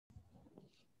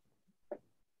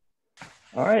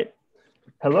All right.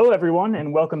 Hello, everyone,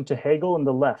 and welcome to Hegel and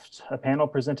the Left, a panel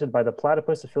presented by the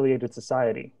Platypus Affiliated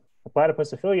Society. The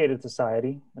Platypus Affiliated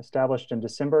Society, established in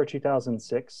December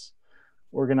 2006,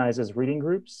 organizes reading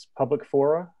groups, public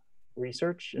fora,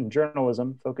 research, and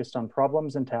journalism focused on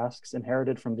problems and tasks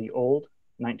inherited from the old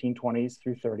 1920s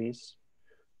through 30s,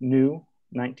 new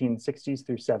 1960s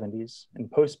through 70s, and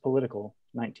post-political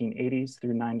 1980s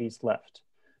through 90s left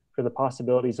for the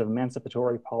possibilities of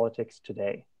emancipatory politics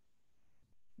today.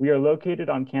 We are located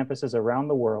on campuses around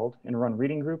the world and run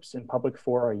reading groups and public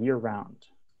fora year-round.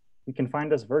 You can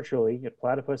find us virtually at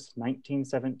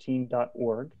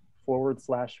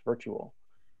platypus1917.org/virtual.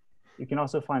 You can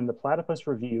also find the Platypus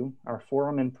Review, our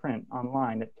forum in print,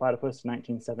 online at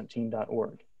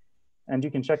platypus1917.org. And you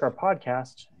can check our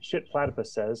podcast, Shit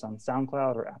Platypus Says, on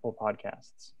SoundCloud or Apple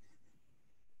Podcasts.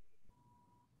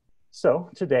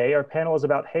 So today, our panel is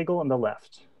about Hegel and the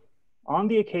left. On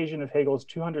the occasion of Hegel's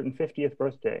 250th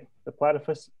birthday, the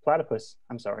Platypus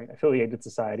Affiliated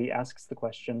Society asks the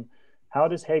question, how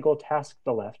does Hegel task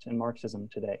the left in Marxism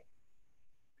today?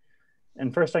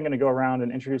 And first I'm going to go around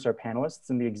and introduce our panelists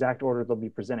in the exact order they'll be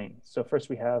presenting. So first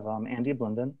we have Andy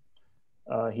Blunden.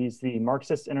 He's the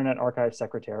Marxist Internet Archive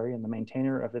Secretary and the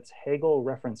maintainer of its Hegel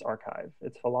Reference Archive,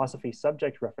 its philosophy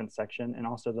subject reference section, and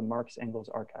also the Marx-Engels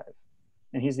Archive.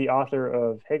 And he's the author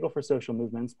of Hegel for Social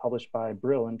Movements, published by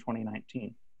Brill in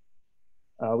 2019.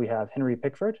 We have Henry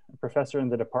Pickford, a professor in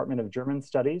the Department of German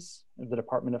Studies in the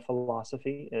Department of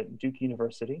Philosophy at Duke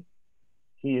University.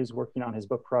 He is working on his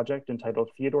book project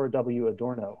entitled Theodor W.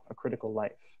 Adorno, A Critical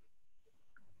Life.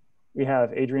 We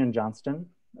have Adrian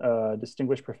Johnston, a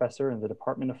distinguished professor in the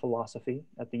Department of Philosophy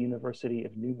at the University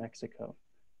of New Mexico.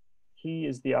 He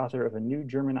is the author of a new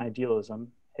German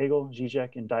idealism, Hegel,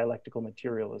 Žižek, and Dialectical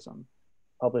Materialism,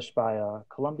 published by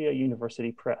Columbia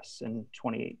University Press in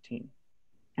 2018.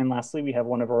 And lastly, we have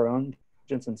one of our own,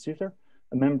 Jensen Souther,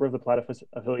 a member of the Platypus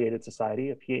Affiliated Society,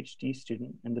 a PhD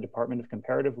student in the Department of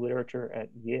Comparative Literature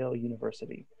at Yale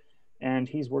University. And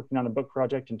he's working on a book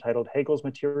project entitled Hegel's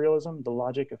Materialism, The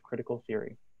Logic of Critical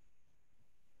Theory.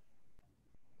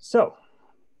 So,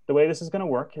 the way this is going to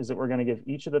work is that we're going to give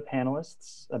each of the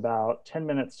panelists about 10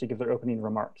 minutes to give their opening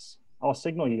remarks. I'll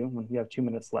signal you when we have 2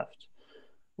 minutes left.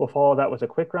 We'll follow that with a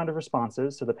quick round of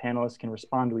responses so the panelists can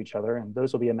respond to each other, and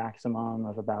those will be a maximum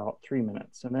of about 3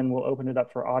 minutes. And then we'll open it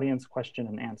up for audience question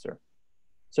and answer.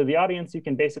 So the audience, you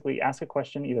can basically ask a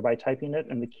question either by typing it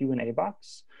in the Q&A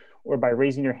box or by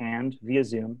raising your hand via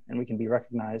Zoom, and we can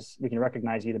recognize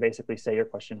you to basically say your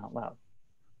question out loud.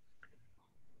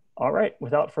 All right,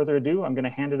 without further ado, I'm going to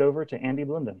hand it over to Andy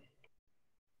Blunden.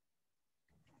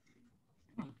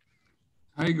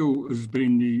 Hegel has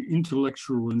been the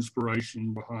intellectual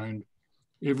inspiration behind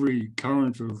every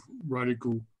current of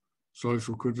radical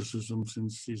social criticism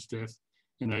since his death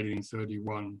in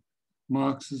 1831.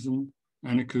 Marxism,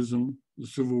 anarchism, the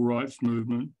civil rights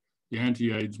movement, the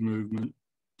anti-AIDS movement,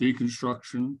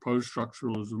 deconstruction,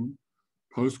 post-structuralism,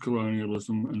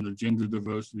 post-colonialism, and the gender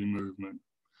diversity movement.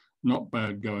 Not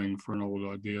bad going for an old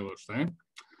idealist, eh?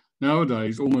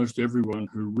 Nowadays, almost everyone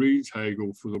who reads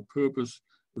Hegel for the purpose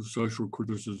of social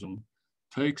criticism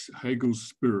takes Hegel's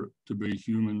spirit to be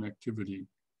human activity.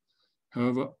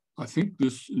 However, I think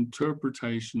this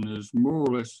interpretation is more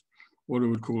or less what I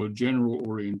would call a general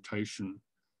orientation.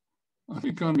 I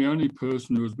think I'm the only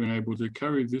person who has been able to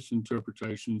carry this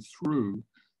interpretation through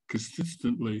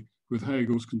consistently with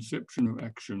Hegel's conception of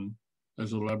action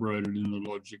as elaborated in the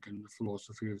Logic and the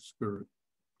Philosophy of Spirit.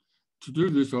 To do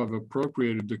this, I've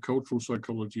appropriated the cultural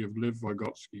psychology of Lev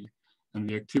Vygotsky and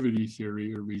the activity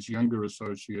theory of his younger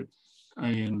associate,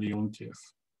 A.N.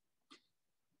 Leontief.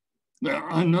 Now,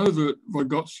 I know that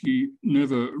Vygotsky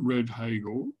never read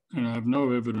Hegel, and I have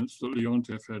no evidence that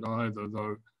Leontief had either,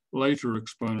 though later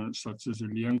exponents such as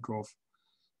Ilyenkov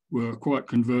were quite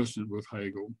conversant with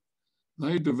Hegel.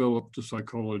 They developed a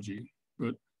psychology,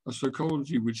 but a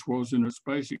psychology which was in its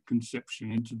basic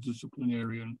conception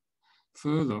interdisciplinarian.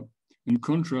 Further, in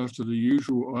contrast to the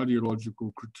usual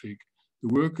ideological critique,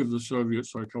 the work of the Soviet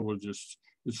psychologists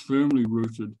is firmly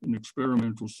rooted in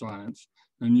experimental science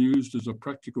and used as a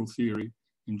practical theory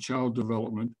in child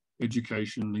development,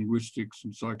 education, linguistics,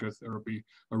 and psychotherapy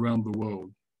around the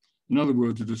world. In other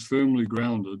words, it is firmly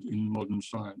grounded in modern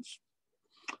science.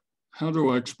 How do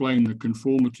I explain the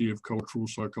conformity of cultural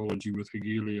psychology with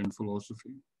Hegelian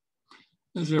philosophy?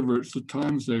 As ever, it's the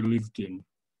times they lived in.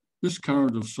 This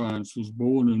current of science was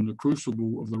born in the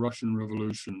crucible of the Russian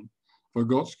Revolution.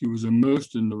 Vygotsky was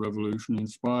immersed in the revolution,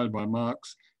 inspired by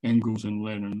Marx, Engels, and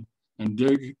Lenin, and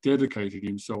dedicated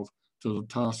himself to the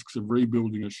tasks of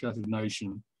rebuilding a shattered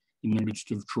nation in the midst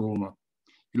of trauma.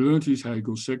 He learnt his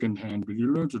Hegel secondhand, but he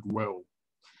learnt it well.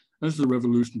 As the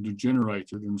revolution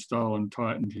degenerated and Stalin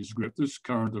tightened his grip, this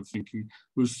current of thinking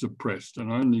was suppressed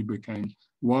and only became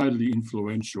widely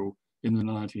influential in the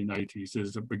 1980s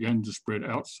as it began to spread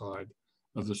outside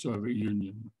of the Soviet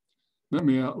Union. Let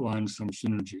me outline some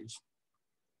synergies.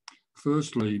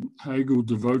 Firstly, Hegel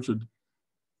devoted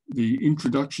the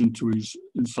introduction to his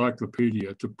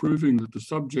encyclopedia to proving that the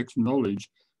subject's knowledge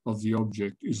of the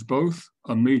object is both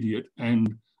immediate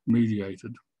and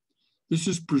mediated. This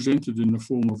is presented in the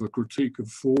form of a critique of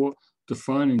four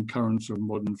defining currents of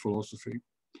modern philosophy.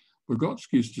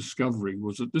 Vygotsky's discovery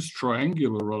was that this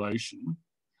triangular relation,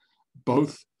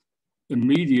 both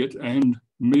immediate and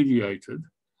mediated,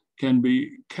 can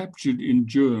be captured in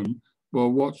germ by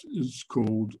what is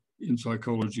called in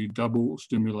psychology double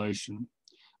stimulation.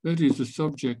 That is, the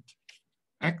subject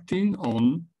acting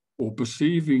on or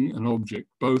perceiving an object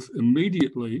both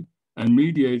immediately and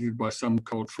mediated by some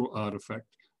cultural artifact,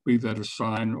 be that a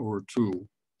sign or a tool.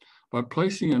 By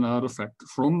placing an artifact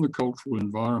from the cultural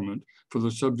environment for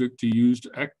the subject to use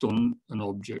to act on an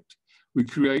object, we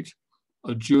create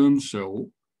a germ cell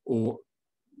or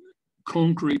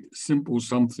concrete, simple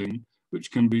something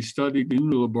which can be studied in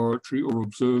the laboratory or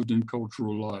observed in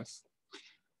cultural life.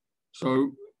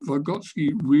 So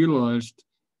Vygotsky realized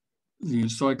the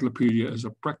encyclopedia as a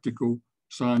practical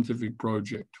scientific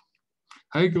project.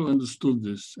 Hegel understood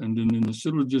this, and in the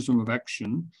syllogism of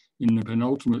action, in the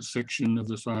penultimate section of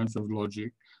the Science of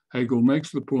Logic, Hegel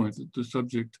makes the point that the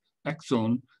subject acts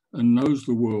on and knows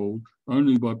the world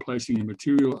only by placing a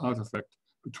material artifact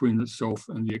between itself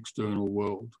and the external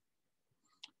world.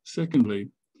 Secondly,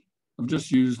 I've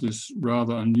just used this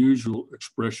rather unusual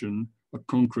expression, a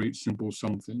concrete, simple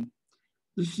something.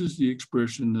 This is the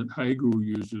expression that Hegel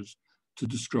uses to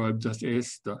describe das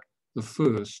Erste, the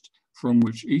first, from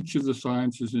which each of the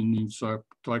sciences in the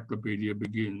encyclopedia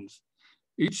begins.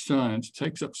 Each science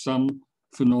takes up some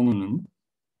phenomenon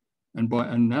and by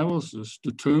analysis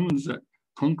determines that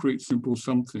concrete, simple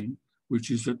something,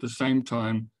 which is at the same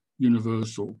time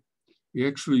universal. He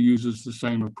actually uses the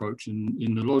same approach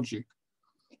in the logic.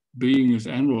 Being is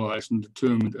analyzed and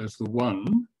determined as the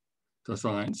one, the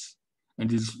science,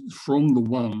 and is from the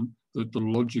one that the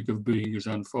logic of being is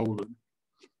unfolded.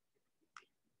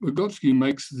 Vygotsky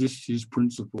makes this his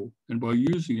principle, and by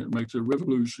using it makes a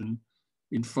revolution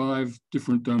in 5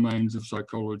 different domains of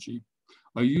psychology.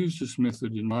 I use this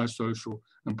method in my social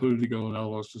and political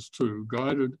analysis too,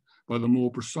 guided by the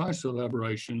more precise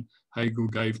elaboration Hegel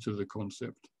gave to the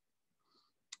concept.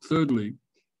 Thirdly,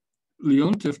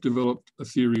 Leontief developed a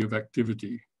theory of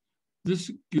activity. This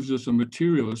gives us a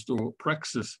materialist or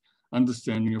praxis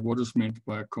understanding of what is meant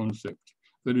by a concept,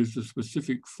 that is the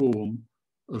specific form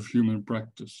of human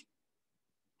practice.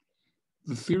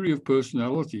 The theory of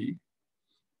personality,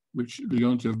 which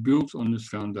Leontief built on this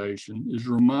foundation, is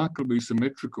remarkably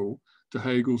symmetrical to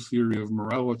Hegel's theory of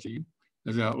morality,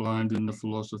 as outlined in the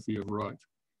philosophy of right.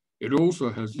 It also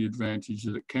has the advantage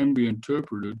that it can be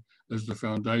interpreted as the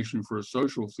foundation for a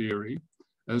social theory,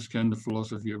 as can the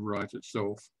philosophy of right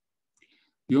itself.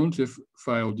 Leontief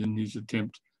failed in his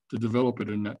attempt to develop it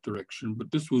in that direction,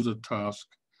 but this was a task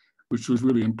which was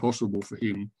really impossible for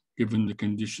him, given the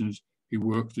conditions he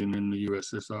worked in the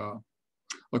USSR.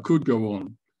 I could go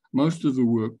on. Most of the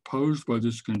work posed by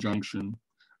this conjunction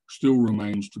still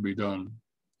remains to be done.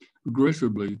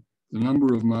 Regrettably, the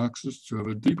number of Marxists who have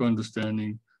a deep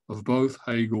understanding of both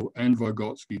Hegel and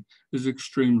Vygotsky is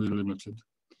extremely limited,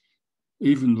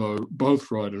 even though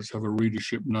both writers have a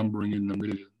readership numbering in the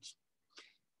millions.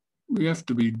 We have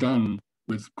to be done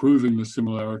with proving the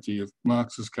similarity of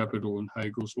Marx's Capital and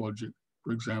Hegel's Logic,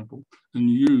 for example, and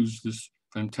use this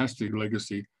fantastic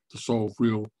legacy to solve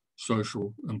real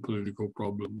social and political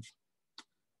problems.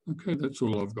 Okay, that's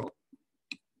all I've got.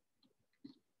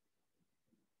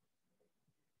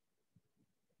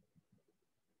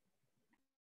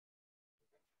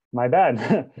 My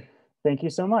bad. Thank you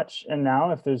so much. And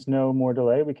now, if there's no more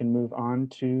delay, we can move on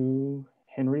to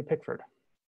Henry Pickford.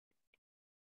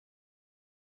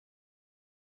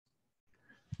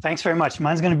 Thanks very much.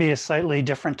 Mine's going to be a slightly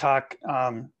different talk.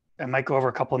 I might go over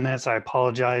a couple of minutes. I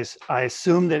apologize. I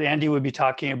assumed that Andy would be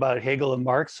talking about Hegel and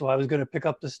Marx, so I was going to pick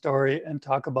up the story and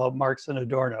talk about Marx and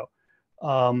Adorno.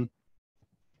 But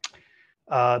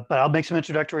I'll make some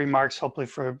introductory remarks, hopefully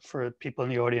for people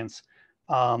in the audience.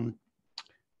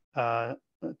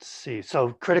 Let's see.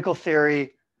 So critical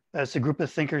theory, as a group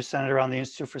of thinkers centered around the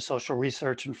Institute for Social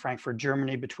Research in Frankfurt,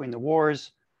 Germany between the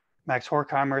wars. Max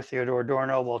Horkheimer, Theodor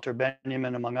Adorno, Walter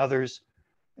Benjamin, among others.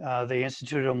 They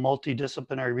instituted a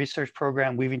multidisciplinary research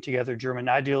program weaving together German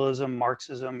idealism,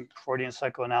 Marxism, Freudian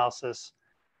psychoanalysis,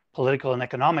 political and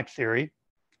economic theory.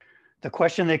 The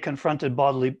question they confronted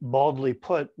baldly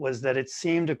put was that it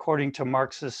seemed, according to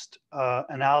Marxist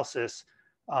analysis,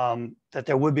 that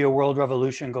there would be a world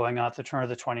revolution going on at the turn of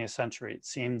the 20th century. It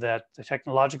seemed that the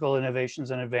technological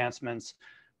innovations and advancements,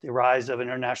 the rise of an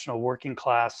international working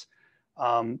class,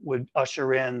 would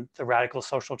usher in the radical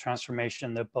social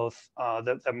transformation that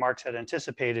that Marx had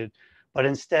anticipated. But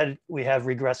instead, we have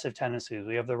regressive tendencies.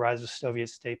 We have the rise of Soviet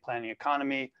state planning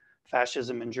economy,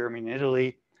 fascism in Germany and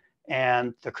Italy,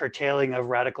 and the curtailing of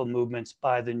radical movements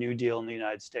by the New Deal in the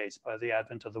United States, by the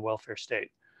advent of the welfare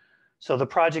state. So the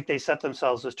project they set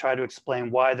themselves was try to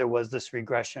explain why there was this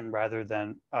regression rather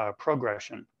than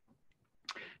progression.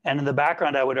 And in the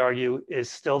background, I would argue,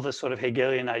 is still the sort of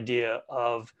Hegelian idea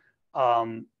of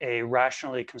a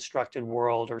rationally constructed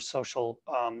world or social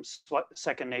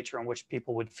second nature in which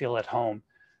people would feel at home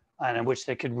and in which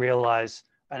they could realize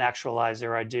and actualize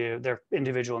their idea, their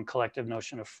individual and collective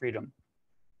notion of freedom.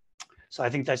 So I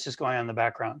think that's just going on in the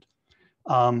background.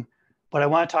 What I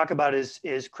want to talk about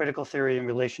is critical theory in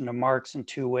relation to Marx in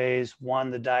two ways.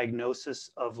 One, the diagnosis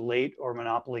of late or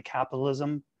monopoly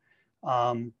capitalism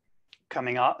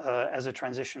coming out as a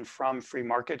transition from free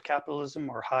market capitalism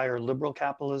or higher liberal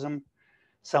capitalism.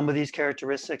 Some of these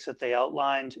characteristics that they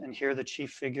outlined, and here the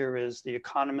chief figure is the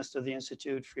economist of the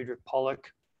Institute, Friedrich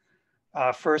Pollock.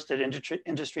 First, that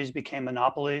industries became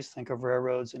monopolies, think of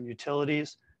railroads and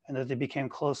utilities, and that they became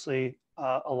closely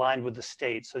aligned with the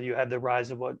state. So you had the rise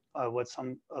of what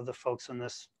some of the folks in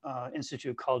this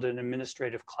institute called an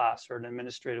administrative class or an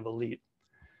administrative elite.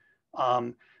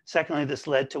 Secondly, this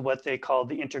led to what they called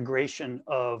the integration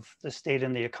of the state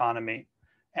and the economy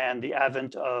and the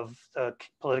advent of the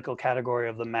political category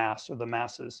of the mass or the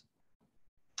masses.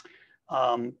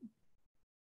 An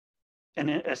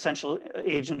essential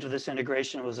agent of this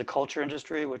integration was the culture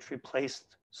industry, which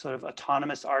replaced sort of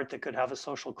autonomous art that could have a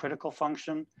social critical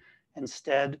function.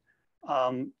 Instead,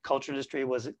 culture industry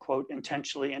was, quote,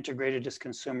 intentionally integrated as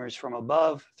consumers from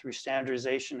above through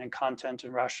standardization and content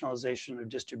and rationalization of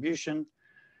distribution,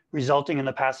 resulting in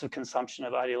the passive consumption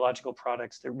of ideological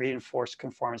products that reinforce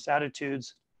conformist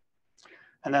attitudes.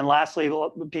 And then lastly,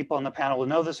 people on the panel will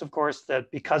know this, of course, that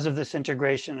because of this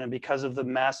integration and because of the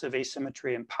massive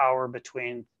asymmetry in power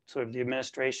between sort of the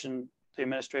administration, the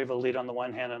administrative elite on the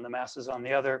one hand and the masses on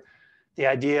the other, the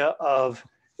idea of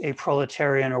a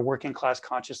proletarian or working class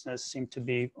consciousness seemed to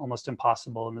be almost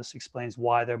impossible. And this explains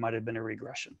why there might have been a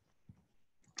regression.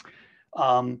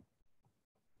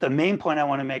 The main point I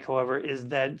want to make, however, is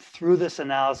that through this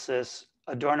analysis,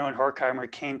 Adorno and Horkheimer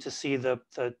came to see the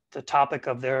topic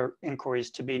of their inquiries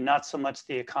to be not so much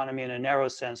the economy in a narrow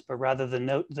sense, but rather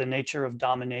the nature of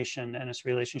domination and its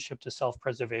relationship to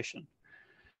self-preservation.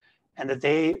 And that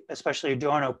they, especially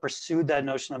Adorno, pursued that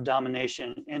notion of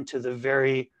domination into the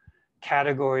very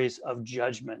categories of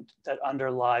judgment that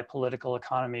underlie political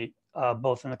economy,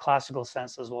 both in the classical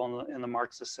sense as well in the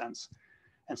Marxist sense.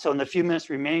 And so in the few minutes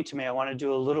remaining to me, I want to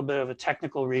do a little bit of a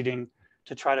technical reading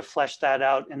to try to flesh that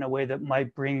out in a way that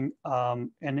might bring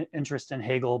an interest in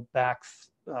Hegel back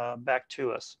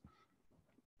to us.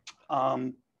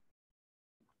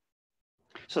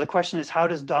 So the question is, how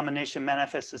does domination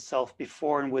manifest itself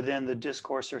before and within the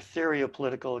discourse or theory of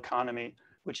political economy,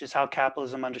 which is how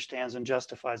capitalism understands and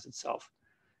justifies itself?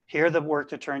 Here, the work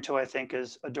to turn to, I think,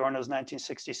 is Adorno's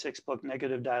 1966 book,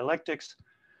 Negative Dialectics,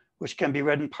 which can be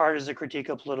read in part as a critique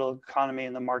of political economy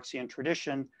in the Marxian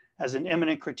tradition, as an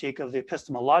imminent critique of the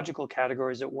epistemological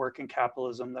categories at work in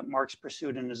capitalism that Marx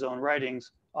pursued in his own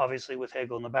writings, obviously with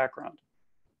Hegel in the background.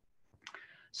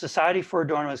 Society for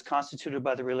Adorno is constituted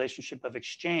by the relationship of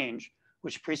exchange,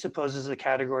 which presupposes a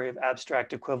category of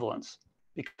abstract equivalence,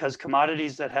 because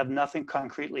commodities that have nothing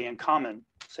concretely in common,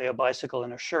 say a bicycle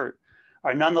and a shirt,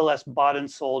 are nonetheless bought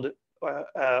and sold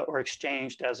or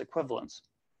exchanged as equivalents.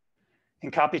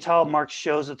 In Capital, Marx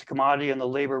shows that the commodity and the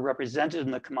labor represented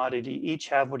in the commodity each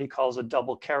have what he calls a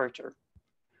double character.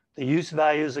 The use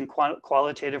values and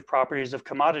qualitative properties of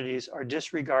commodities are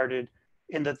disregarded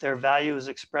in that their value is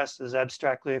expressed as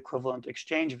abstractly equivalent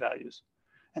exchange values.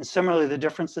 And similarly, the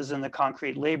differences in the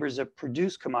concrete labors that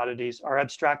produce commodities are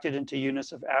abstracted into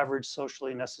units of average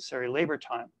socially necessary labor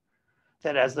time,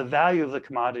 that as the value of the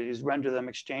commodities render them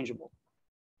exchangeable.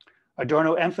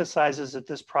 Adorno emphasizes that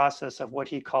this process of what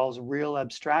he calls real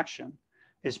abstraction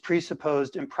is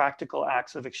presupposed in practical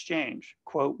acts of exchange.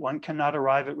 Quote, one cannot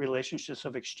arrive at relationships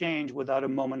of exchange without a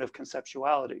moment of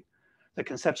conceptuality. The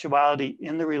conceptuality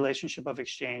in the relationship of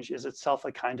exchange is itself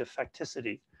a kind of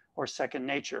facticity or second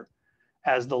nature,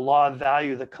 as the law of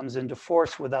value that comes into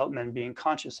force without men being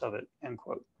conscious of it, end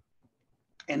quote.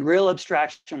 In real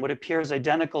abstraction, what appears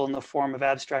identical in the form of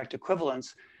abstract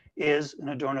equivalence is, in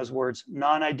Adorno's words,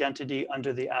 non-identity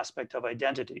under the aspect of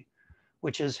identity,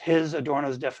 which is his,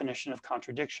 Adorno's definition of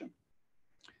contradiction.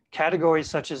 Categories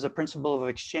such as the principle of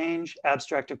exchange,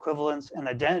 abstract equivalence, and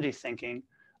identity thinking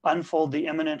unfold the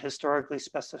imminent historically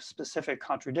specific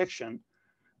contradiction,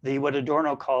 the what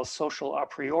Adorno calls social a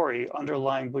priori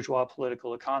underlying bourgeois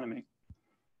political economy.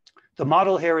 The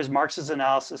model here is Marx's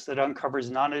analysis that uncovers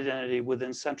non-identity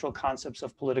within central concepts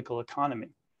of political economy.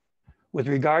 With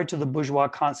regard to the bourgeois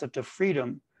concept of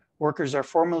freedom, workers are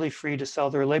formally free to sell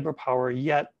their labor power,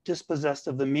 yet dispossessed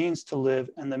of the means to live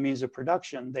and the means of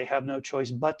production, they have no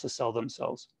choice but to sell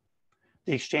themselves.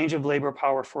 The exchange of labor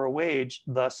power for a wage,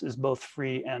 thus, is both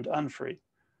free and unfree.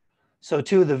 So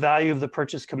too, the value of the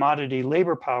purchased commodity,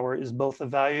 labor power, is both the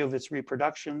value of its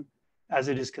reproduction as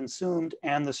it is consumed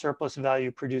and the surplus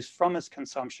value produced from its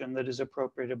consumption that is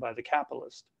appropriated by the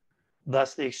capitalist.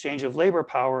 Thus, the exchange of labor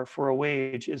power for a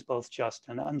wage is both just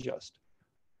and unjust.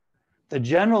 The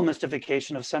general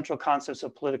mystification of central concepts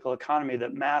of political economy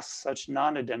that masks such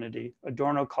non-identity,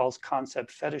 Adorno calls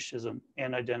concept fetishism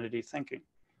in identity thinking,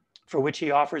 for which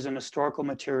he offers an historical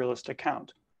materialist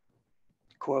account.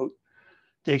 Quote,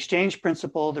 the exchange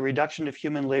principle, the reduction of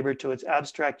human labor to its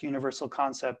abstract universal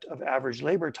concept of average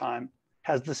labor time,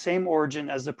 has the same origin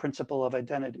as the principle of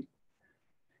identity.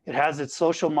 It has its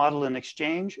social model in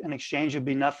exchange, and exchange would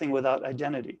be nothing without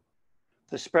identity.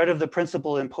 The spread of the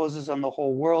principle imposes on the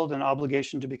whole world an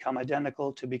obligation to become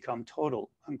identical, to become total,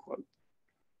 unquote.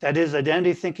 That is,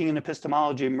 identity thinking and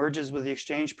epistemology merges with the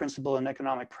exchange principle in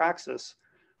economic praxis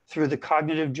through the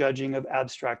cognitive judging of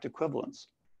abstract equivalence.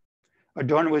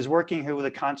 Adorno is working here with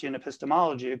a Kantian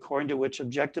epistemology, according to which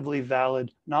objectively valid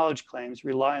knowledge claims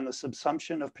rely on the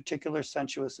subsumption of particular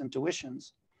sensuous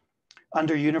intuitions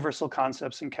under universal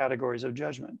concepts and categories of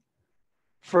judgment.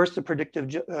 First, the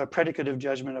predicative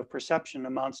judgment of perception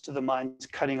amounts to the mind's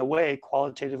cutting away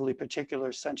qualitatively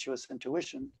particular sensuous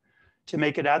intuition to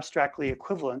make it abstractly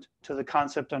equivalent to the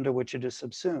concept under which it is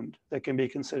subsumed that can be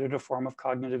considered a form of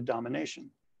cognitive domination.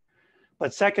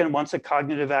 But second, once a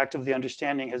cognitive act of the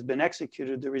understanding has been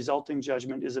executed, the resulting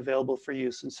judgment is available for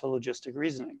use in syllogistic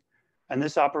reasoning. And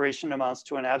this operation amounts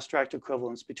to an abstract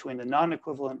equivalence between the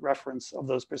non-equivalent reference of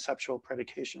those perceptual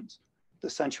predications,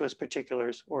 the sensuous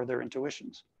particulars or their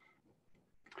intuitions.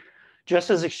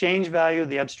 Just as exchange value,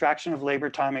 the abstraction of labor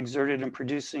time exerted in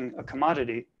producing a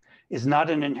commodity, is not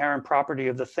an inherent property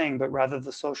of the thing, but rather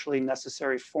the socially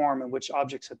necessary form in which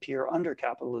objects appear under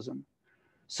capitalism.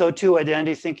 So too,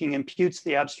 identity thinking imputes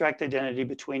the abstract identity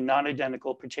between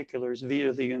non-identical particulars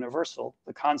via the universal,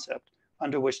 the concept,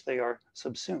 under which they are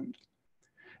subsumed.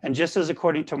 And just as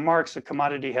according to Marx, a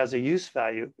commodity has a use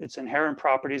value, its inherent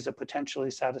properties that potentially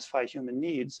satisfy human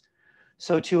needs,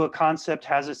 so too a concept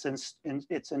has its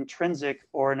intrinsic,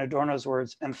 or in Adorno's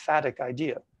words, emphatic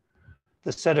idea.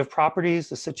 The set of properties,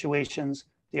 the situations,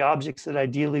 the objects that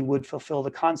ideally would fulfill the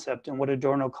concept in what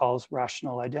Adorno calls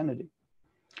rational identity.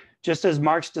 Just as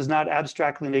Marx does not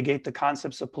abstractly negate the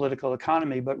concepts of political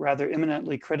economy, but rather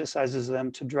imminently criticizes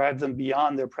them to drive them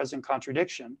beyond their present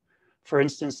contradiction, for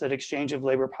instance, that exchange of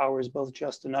labor power is both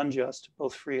just and unjust,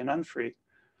 both free and unfree.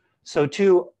 So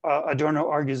too, Adorno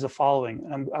argues the following,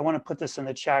 and I want to put this in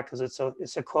the chat because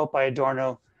it's a quote by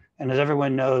Adorno, and as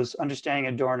everyone knows, understanding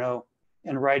Adorno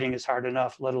in writing is hard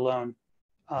enough, let alone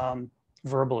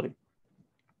verbally.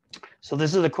 So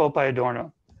this is a quote by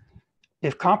Adorno.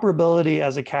 If comparability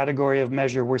as a category of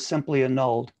measure were simply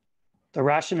annulled, the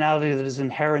rationality that is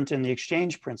inherent in the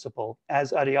exchange principle,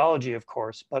 as ideology, of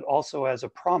course, but also as a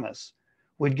promise,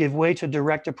 would give way to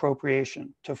direct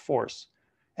appropriation, to force,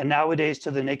 and nowadays to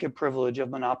the naked privilege of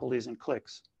monopolies and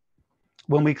cliques.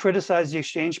 When we criticize the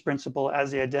exchange principle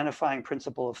as the identifying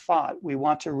principle of thought, we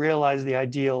want to realize the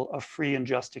ideal of free and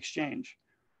just exchange.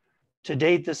 To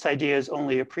date, this idea is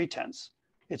only a pretense.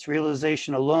 Its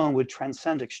realization alone would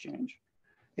transcend exchange.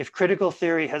 If critical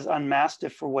theory has unmasked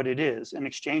it for what it is, an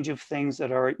exchange of things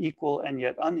that are equal and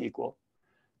yet unequal,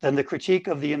 then the critique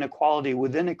of the inequality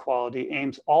within equality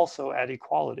aims also at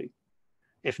equality.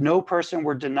 If no person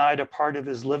were denied a part of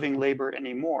his living labor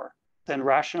anymore, then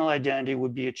rational identity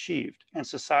would be achieved and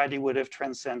society would have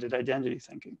transcended identity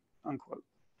thinking, unquote.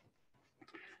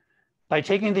 By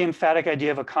taking the emphatic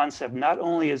idea of a concept not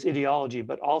only as ideology,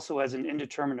 but also as an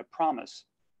indeterminate promise,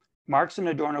 Marx and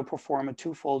Adorno perform a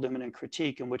twofold immanent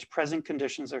critique in which present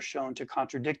conditions are shown to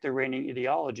contradict the reigning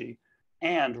ideology,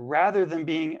 and rather than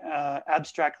being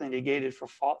abstractly negated for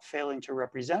failing to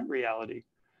represent reality,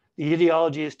 the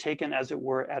ideology is taken, as it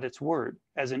were, at its word,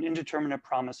 as an indeterminate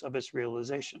promise of its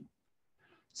realization.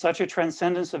 Such a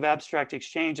transcendence of abstract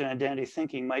exchange and identity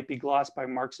thinking might be glossed by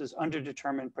Marx's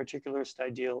underdetermined particularist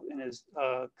ideal in his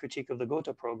critique of the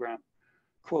Gotha program,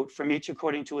 quote, from each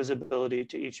according to his ability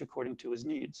to each according to his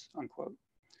needs, unquote.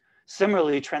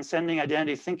 Similarly, transcending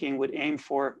identity thinking would aim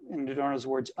for, in Adorno's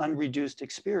words, unreduced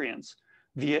experience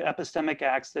via epistemic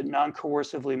acts that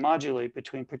non-coercively modulate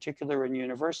between particular and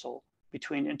universal,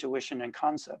 between intuition and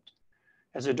concept.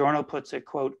 As Adorno puts it,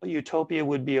 quote, utopia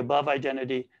would be above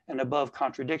identity and above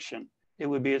contradiction. It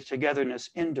would be a togetherness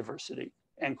in diversity,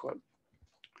 end quote.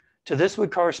 To this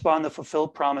would correspond the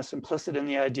fulfilled promise implicit in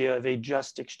the idea of a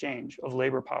just exchange of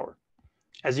labor power.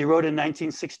 As he wrote in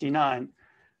 1969,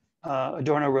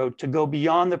 Adorno wrote, to go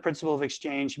beyond the principle of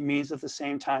exchange means at the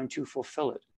same time to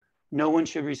fulfill it. No one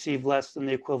should receive less than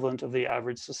the equivalent of the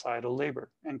average societal labor,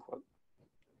 end quote.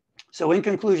 So in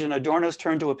conclusion, Adorno's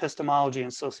turn to epistemology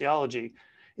and sociology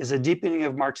is a deepening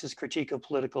of Marx's critique of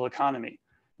political economy,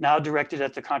 now directed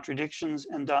at the contradictions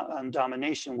and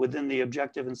domination within the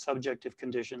objective and subjective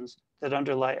conditions that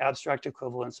underlie abstract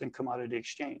equivalence and commodity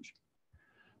exchange.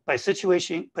 By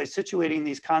situating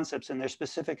these concepts in their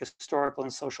specific historical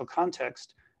and social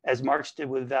context, as Marx did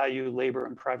with value, labor,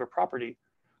 and private property,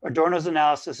 Adorno's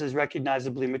analysis is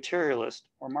recognizably materialist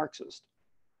or Marxist.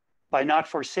 By not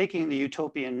forsaking the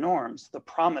utopian norms, the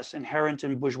promise inherent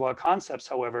in bourgeois concepts,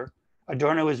 however,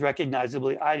 Adorno is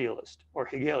recognizably idealist or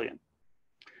Hegelian.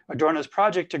 Adorno's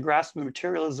project to grasp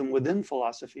materialism within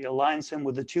philosophy aligns him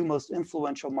with the two most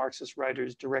influential Marxist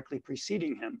writers directly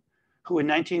preceding him, who in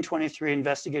 1923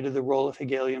 investigated the role of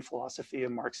Hegelian philosophy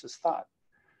in Marxist thought.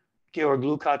 Georg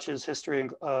Lukács's History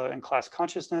and Class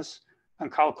Consciousness,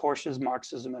 and Karl Korsch's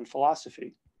Marxism and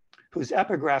Philosophy, whose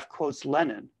epigraph quotes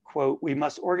Lenin, quote, we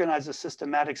must organize a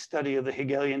systematic study of the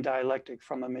Hegelian dialectic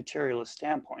from a materialist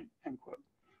standpoint, end quote.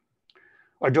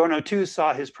 Adorno too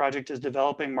saw his project as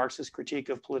developing Marxist critique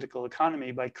of political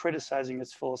economy by criticizing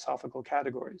its philosophical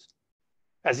categories.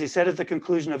 As he said at the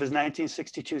conclusion of his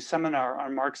 1962 seminar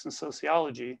on Marx and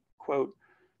sociology, quote,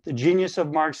 the genius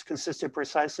of Marx consisted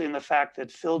precisely in the fact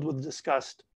that filled with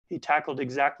disgust, he tackled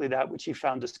exactly that which he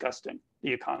found disgusting,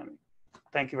 the economy.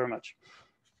 Thank you very much.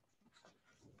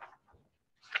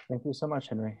 Thank you so much,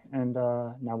 Henry. And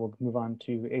now we'll move on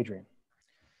to Adrian.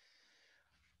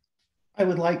 I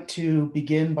would like to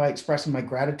begin by expressing my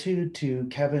gratitude to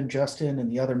Kevin, Justin, and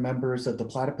the other members of the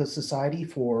Platypus Society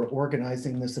for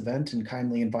organizing this event and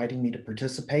kindly inviting me to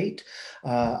participate.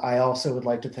 I also would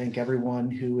like to thank everyone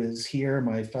who is here,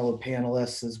 my fellow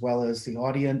panelists, as well as the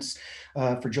audience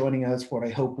for joining us for what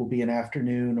I hope will be an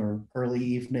afternoon or early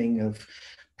evening of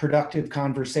productive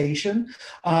conversation.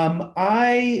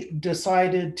 I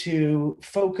decided to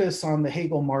focus on the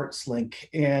Hegel-Marx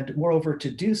link, and moreover to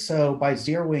do so by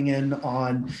zeroing in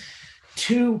on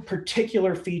two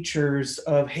particular features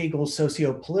of Hegel's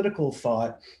socio-political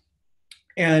thought.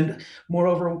 And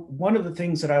moreover, one of the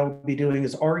things that I will be doing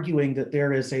is arguing that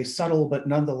there is a subtle but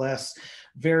nonetheless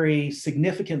very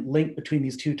significant link between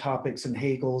these two topics in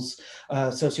Hegel's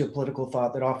socio-political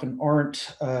thought that often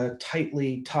aren't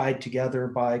tightly tied together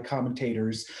by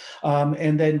commentators,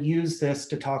 and then use this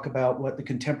to talk about what the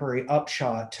contemporary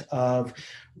upshot of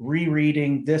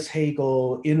rereading this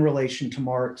Hegel in relation to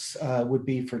Marx would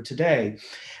be for today.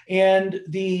 And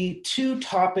the two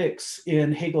topics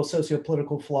in Hegel's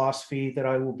socio-political philosophy that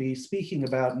I will be speaking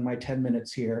about in my 10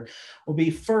 minutes here will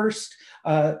be first,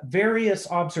 various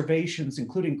observations,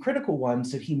 including critical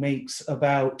ones that he makes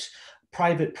about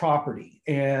private property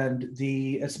and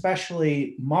the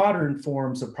especially modern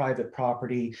forms of private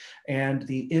property and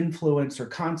the influence or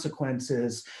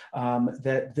consequences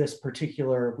that this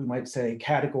particular, we might say,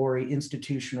 category,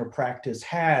 institution, or practice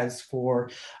has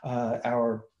for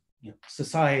our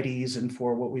societies and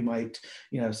for what we might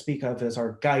speak of as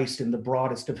our Geist in the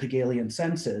broadest of Hegelian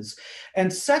senses.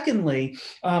 And secondly,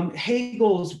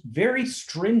 Hegel's very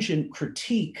stringent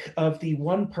critique of the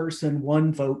one person,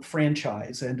 one vote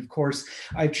franchise. And of course,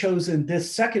 I've chosen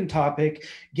this second topic,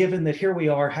 given that here we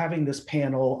are having this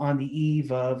panel on the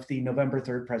eve of the November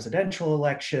 3rd presidential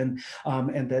election,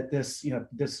 and that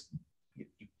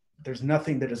there's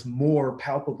nothing that is more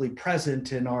palpably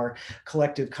present in our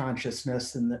collective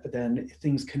consciousness than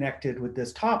things connected with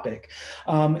this topic.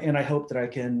 And I hope that I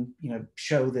can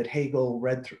show that Hegel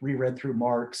reread through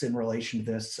Marx in relation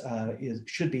to this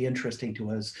should be interesting to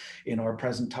us in our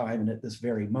present time and at this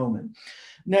very moment.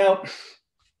 Now,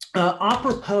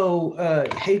 Apropos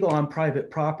Hegel on private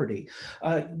property,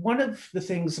 one of the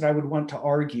things that I would want to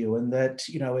argue, and that,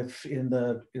 you know, if in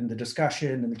the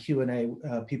discussion and the Q&A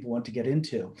people want to get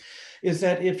into, is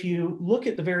that if you look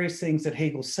at the various things that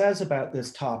Hegel says about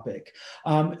this topic,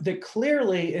 that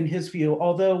clearly, in his view,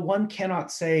 although one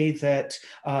cannot say that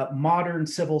modern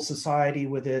civil society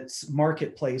with its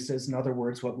marketplaces, in other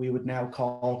words, what we would now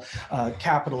call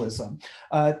capitalism,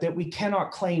 that we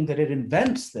cannot claim that it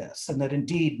invents this, and that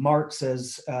indeed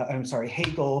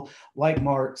Hegel, like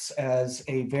Marx, as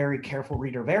a very careful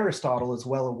reader of Aristotle, is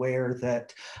well aware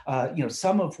that you know,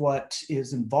 some of what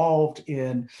is involved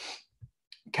in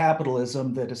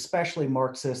capitalism that especially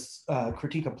Marxists'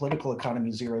 critique of political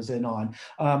economy zeroes in on,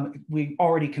 we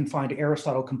already can find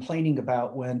Aristotle complaining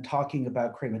about when talking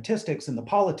about chrematistics in the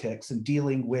politics and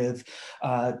dealing with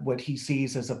what he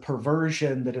sees as a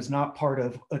perversion that is not part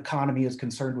of economy, is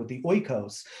concerned with the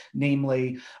oikos,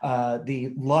 namely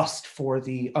the lust for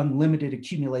the unlimited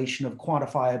accumulation of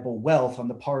quantifiable wealth on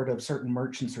the part of certain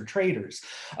merchants or traders.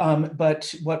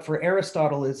 But what for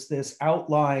Aristotle is this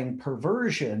outlying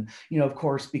perversion, you know, of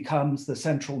course, becomes the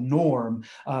central norm,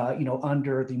 you know,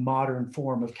 under the modern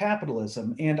form of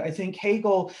capitalism. And I think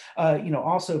Hegel, you know,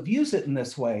 also views it in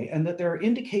this way, and that there are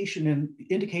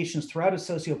indications throughout his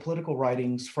socio-political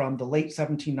writings from the late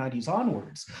 1790s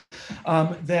onwards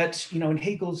that, you know, in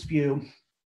Hegel's view,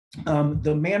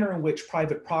 the manner in which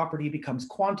private property becomes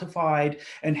quantified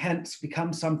and hence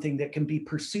becomes something that can be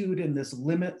pursued in this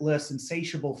limitless,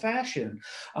 insatiable fashion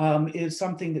is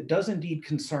something that does indeed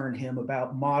concern him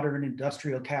about modern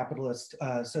industrial capitalist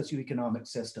socioeconomic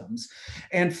systems.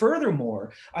 And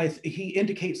furthermore, he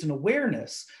indicates an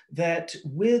awareness that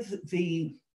with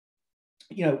the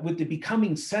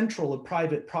becoming central of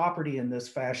private property in this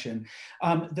fashion,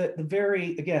 that the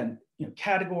very, again, you know,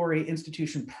 category,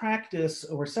 institution, practice,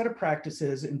 or set of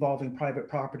practices involving private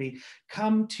property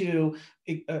come to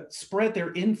spread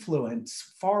their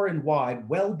influence far and wide,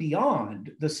 well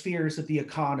beyond the spheres of the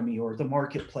economy or the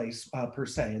marketplace per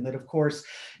se. And that, of course,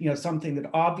 you know, something that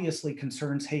obviously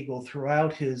concerns Hegel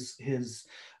throughout his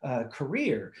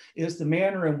career is the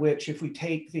manner in which, if we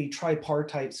take the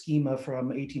tripartite schema from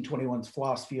 1821's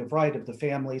philosophy of right of the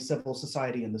family, civil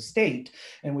society, and the state,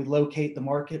 and we locate the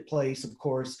marketplace, of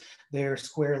course, there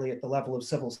squarely at the level of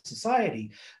civil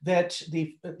society, that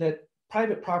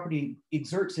private property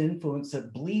exerts influence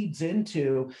that bleeds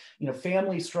into, you know,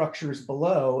 family structures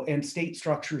below and state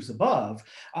structures above,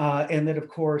 and that, of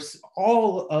course,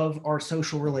 all of our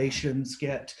social relations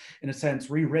get, in a sense,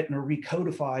 rewritten or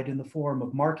recodified in the form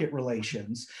of market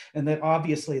relations, and that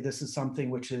obviously this is something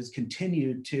which has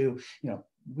continued to, you know,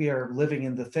 we are living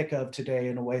in the thick of today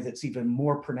in a way that's even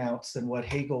more pronounced than what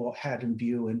Hegel had in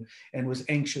view and was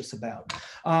anxious about.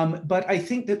 But I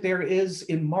think that there is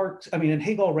in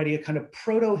Hegel already a kind of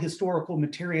proto-historical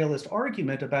materialist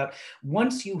argument about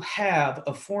once you have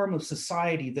a form of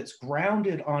society that's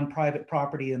grounded on private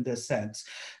property in this sense,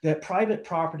 that private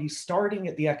property starting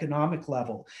at the economic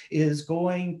level is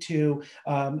going to,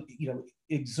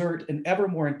 exert an ever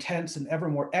more intense and ever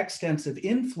more extensive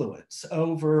influence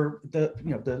over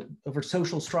over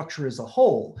social structure as a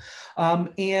whole.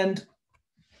 And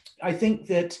I think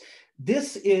that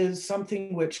this is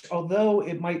something which, although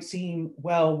it might seem,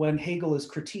 well, when Hegel is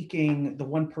critiquing the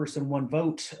one person, one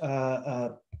vote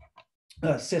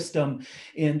system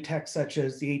in texts such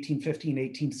as the 1815,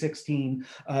 1816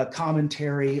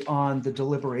 commentary on the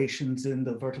deliberations in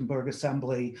the Württemberg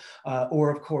Assembly,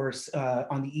 or of course,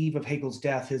 on the eve of Hegel's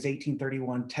death, his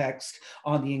 1831 text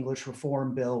on the English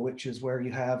Reform Bill, which is where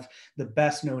you have the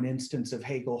best known instance of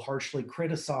Hegel harshly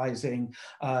criticizing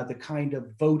the kind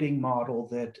of voting model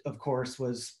that, of course,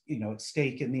 was, you know, at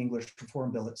stake in the English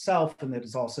Reform Bill itself, and that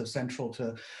is also central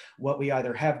to what we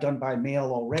either have done by mail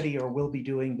already or will be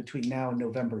doing between now and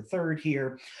November 3rd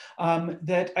here,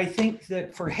 that I think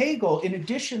that for Hegel, in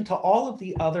addition to all of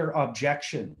the other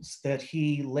objections that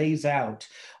he lays out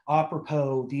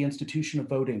apropos the institution of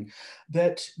voting,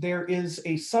 that there is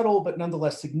a subtle but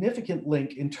nonetheless significant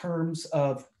link in terms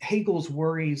of Hegel's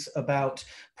worries about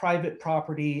private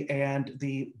property and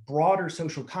the broader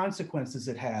social consequences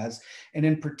it has, and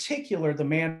in particular, the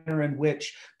manner in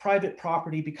which private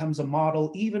property becomes a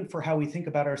model even for how we think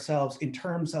about ourselves in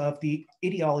terms of the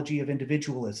ideology of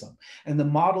individualism and the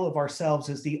model of ourselves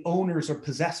as the owners or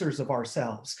possessors of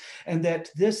ourselves. And that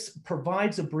this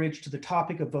provides a bridge to the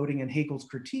topic of voting in Hegel's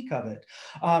critique, critique of it.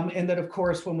 And that, of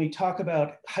course, when we talk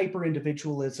about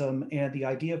hyper-individualism and the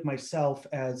idea of myself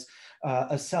as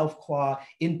a self qua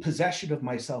in possession of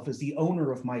myself, as the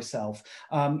owner of myself,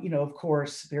 of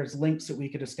course, there's links that we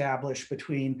could establish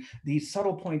between these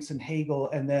subtle points in Hegel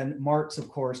and then Marx, of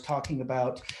course, talking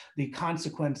about the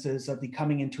consequences of the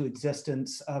coming into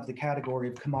existence of the category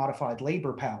of commodified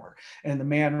labor power and the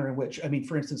manner in which,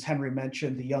 for instance, Henry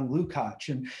mentioned the young Lukács,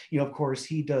 and, of course,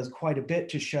 he does quite a bit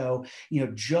to show,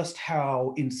 just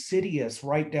how insidious,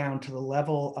 right down to the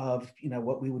level of,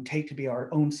 what we would take to be our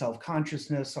own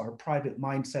self-consciousness, our private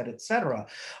mindset, et cetera,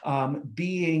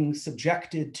 being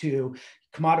subjected to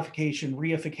commodification,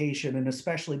 reification, and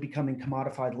especially becoming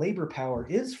commodified labor power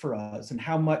is for us, and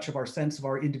how much of our sense of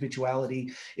our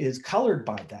individuality is colored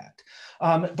by that.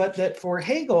 But that for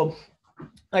Hegel,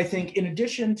 I think, in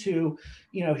addition to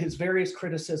his various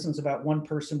criticisms about one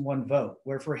person, one vote,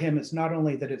 where for him it's not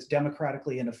only that it's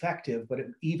democratically ineffective, but it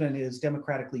even is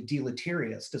democratically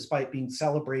deleterious, despite being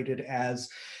celebrated as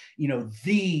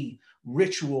the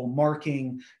ritual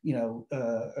marking,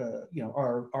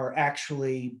 are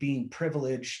actually being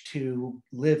privileged to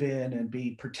live in and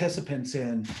be participants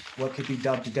in what could be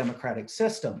dubbed a democratic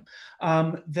system.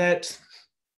 That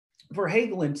for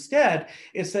Hegel instead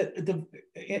is that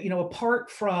apart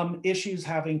from issues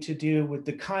having to do with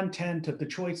the content of the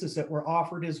choices that were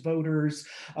offered as voters,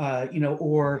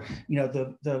 or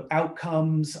the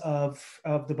outcomes of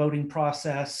the voting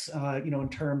process, in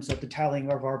terms of the tallying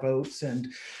of our votes and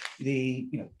the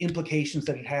implications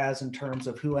that it has in terms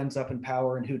of who ends up in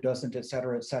power and who doesn't, et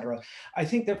cetera, et cetera. I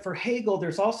think that for Hegel,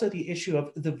 there's also the issue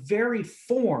of the very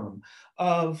form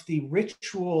of the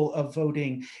ritual of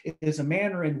voting is a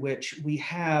manner in which we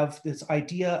have this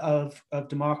idea of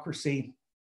democracy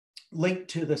linked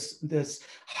to this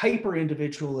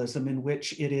hyper-individualism in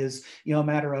which it is a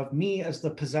matter of me as the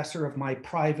possessor of my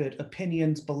private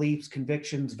opinions, beliefs,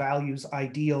 convictions, values,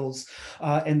 ideals,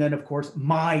 and then of course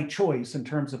my choice in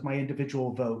terms of my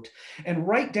individual vote, and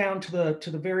right down to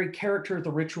the very character of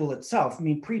the ritual itself.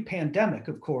 Pre-pandemic,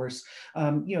 of course,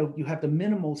 you have the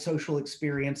minimal social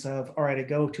experience of, all right, I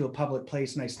go to a public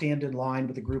place and I stand in line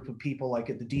with a group of people like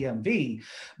at the DMV,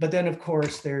 but then of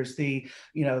course there's the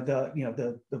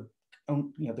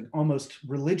almost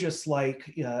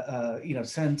religious-like,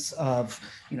 sense of,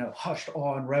 hushed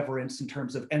awe and reverence in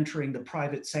terms of entering the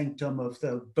private sanctum of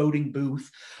the voting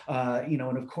booth,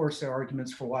 and of course there are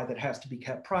arguments for why that has to be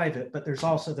kept private, but there's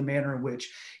also the manner in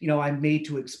which, I'm made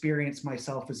to experience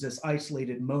myself as this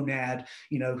isolated monad,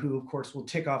 who of course will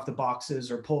tick off the boxes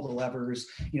or pull the levers,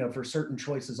 for certain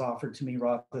choices offered to me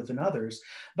rather than others.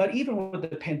 But even with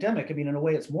the pandemic, in a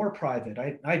way it's more private.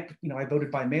 I voted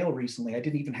by mail recently. I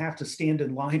didn't even have to stand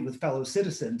in line with fellow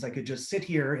citizens. I could just sit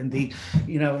here in the,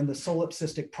 in the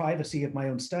solipsistic privacy of my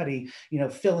own study,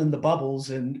 fill in the bubbles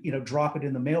and, drop it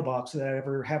in the mailbox without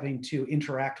ever having to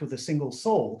interact with a single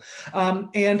soul.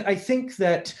 And I think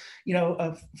that,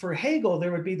 for Hegel,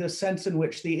 there would be this sense in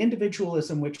which the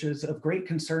individualism, which is of great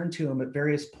concern to him at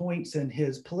various points in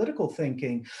his political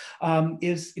thinking,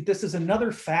 this is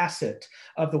another facet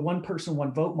of the one person,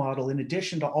 one vote model, in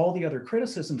addition to all the other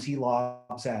criticisms he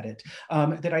lobs at it,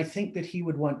 that I think that he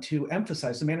would want to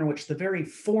emphasize, the manner in which the very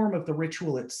form of the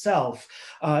ritual itself,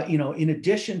 in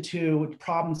addition to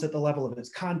problems at the level of its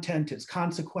content, its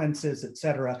consequences, et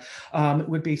cetera,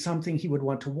 would be something he would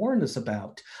want to warn us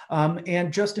about.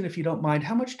 And Justin, if you don't mind,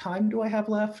 how much time do I have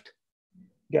left?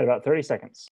 You got about 30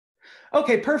 seconds.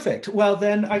 Okay, perfect. Well,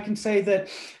 then I can say that,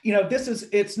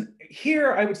 it's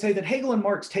here, I would say that Hegel and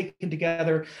Marx taken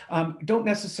together don't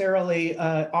necessarily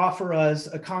offer us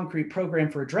a concrete program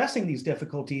for addressing these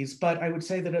difficulties, but I would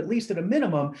say that at least at a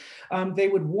minimum, they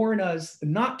would warn us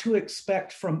not to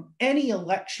expect from any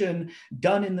election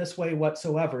done in this way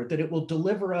whatsoever, that it will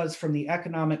deliver us from the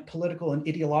economic, political, and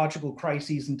ideological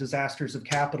crises and disasters of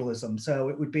capitalism. So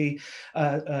it would be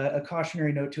a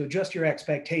cautionary note to adjust your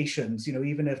expectations,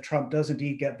 even if Trump does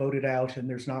indeed get voted out and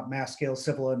there's not mass scale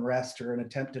civil unrest or an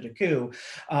attempt at a coup,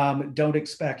 don't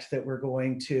expect that we're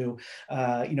going to,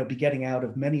 be getting out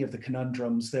of many of the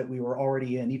conundrums that we were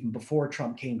already in even before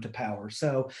Trump came to power.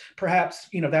 So perhaps,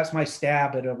 that's my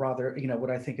stab at a rather, what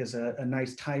I think is a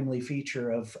nice timely feature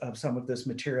of some of this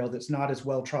material that's not as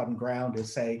well trodden ground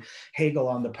as, say, Hegel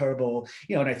on the Purble,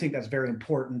 and I think that's very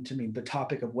important to me, the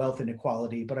topic of wealth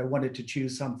inequality, but I wanted to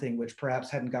choose something which perhaps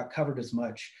hadn't got covered as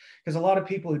much, because a lot of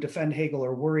people who defend Hegel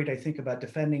are worried, I think, about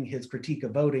defending his critique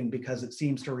of voting because it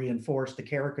seems to reinforce the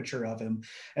caricature of him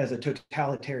as a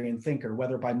totalitarian thinker,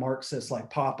 whether by Marxists like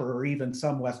Popper or even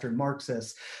some Western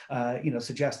Marxists,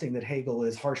 suggesting that Hegel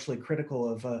is harshly critical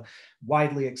of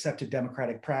widely accepted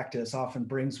democratic practice often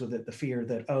brings with it the fear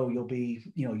that, oh, you'll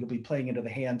be playing into the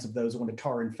hands of those who want to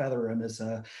tar and feather him as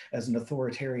an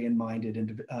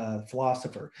authoritarian-minded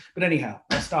philosopher. But anyhow,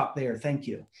 I'll stop there. Thank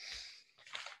you.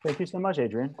 Thank you so much,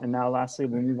 Adrian. And now lastly,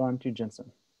 we'll move on to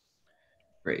Johnston.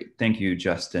 Great. Thank you,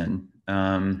 Justin.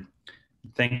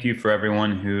 Thank you for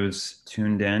everyone who's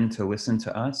tuned in to listen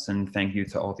to us, and thank you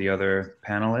to all the other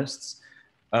panelists.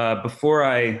 Before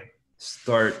I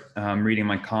start reading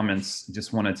my comments,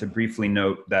 just wanted to briefly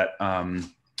note that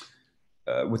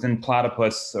within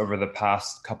Platypus over the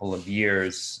past couple of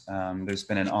years, there's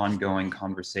been an ongoing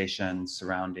conversation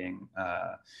surrounding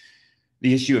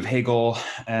the issue of Hegel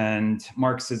and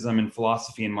Marxism and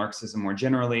philosophy and Marxism more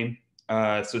generally.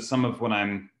 So some of what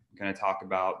I'm going to talk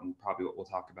about, and probably what we'll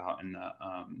talk about in the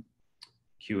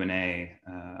Q&A,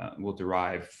 will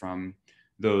derive from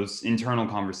those internal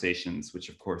conversations, which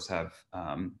of course have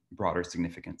broader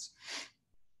significance.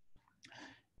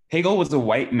 Hegel was a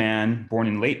white man born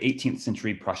in late 18th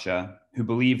century Prussia who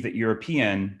believed that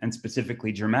European, and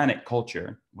specifically Germanic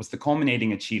culture, was the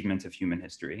culminating achievement of human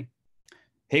history.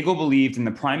 Hegel believed in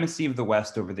the primacy of the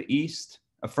West over the East,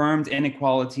 affirmed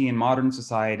inequality in modern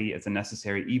society as a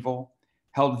necessary evil,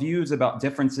 held views about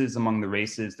differences among the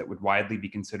races that would widely be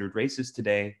considered racist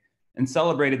today, and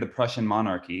celebrated the Prussian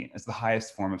monarchy as the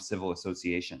highest form of civil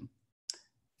association.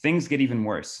 Things get even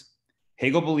worse.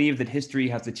 Hegel believed that history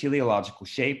has a teleological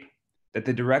shape, that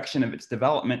the direction of its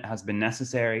development has been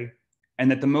necessary, and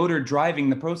that the motor driving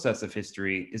the process of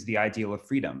history is the ideal of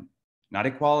freedom, not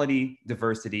equality,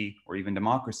 diversity, or even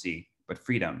democracy, but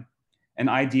freedom, an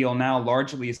ideal now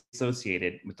largely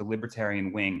associated with the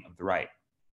libertarian wing of the right.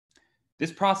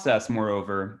 This process,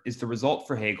 moreover, is the result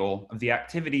for Hegel of the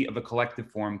activity of a collective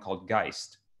form called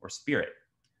Geist, or spirit,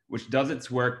 which does its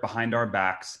work behind our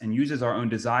backs and uses our own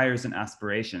desires and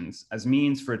aspirations as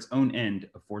means for its own end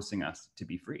of forcing us to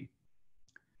be free.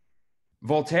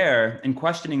 Voltaire, in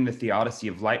questioning the theodicy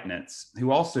of Leibniz,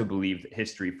 who also believed that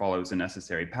history follows a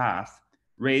necessary path,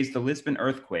 raised the Lisbon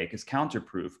earthquake as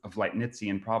counterproof of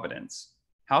Leibnizian providence.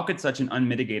 How could such an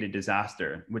unmitigated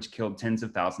disaster, which killed tens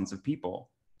of thousands of people,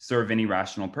 serve any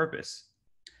rational purpose?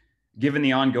 Given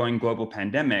the ongoing global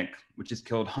pandemic, which has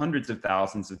killed hundreds of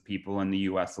thousands of people in the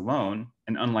US alone,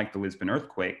 and unlike the Lisbon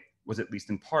earthquake, was at least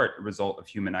in part a result of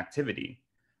human activity,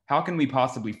 how can we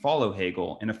possibly follow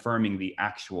Hegel in affirming the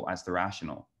actual as the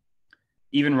rational?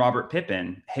 Even Robert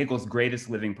Pippin, Hegel's greatest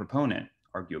living proponent,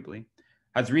 arguably,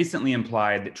 has recently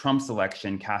implied that Trump's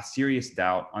election cast serious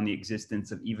doubt on the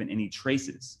existence of even any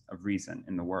traces of reason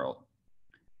in the world.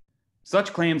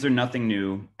 Such claims are nothing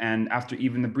new, and after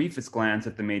even the briefest glance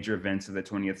at the major events of the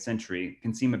 20th century,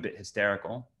 can seem a bit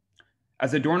hysterical.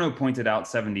 As Adorno pointed out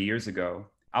 70 years ago,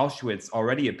 Auschwitz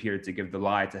already appeared to give the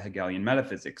lie to Hegelian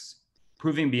metaphysics,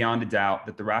 proving beyond a doubt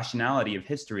that the rationality of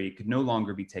history could no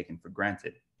longer be taken for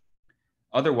granted.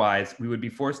 Otherwise, we would be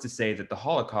forced to say that the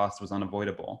Holocaust was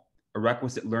unavoidable, a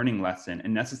requisite learning lesson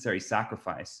and necessary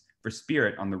sacrifice for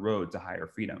spirit on the road to higher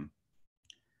freedom.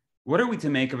 What are we to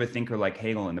make of a thinker like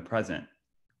Hegel in the present?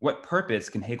 What purpose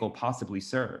can Hegel possibly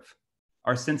serve?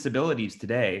 Our sensibilities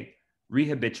today,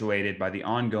 rehabituated by the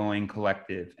ongoing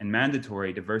collective and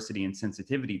mandatory diversity and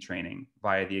sensitivity training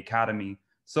via the academy,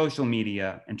 social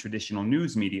media, and traditional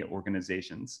news media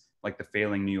organizations like the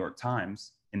failing New York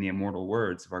Times, in the immortal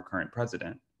words of our current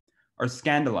president, are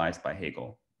scandalized by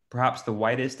Hegel, perhaps the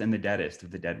whitest and the deadest of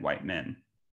the dead white men.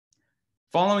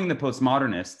 Following the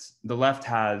postmodernists, the left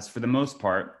has, for the most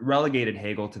part, relegated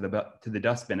Hegel to the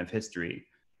dustbin of history,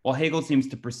 while Hegel seems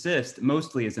to persist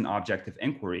mostly as an object of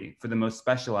inquiry for the most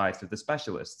specialized of the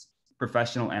specialists,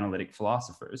 professional analytic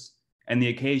philosophers, and the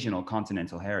occasional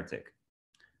continental heretic.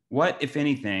 What, if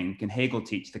anything, can Hegel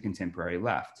teach the contemporary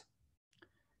left?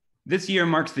 This year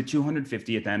marks the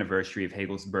 250th anniversary of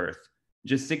Hegel's birth,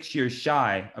 just 6 years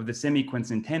shy of the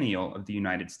semi-quincentennial of the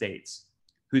United States,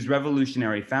 whose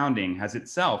revolutionary founding has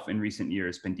itself in recent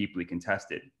years been deeply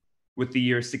contested, with the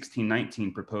year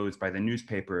 1619 proposed by the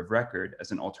newspaper of record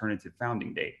as an alternative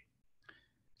founding date.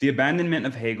 The abandonment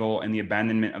of Hegel and the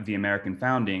abandonment of the American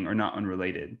founding are not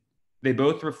unrelated. They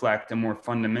both reflect a more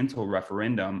fundamental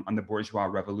referendum on the bourgeois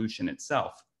revolution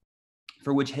itself,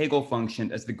 for which Hegel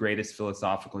functioned as the greatest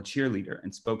philosophical cheerleader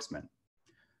and spokesman.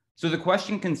 So the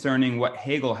question concerning what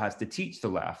Hegel has to teach the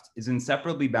left is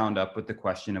inseparably bound up with the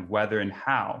question of whether and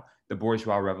how the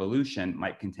bourgeois revolution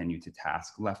might continue to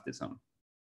task leftism.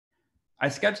 I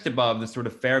sketched above the sort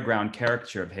of fairground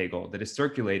caricature of Hegel that has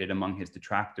circulated among his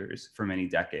detractors for many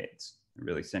decades,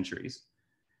 really centuries.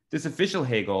 This official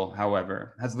Hegel,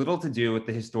 however, has little to do with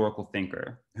the historical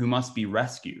thinker who must be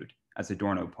rescued, as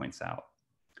Adorno points out.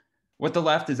 What the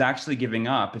left is actually giving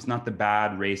up is not the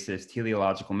bad, racist,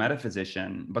 teleological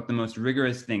metaphysician, but the most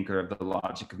rigorous thinker of the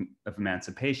logic of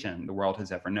emancipation the world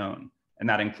has ever known. And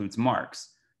that includes Marx,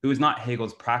 who is not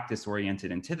Hegel's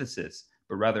practice-oriented antithesis,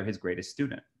 but rather his greatest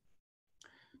student.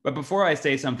 But before I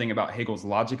say something about Hegel's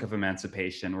logic of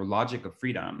emancipation or logic of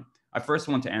freedom, I first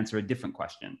want to answer a different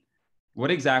question.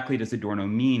 What exactly does Adorno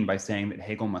mean by saying that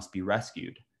Hegel must be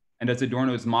rescued? And does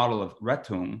Adorno's model of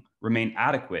Rettung remain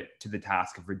adequate to the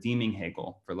task of redeeming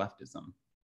Hegel for leftism?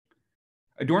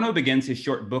 Adorno begins his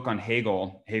short book on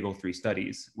Hegel, Hegel 3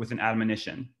 Studies, with an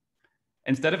admonition.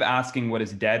 Instead of asking what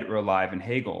is dead or alive in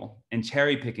Hegel and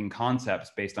cherry-picking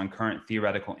concepts based on current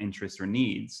theoretical interests or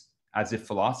needs, as if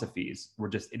philosophies were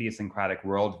just idiosyncratic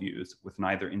worldviews with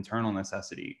neither internal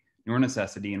necessity nor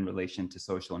necessity in relation to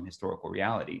social and historical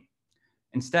reality.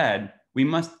 Instead, we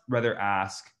must rather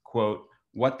ask, quote,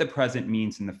 what the present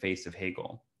means in the face of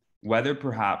Hegel, whether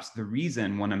perhaps the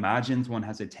reason one imagines one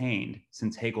has attained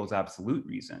since Hegel's absolute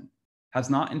reason has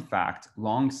not in fact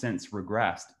long since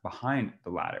regressed behind the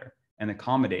latter and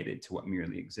accommodated to what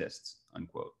merely exists,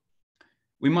 unquote.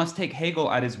 We must take Hegel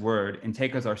at his word and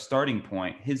take as our starting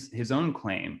point his own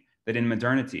claim that in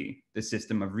modernity, the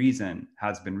system of reason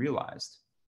has been realized.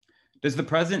 Does the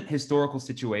present historical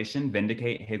situation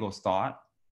vindicate Hegel's thought?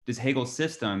 Does Hegel's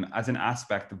system, as an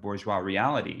aspect of bourgeois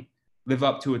reality, live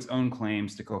up to its own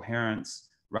claims to coherence,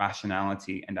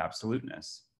 rationality, and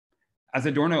absoluteness? As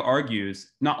Adorno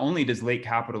argues, not only does late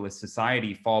capitalist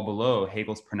society fall below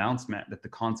Hegel's pronouncement that the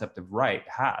concept of right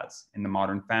has, in the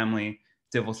modern family,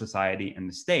 civil society, and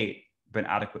the state, been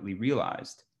adequately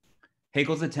realized.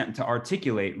 Hegel's attempt to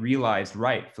articulate realized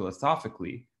right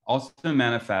philosophically also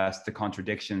manifests the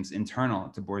contradictions internal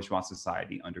to bourgeois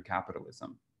society under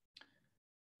capitalism.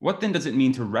 What then does it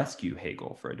mean to rescue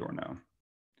Hegel for Adorno?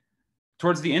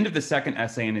 Towards the end of the second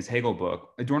essay in his Hegel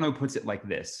book, Adorno puts it like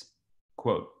this,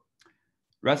 quote,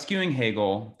 rescuing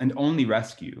Hegel, and only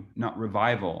rescue, not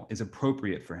revival, is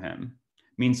appropriate for him,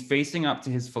 means facing up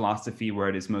to his philosophy where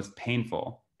it is most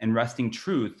painful and wresting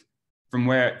truth from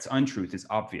where its untruth is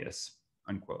obvious,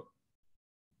 unquote.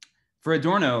 For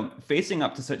Adorno, facing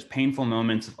up to such painful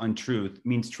moments of untruth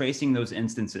means tracing those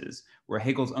instances where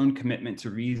Hegel's own commitment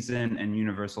to reason and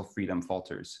universal freedom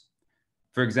falters.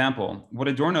 For example, what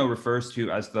Adorno refers to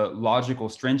as the logical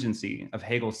stringency of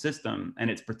Hegel's system and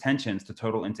its pretensions to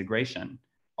total integration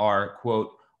are,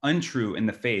 quote, untrue in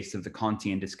the face of the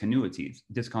Kantian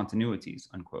discontinuities,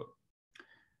 unquote.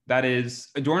 That is,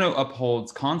 Adorno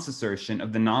upholds Kant's assertion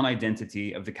of the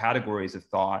non-identity of the categories of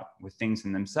thought with things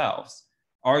in themselves,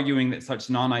 arguing that such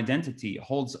non-identity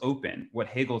holds open what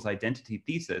Hegel's identity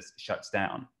thesis shuts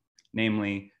down,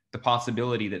 namely the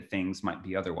possibility that things might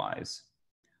be otherwise.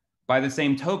 By the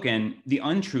same token, the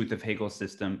untruth of Hegel's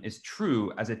system is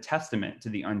true as a testament to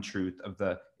the untruth of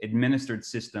the administered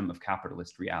system of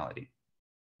capitalist reality.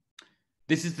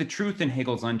 This is the truth in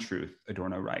Hegel's untruth,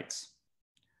 Adorno writes.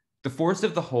 The force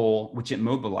of the whole, which it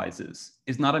mobilizes,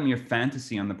 is not a mere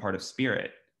fantasy on the part of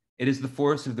spirit. It is the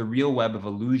force of the real web of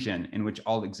illusion in which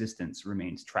all existence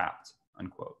remains trapped,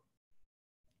 unquote.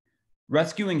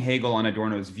 Rescuing Hegel on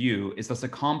Adorno's view is thus a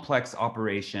complex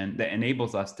operation that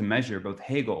enables us to measure both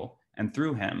Hegel and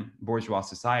through him, bourgeois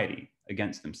society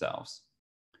against themselves.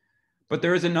 But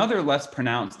there is another less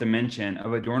pronounced dimension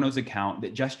of Adorno's account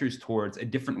that gestures towards a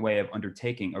different way of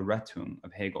undertaking a Rettung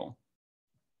of Hegel.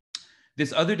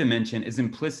 This other dimension is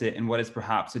implicit in what is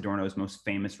perhaps Adorno's most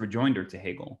famous rejoinder to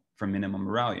Hegel from Minima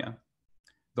Moralia.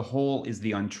 The whole is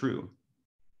the untrue.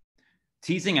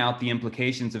 Teasing out the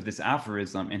implications of this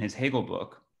aphorism in his Hegel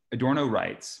book, Adorno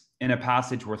writes, in a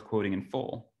passage worth quoting in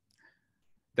full,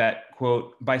 that,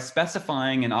 quote, by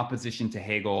specifying in opposition to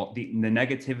Hegel the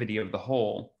negativity of the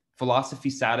whole, philosophy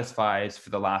satisfies for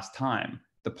the last time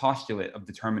the postulate of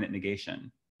determinate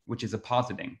negation, which is a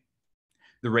positing.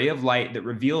 The ray of light that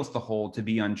reveals the whole to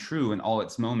be untrue in all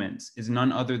its moments is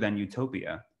none other than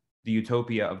utopia, the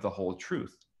utopia of the whole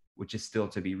truth, which is still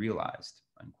to be realized,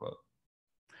 unquote.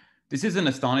 This is an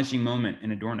astonishing moment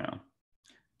in Adorno.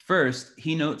 First,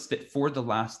 he notes that for the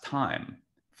last time,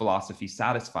 philosophy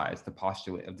satisfies the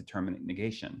postulate of determinate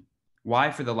negation.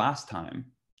 Why for the last time?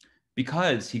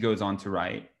 Because, he goes on to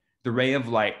write, the ray of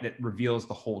light that reveals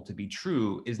the whole to be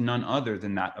true is none other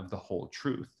than that of the whole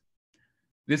truth.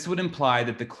 This would imply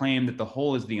that the claim that the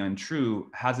whole is the untrue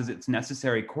has as its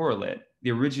necessary correlate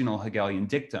the original Hegelian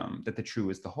dictum that the true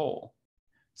is the whole,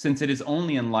 since it is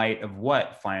only in light of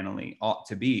what, finally, ought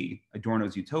to be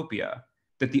Adorno's utopia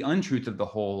that the untruth of the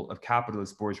whole of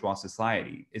capitalist bourgeois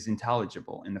society is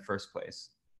intelligible in the first place.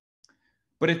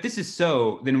 But if this is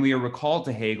so, then we are recalled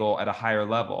to Hegel at a higher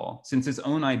level, since his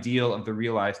own ideal of the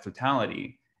realized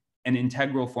totality, an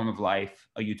integral form of life,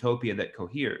 a utopia that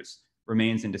coheres,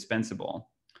 remains indispensable.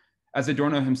 As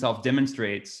Adorno himself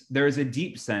demonstrates, there is a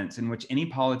deep sense in which any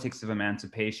politics of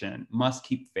emancipation must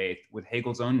keep faith with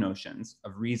Hegel's own notions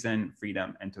of reason,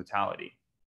 freedom, and totality.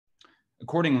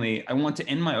 Accordingly, I want to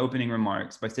end my opening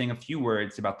remarks by saying a few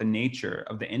words about the nature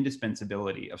of the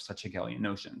indispensability of such Hegelian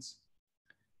notions.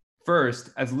 First,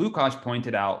 as Lukács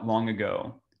pointed out long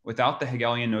ago, without the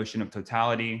Hegelian notion of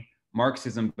totality,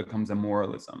 Marxism becomes a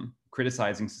moralism,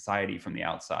 criticizing society from the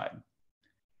outside.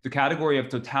 The category of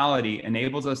totality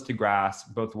enables us to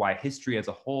grasp both why history as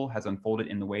a whole has unfolded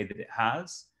in the way that it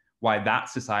has, why that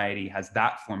society has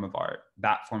that form of art,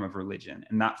 that form of religion,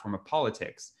 and that form of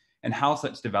politics, and how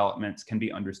such developments can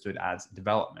be understood as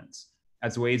developments,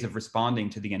 as ways of responding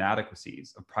to the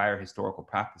inadequacies of prior historical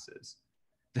practices.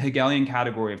 The Hegelian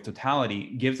category of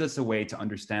totality gives us a way to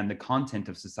understand the content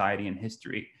of society and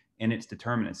history in its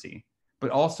determinacy, but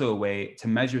also a way to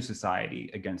measure society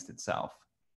against itself.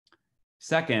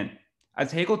 Second,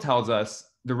 as Hegel tells us,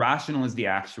 the rational is the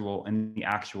actual and the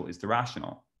actual is the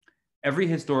rational. Every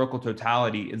historical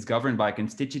totality is governed by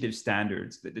constitutive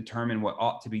standards that determine what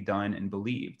ought to be done and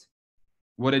believed.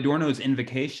 What Adorno's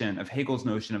invocation of Hegel's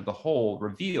notion of the whole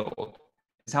revealed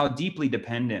is how deeply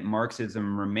dependent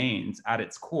Marxism remains at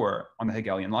its core on the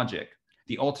Hegelian logic,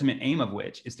 the ultimate aim of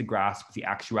which is to grasp the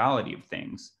actuality of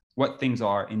things, what things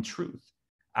are in truth,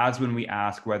 as when we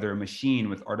ask whether a machine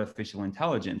with artificial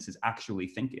intelligence is actually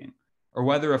thinking, or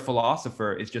whether a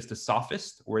philosopher is just a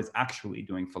sophist or is actually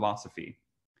doing philosophy.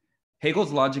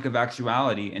 Hegel's logic of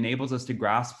actuality enables us to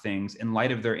grasp things in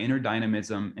light of their inner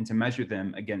dynamism and to measure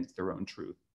them against their own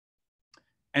truth.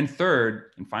 And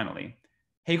third, and finally,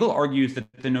 Hegel argues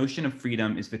that the notion of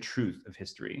freedom is the truth of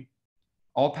history.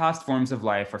 All past forms of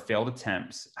life are failed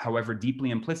attempts, however deeply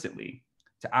implicitly,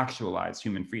 to actualize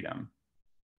human freedom.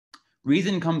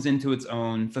 Reason comes into its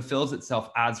own, fulfills itself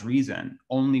as reason,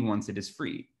 only once it is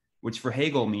free, which for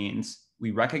Hegel means we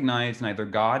recognize neither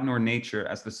God nor nature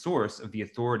as the source of the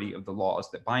authority of the laws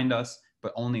that bind us,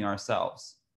 but only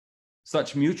ourselves.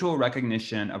 Such mutual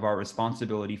recognition of our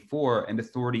responsibility for and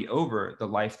authority over the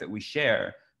life that we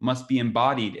share must be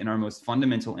embodied in our most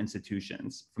fundamental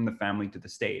institutions, from the family to the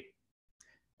state.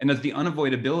 And as the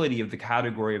unavoidability of the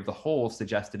category of the whole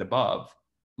suggested above,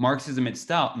 Marxism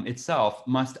itself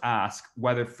must ask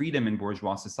whether freedom in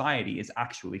bourgeois society is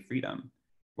actually freedom,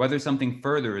 whether something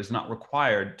further is not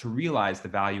required to realize the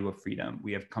value of freedom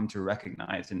we have come to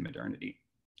recognize in modernity.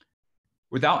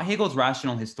 Without Hegel's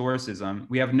rational historicism,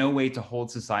 we have no way to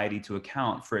hold society to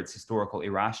account for its historical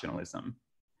irrationalism.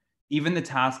 Even the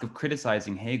task of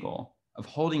criticizing Hegel, of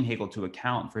holding Hegel to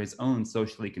account for his own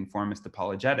socially conformist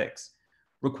apologetics,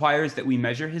 requires that we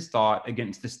measure his thought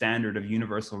against the standard of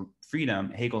universal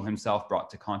freedom Hegel himself brought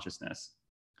to consciousness.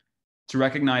 To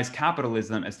recognize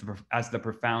capitalism as the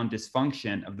profound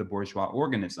dysfunction of the bourgeois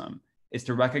organism is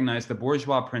to recognize the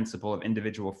bourgeois principle of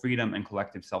individual freedom and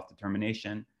collective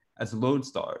self-determination as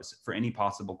lodestars for any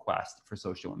possible quest for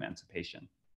social emancipation.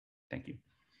 Thank you.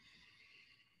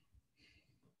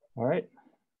 All right.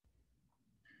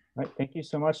 All right, thank you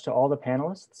so much to all the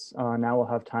panelists. Now we'll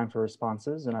have time for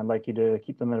responses, and I'd like you to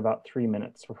keep them at about 3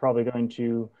 minutes. We're probably going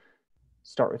to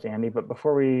start with Andy, but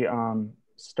before we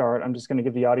start, I'm just going to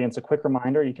give the audience a quick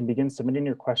reminder. You can begin submitting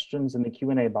your questions in the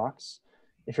Q&A box.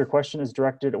 If your question is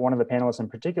directed at one of the panelists in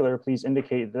particular, please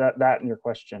indicate that in your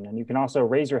question. And you can also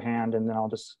raise your hand, and then I'll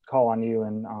just call on you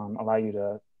and allow you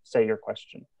to say your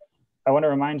question. I want to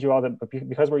remind you all that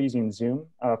because we're using Zoom,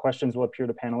 questions will appear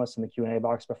to panelists in the Q&A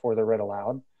box before they're read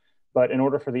aloud. But in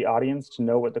order for the audience to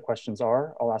know what the questions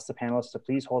are, I'll ask the panelists to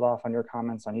please hold off on your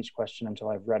comments on each question until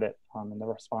I've read it in the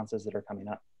responses that are coming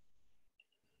up.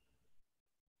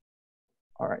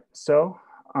 All right, so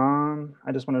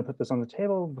I just wanted to put this on the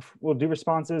table. We'll do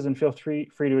responses and feel free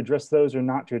to address those or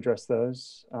not to address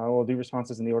those. We'll do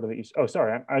responses in the order that you, oh,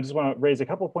 sorry, I just want to raise a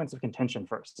couple of points of contention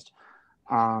first.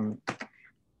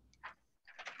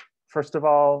 First of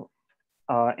all,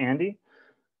 Andy,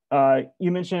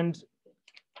 you mentioned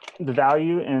the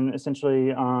value in essentially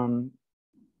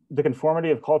the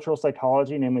conformity of cultural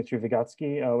psychology, namely through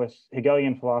Vygotsky, with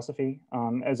Hegelian philosophy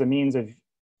as a means of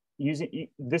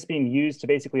being used to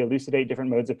basically elucidate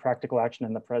different modes of practical action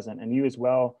in the present. And you as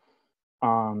well,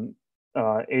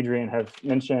 Adrian, have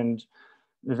mentioned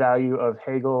the value of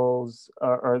Hegel's,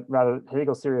 or rather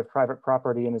Hegel's theory of private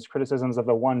property and his criticisms of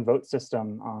the one vote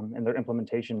system and their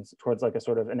implementations towards like a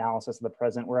sort of analysis of the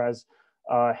present. Whereas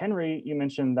Henry, you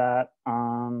mentioned that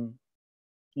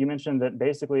you mentioned that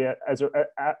basically as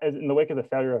in the wake of the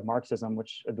failure of Marxism,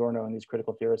 which Adorno and these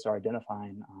critical theorists are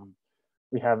identifying,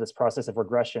 we have this process of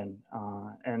regression.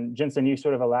 And Jensen, you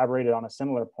sort of elaborated on a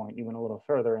similar point. You went a little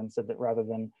further and said that rather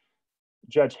than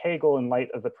judge Hegel in light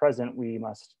of the present, we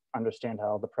must understand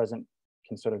how the present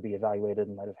can sort of be evaluated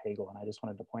in light of Hegel. And I just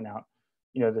wanted to point out,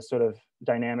 this sort of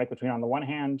dynamic between, on the one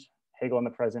hand, Hegel and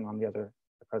the present, on the other,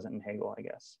 the present and Hegel, I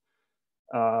guess.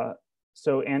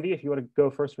 So Andy, if you want to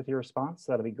go first with your response,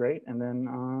 that'll be great. And then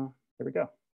here we go.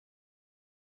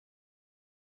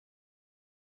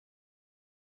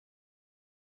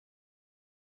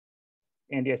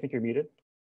 Andy, I think you're muted.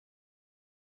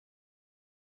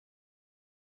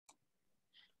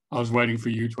 I was waiting for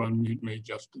you to unmute me,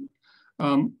 Justin.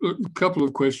 A couple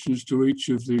of questions to each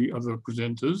of the other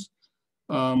presenters.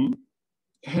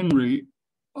 Henry,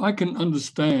 I can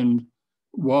understand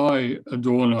why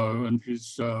Adorno and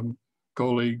his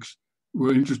colleagues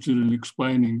were interested in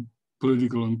explaining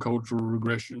political and cultural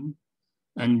regression,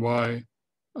 and why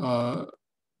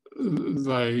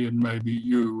they and maybe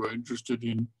you were interested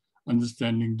in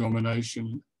understanding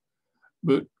domination.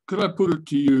 But could I put it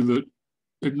to you that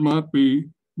it might be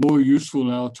more useful in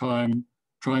our time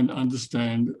trying to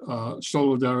understand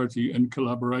solidarity and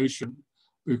collaboration,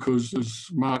 because as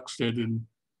Marx said in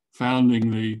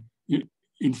founding the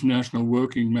International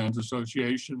Working Man's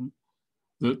Association,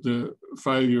 that the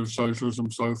failure of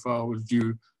socialism so far was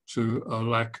due to a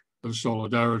lack of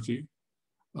solidarity.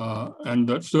 And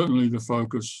that's certainly the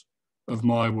focus of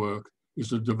my work, is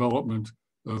the development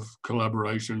of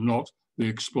collaboration, not the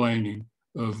explaining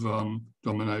of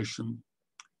domination.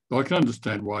 But I can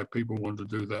understand why people want to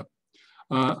do that.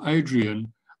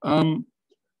 Adrian,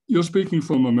 you're speaking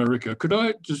from America. Could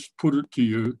I just put it to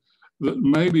you that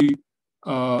maybe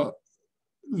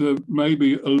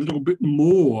maybe a little bit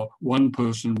more one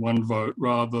person, one vote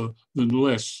rather than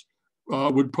less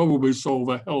would probably solve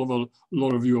a hell of a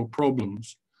lot of your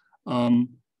problems.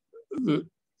 That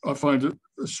I find it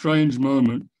a strange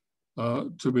moment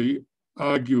to be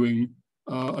arguing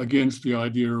against the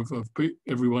idea of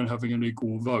everyone having an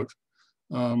equal vote.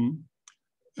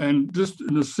 And just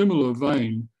in a similar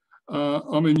vein,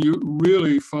 I mean, you're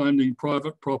really finding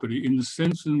private property in the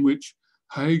sense in which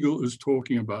Hegel is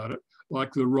talking about it,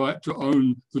 like the right to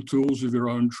own the tools of your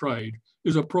own trade,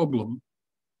 is a problem,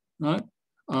 right?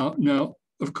 Now,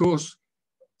 of course,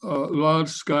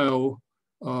 large-scale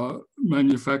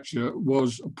manufacture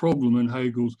was a problem in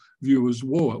Hegel's view as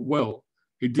well.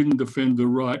 He didn't defend the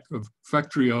right of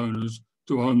factory owners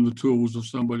to own the tools of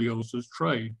somebody else's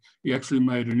trade. He actually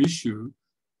made an issue.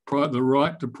 The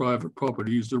right to private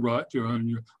property is the right to own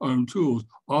your own tools.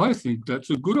 I think that's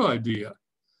a good idea.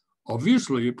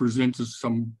 Obviously, it presents us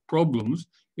some problems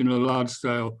in a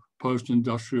large-scale,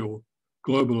 post-industrial,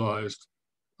 globalized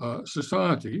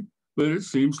society, but it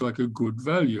seems like a good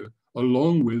value,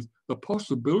 along with the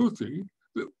possibility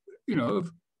that,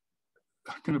 of,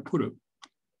 how can I put it?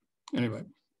 Anyway,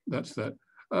 that's that.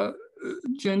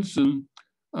 Jensen,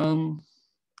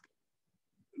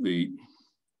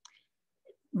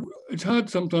 it's hard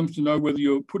sometimes to know whether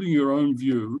you're putting your own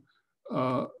view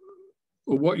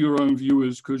or what your own view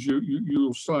is, because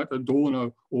you'll cite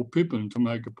Adorno or Pippin to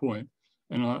make a point.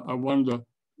 And I wonder,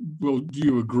 well, do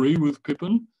you agree with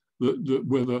Pippin that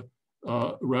whether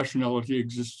rationality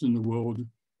exists in the world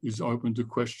is open to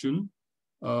question,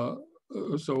 so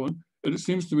on? And it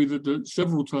seems to me that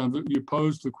several times that you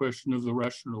posed the question of the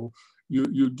rational,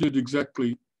 you did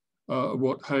exactly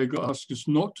what Hegel asked us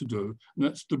not to do, and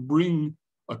that's to bring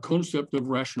a concept of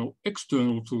rational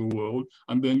external to the world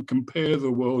and then compare the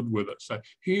world with it. Say,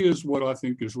 here's what I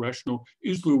think is rational.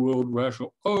 Is the world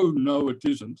rational? Oh, no, it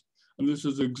isn't. And this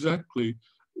is exactly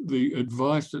the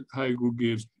advice that Hegel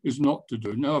gives, is not to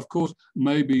do. Now, of course,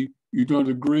 maybe you don't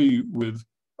agree with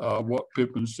what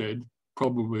Pippin said,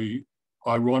 probably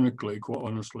ironically, quite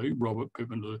honestly. Robert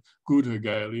Pippin is a good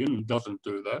Hegelian and doesn't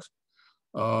do that.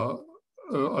 I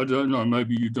don't know,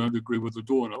 maybe you don't agree with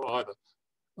Adorno either.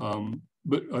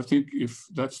 But I think if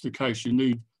that's the case, you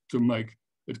need to make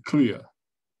it clear.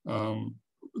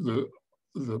 There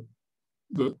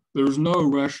is no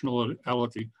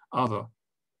rationality other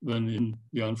than in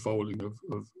the unfolding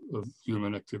of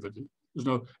human activity. There's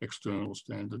no external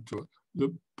standard to it.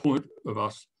 The point of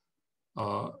us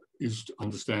is to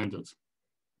understand it.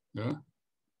 Yeah.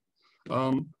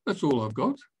 That's all I've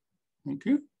got. Thank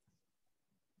you.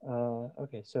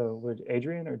 Okay, so would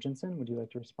Adrian or Jensen, would you like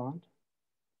to respond?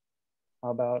 How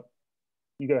about,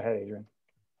 you go ahead, Adrian.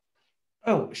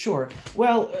 Oh, sure.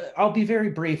 Well, I'll be very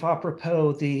brief,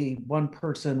 apropos the one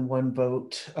person, one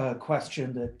vote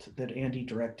question that Andy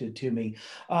directed to me.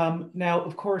 Now,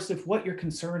 of course, if what you're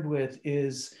concerned with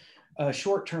is a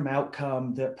short-term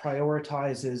outcome that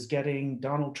prioritizes getting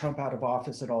Donald Trump out of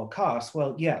office at all costs,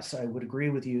 well, yes, I would agree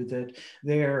with you that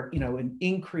there, an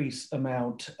increased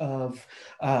amount of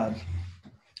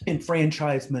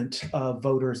enfranchisement of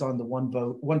voters on the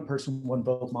one person, one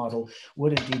vote model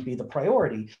would indeed be the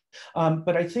priority.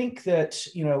 But I think that,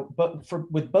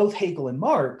 with both Hegel and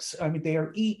Marx, I mean, they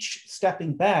are each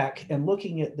stepping back and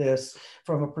looking at this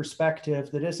from a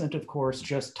perspective that isn't, of course,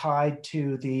 just tied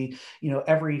to the,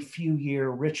 every few year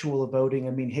ritual of voting.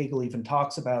 I mean, Hegel even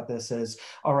talks about this as,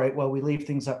 all right, well, we leave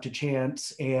things up to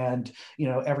chance, and,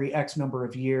 every X number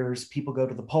of years, people go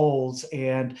to the polls,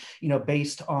 and,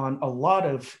 based on a lot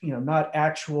of, not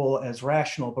actual as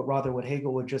rational, but rather what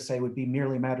Hegel would just say would be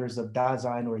merely matters of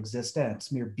Dasein or existence,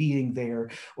 mere being there,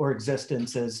 or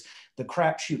existence as the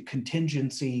crapshoot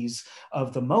contingencies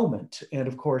of the moment. And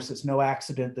of course, it's no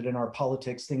accident that in our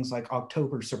politics, things like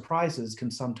October surprises can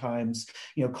sometimes,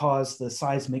 cause the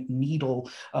seismic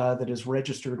needle that is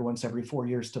registered once every 4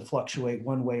 years to fluctuate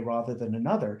one way rather than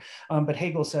another. But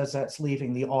Hegel says that's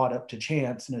leaving the odd up to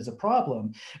chance and is a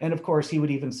problem. And of course, he would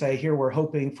even say, here we're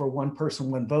hoping for one person,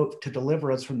 one vote to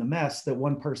deliver us from the mess that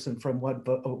one person,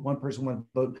 one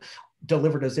vote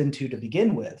delivered us into to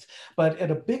begin with. But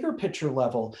at a bigger picture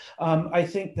level, I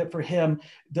think that for him,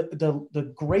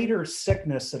 the greater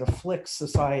sickness that afflicts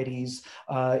societies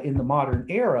in the modern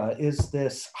era is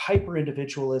this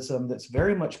hyper-individualism that's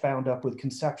very much bound up with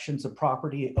conceptions of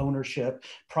property, ownership,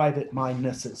 private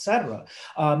mindedness, etc.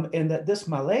 And that this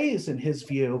malaise, in his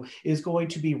view, is going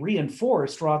to be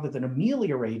reinforced rather than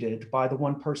ameliorated by the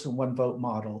one person, one vote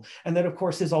model. And that, of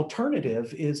course, his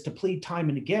alternative is to plead time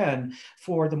and again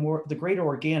for the greater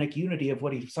organic unity of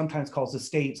what he sometimes calls the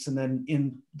states, and then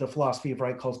in the philosophy of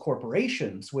right calls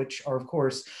corporations, which are, of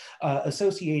course,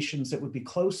 associations that would be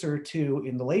closer to,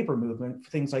 in the labor movement,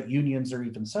 things like unions or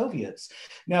even Soviets.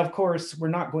 Now, of course, we're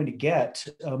not going to get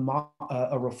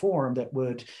a reform that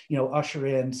would, usher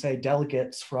in, say,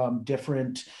 delegates from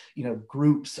different,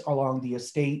 groups along the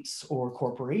estates or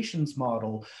corporations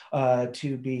model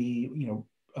to be,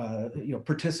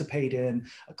 participate in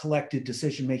a collected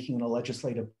decision-making in a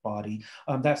legislative body.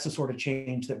 That's the sort of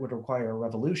change that would require a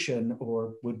revolution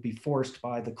or would be forced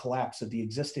by the collapse of the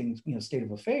existing, state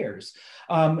of affairs.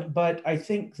 But I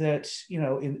think that,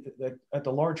 at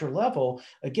the larger level,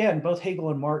 again, both Hegel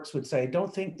and Marx would say,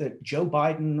 don't think that Joe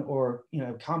Biden or,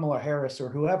 Kamala Harris or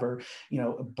whoever,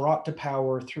 brought to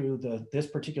power through this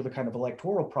particular kind of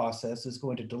electoral process is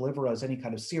going to deliver us any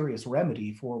kind of serious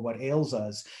remedy for what ails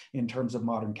us in terms of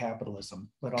modern capitalism.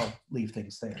 But I'll leave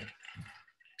things there.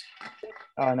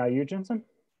 Now you, Jensen?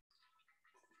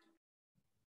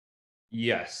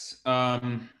 Yes.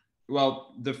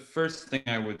 Well, the first thing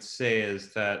I would say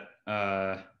is that,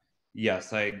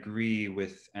 yes, I agree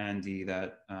with Andy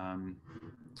that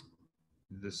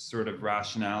the sort of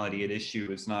rationality at issue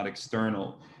is not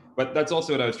external. But that's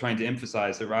also what I was trying to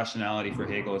emphasize. The rationality for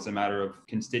Hegel is a matter of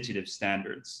constitutive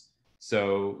standards.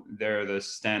 So they're the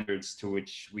standards to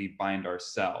which we bind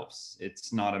ourselves.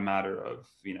 It's not a matter of,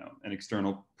 an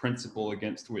external principle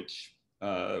against which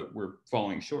we're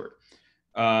falling short.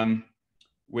 The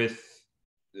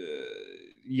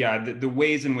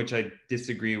ways in which I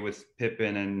disagree with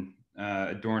Pippin and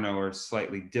Adorno are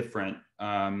slightly different.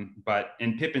 But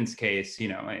in Pippin's case,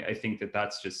 I think that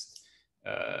that's just,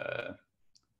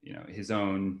 his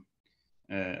own.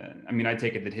 I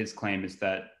take it that his claim is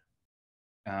that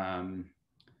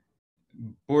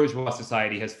bourgeois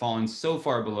society has fallen so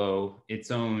far below its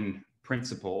own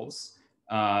principles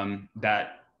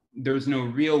that there's no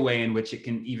real way in which it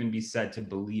can even be said to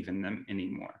believe in them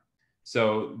anymore.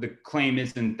 So the claim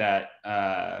isn't that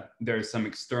there's some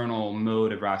external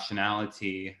mode of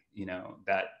rationality,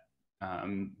 that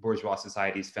bourgeois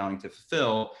society is failing to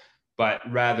fulfill, but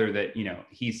rather that,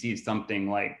 he sees something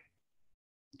like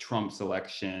Trump's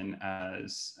election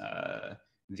as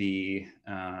the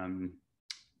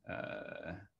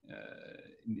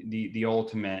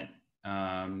ultimate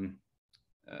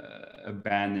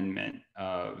abandonment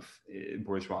of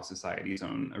bourgeois society's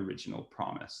own original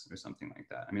promise or something like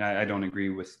that. I don't agree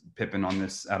with Pippin on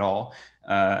this at all.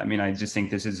 I just think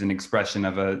this is an expression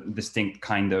of a distinct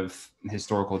kind of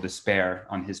historical despair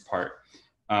on his part.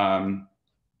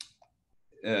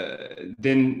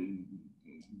 Then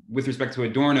with respect to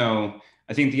Adorno,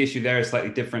 I think the issue there is slightly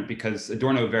different because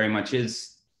Adorno very much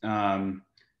is,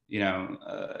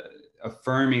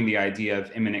 affirming the idea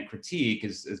of immanent critique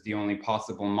as the only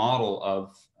possible model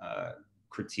of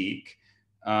critique,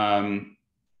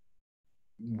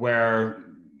 where,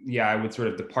 I would sort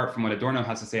of depart from what Adorno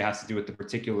has to say. It has to do with the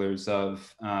particulars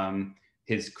of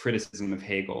his criticism of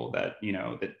Hegel, that,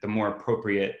 that the more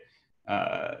appropriate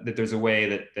that there's a way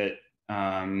that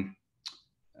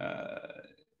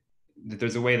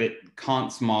there's a way that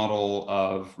Kant's model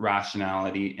of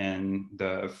rationality in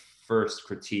the first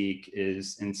critique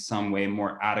is in some way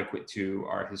more adequate to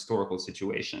our historical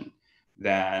situation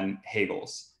than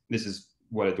Hegel's. This is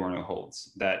what Adorno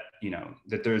holds, that,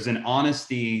 that there's an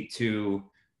honesty to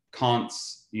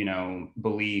Kant's,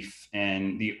 belief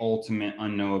in the ultimate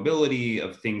unknowability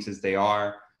of things as they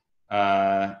are,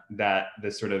 that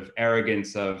the sort of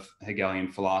arrogance of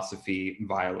Hegelian philosophy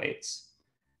violates.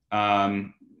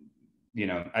 I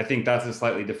think that's a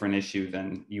slightly different issue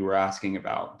than you were asking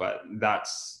about, but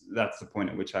that's the point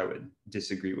at which I would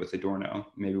disagree with Adorno.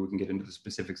 Maybe we can get into the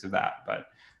specifics of that, but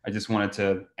I just wanted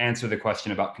to answer the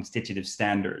question about constitutive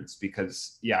standards,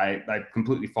 because I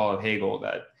completely follow Hegel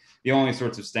that the only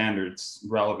sorts of standards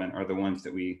relevant are the ones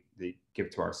that we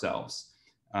give to ourselves.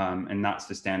 And that's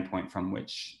the standpoint from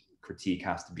which critique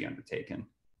has to be undertaken.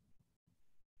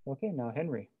 Okay, now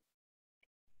Henry.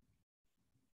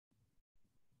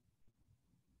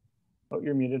 Oh,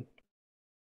 you're muted.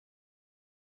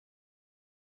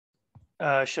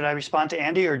 Should I respond to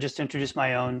Andy or just introduce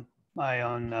my own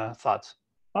thoughts?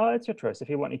 It's your choice. If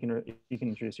you want, you can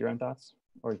introduce your own thoughts,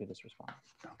 or you can just respond.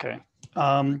 Okay.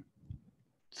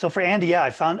 So for Andy, I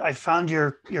found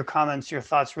your comments, your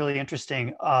thoughts really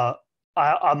interesting.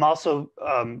 I'm also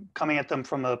coming at them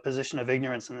from a position of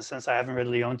ignorance in the sense I haven't read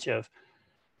Leontiev,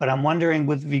 but I'm wondering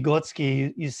with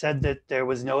Vygotsky, you said that there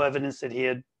was no evidence that he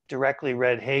had directly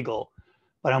read Hegel,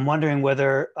 but I'm wondering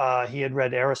whether he had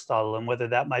read Aristotle and whether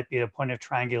that might be a point of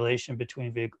triangulation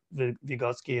between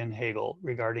Vygotsky and Hegel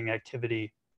regarding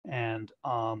activity and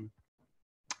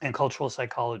cultural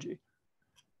psychology.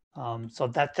 So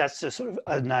that's just sort of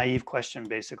a naive question,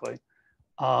 basically.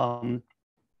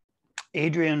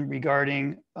 Adrian,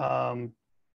 regarding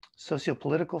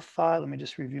sociopolitical thought, let me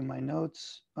just review my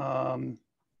notes.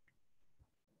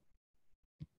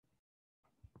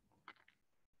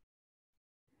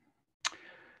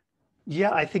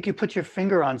 Yeah, I think you put your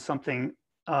finger on something.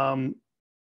 And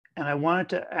I wanted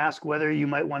to ask whether you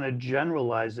might want to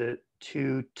generalize it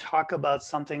to talk about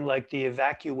something like the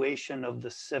evacuation of the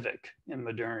civic in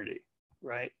modernity,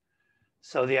 right?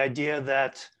 So the idea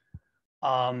that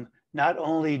not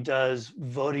only does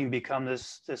voting become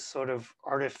this sort of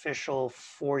artificial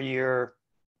 4-year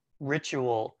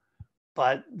ritual,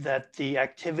 but that the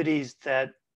activities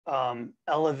that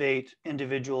elevate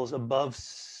individuals above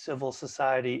civil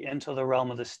society into the realm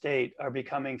of the state are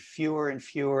becoming fewer and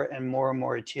fewer and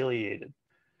more attenuated.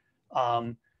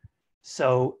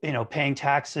 So, paying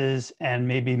taxes and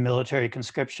maybe military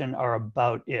conscription are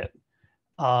about it.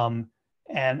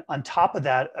 And on top of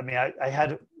that, I mean, I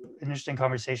had an interesting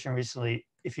conversation recently.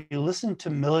 If you listen to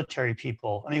military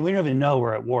people, I mean, we don't even know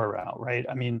we're at war now, right?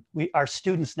 I mean, our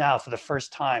students now, for the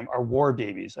first time, are war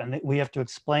babies, and we have to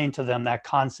explain to them that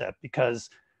concept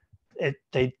because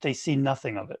they see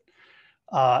nothing of it.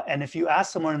 And if you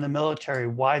ask someone in the military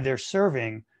why they're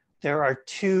serving, there are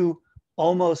two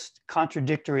almost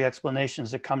contradictory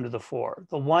explanations that come to the fore.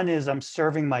 The one is, I'm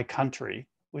serving my country,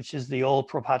 which is the old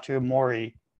pro patria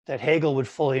mori that Hegel would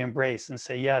fully embrace and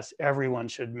say, yes, everyone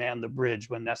should man the bridge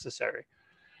when necessary.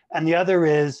 And the other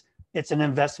is, it's an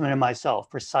investment in myself,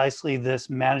 precisely this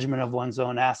management of one's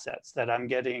own assets, that I'm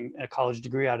getting a college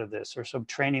degree out of this or some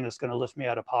training that's going to lift me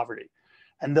out of poverty.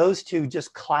 And those two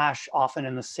just clash often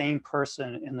in the same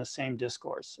person, in the same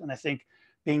discourse. And I think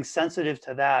being sensitive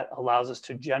to that allows us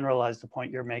to generalize the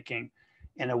point you're making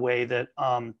in a way that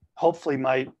hopefully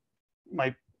might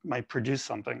produce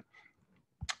something.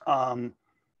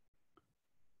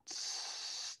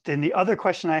 Then the other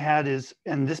question I had is,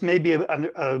 and this may be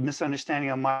a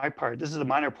misunderstanding on my part, this is a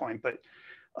minor point, but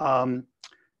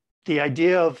the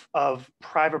idea of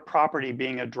private property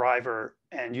being a driver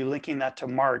and you linking that to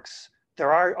Marx,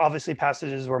 there are obviously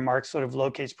passages where Marx sort of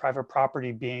locates private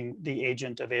property being the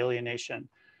agent of alienation,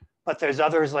 but there's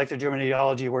others like the German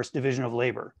ideology where it's division of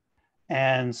labor.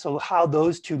 And so how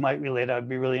those two might relate, I'd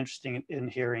be really interested in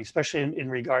hearing, especially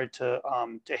in regard to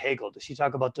Hegel. Does he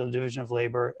talk about the division of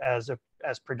labor as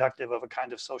productive of a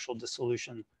kind of social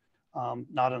dissolution,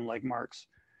 not unlike Marx?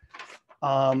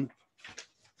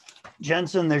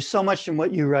 Jensen, there's so much in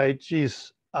what you write.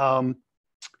 Geez, I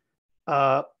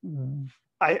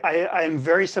am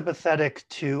very sympathetic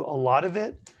to a lot of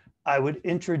it. I would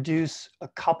introduce a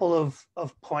couple of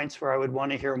points where I would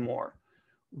want to hear more.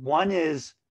 One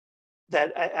is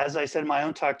that, as I said in my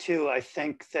own talk too, I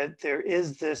think that there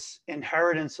is this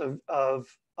inheritance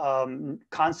of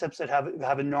concepts that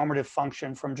have a normative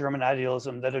function from German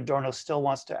idealism that Adorno still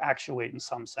wants to actuate in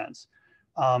some sense,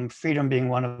 freedom being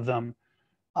one of them.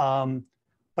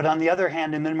 But But on the other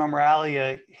hand, in Minima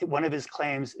Moralia, one of his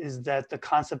claims is that the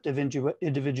concept of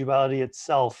individuality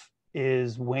itself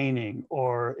is waning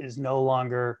or is no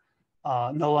longer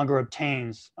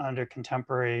obtains under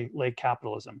contemporary late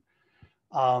capitalism.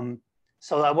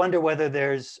 So I wonder whether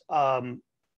there's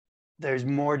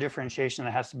more differentiation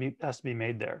that has to be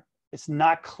made there. It's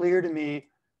not clear to me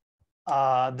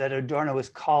that Adorno is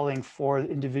calling for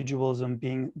individualism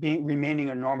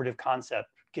remaining a normative concept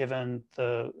given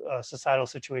the societal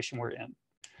situation we're in.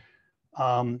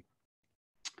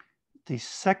 The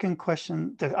second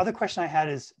question, the other question I had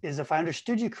is if I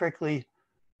understood you correctly,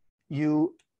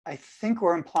 I think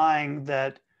we're implying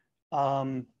that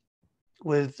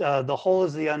with the whole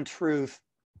is the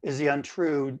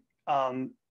untrue,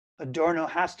 Adorno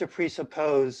has to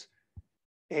presuppose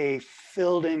a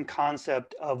filled-in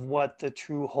concept of what the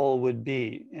true whole would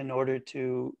be in order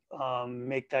to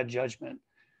make that judgment.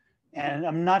 And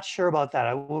I'm not sure about that.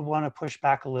 I would want to push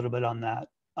back a little bit on that.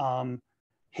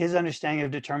 His understanding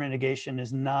of determinate negation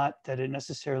is not that it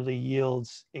necessarily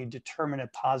yields a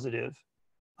determinate positive,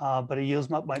 but it yields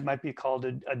might be called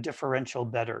a differential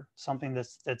better, something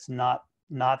that's not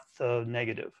the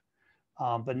negative,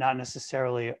 but not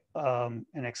necessarily an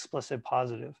explicit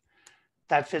positive.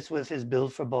 That fits with his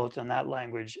build for both in that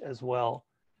language as well.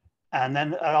 And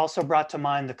then it also brought to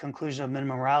mind the conclusion of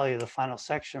Minima Moralia, the final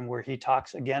section, where he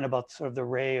talks again about sort of the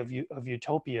ray of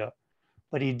utopia.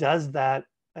 But he does that,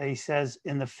 he says,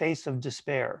 in the face of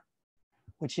despair,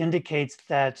 which indicates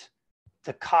that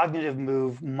the cognitive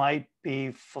move might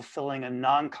be fulfilling a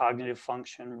non-cognitive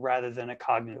function rather than a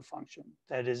cognitive function.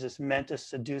 That is, it's meant to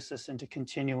seduce us into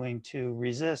continuing to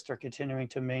resist or continuing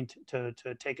to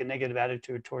take a negative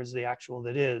attitude towards the actual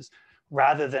that is,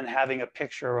 rather than having a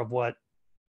picture of what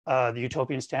the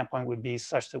utopian standpoint would be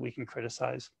such that we can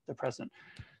criticize the present.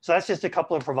 So that's just a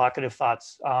couple of provocative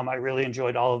thoughts. I really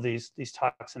enjoyed all of these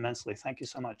talks immensely. Thank you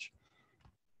so much.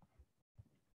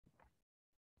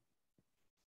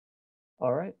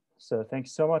 All right, so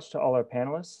thanks so much to all our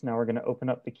panelists. Now we're going to open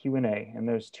up the Q&A, and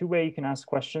there's two ways you can ask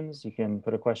questions. You can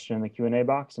put a question in the Q&A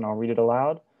box and I'll read it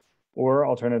aloud, or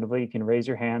alternatively, you can raise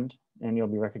your hand and you'll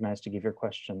be recognized to give your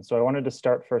question. So I wanted to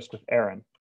start first with Aaron.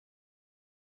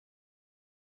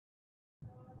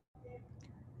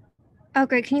 Oh,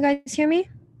 great. Can you guys hear me?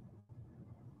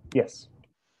 Yes.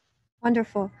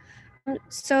 Wonderful.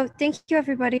 So thank you,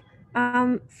 everybody,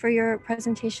 for your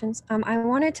presentations. I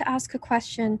wanted to ask a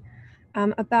question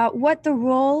about what the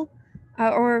role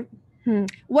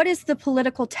what is the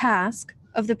political task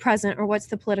of the present, or what's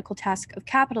the political task of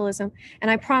capitalism? And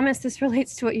I promise this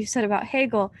relates to what you said about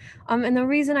Hegel. And the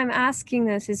reason I'm asking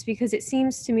this is because it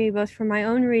seems to me, both from my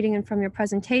own reading and from your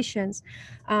presentations,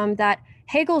 that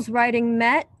Hegel's writing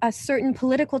met a certain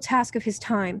political task of his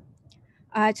time,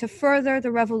 to further the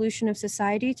revolution of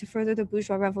society, to further the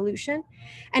bourgeois revolution.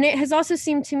 And it has also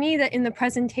seemed to me that in the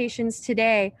presentations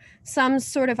today, some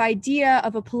sort of idea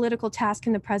of a political task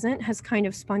in the present has kind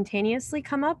of spontaneously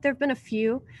come up. There have been a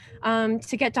few,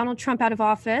 to get Donald Trump out of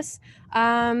office,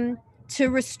 to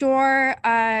restore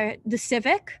the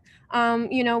civic,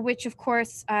 which of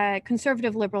course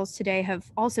conservative liberals today have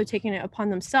also taken it upon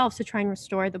themselves to try and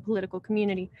restore the political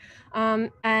community.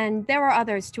 And there are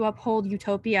others, to uphold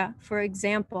utopia, for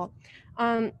example.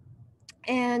 I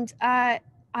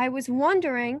was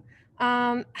wondering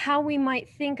how we might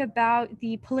think about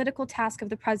the political task of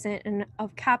the present and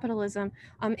of capitalism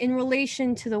in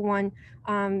relation to the one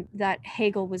that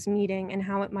Hegel was meeting, and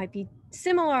how it might be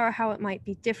similar or how it might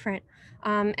be different.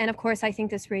 And of course, I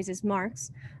think this raises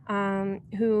Marx,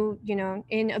 who,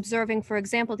 in observing, for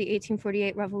example, the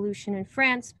 1848 revolution in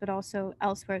France, but also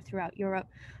elsewhere throughout Europe,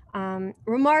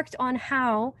 remarked on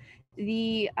how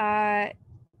the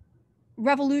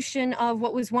revolution of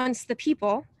what was once the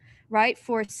people, right,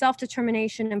 for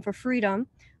self-determination and for freedom,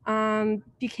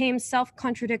 became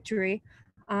self-contradictory,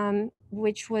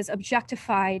 which was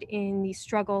objectified in the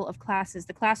struggle of classes,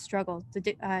 the class struggle,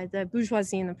 the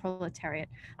bourgeoisie and the proletariat.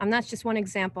 That's just one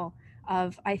example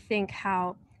of, I think,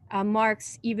 how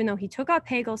Marx, even though he took up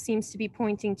Hegel, seems to be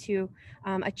pointing to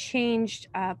a changed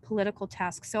political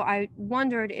task. So I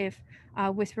wondered if,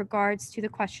 with regards to the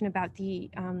question about the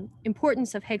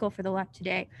importance of Hegel for the left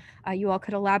today, you all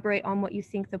could elaborate on what you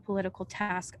think the political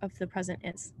task of the present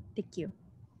is. Thank you.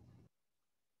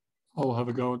 I'll have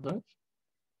a go at that.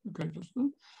 Okay,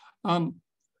 Justin.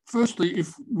 Firstly,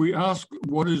 if we ask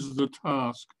what is the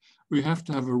task, we have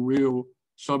to have a real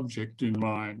subject in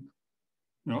mind.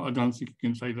 I don't think you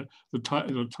can say that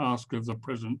the task of the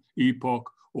present epoch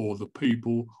or the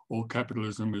people or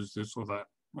capitalism is this or that,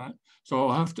 right? So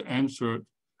I'll have to answer it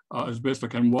as best I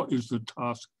can. What is the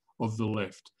task of the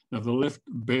left? Now, the left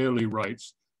barely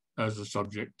rates as a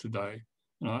subject today.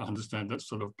 And I understand that's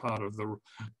sort of part of the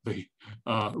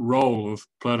role of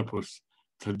platypus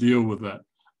to deal with that.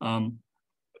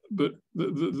 But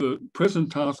the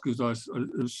present task as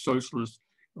socialist,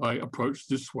 I approach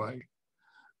this way.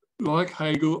 Like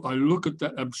Hegel, I look at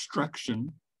that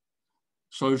abstraction,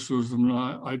 socialism, and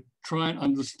I try and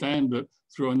understand it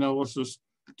through analysis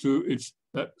to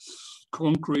that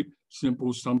concrete,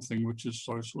 simple something, which is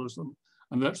socialism.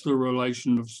 And that's the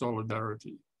relation of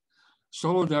solidarity.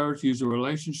 Solidarity is a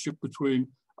relationship between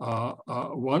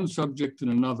one subject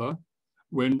and another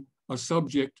when a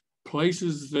subject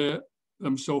places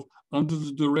themselves under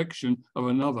the direction of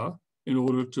another in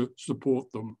order to support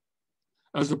them,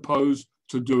 as opposed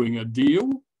to doing a deal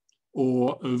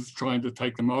or of trying to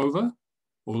take them over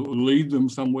or lead them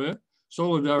somewhere.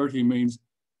 Solidarity means,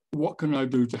 what can I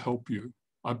do to help you?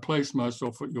 I place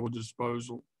myself at your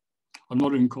disposal. I'm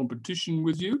not in competition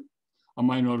with you. I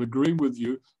may not agree with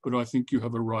you, but I think you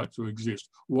have a right to exist.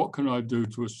 What can I do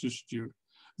to assist you?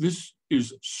 This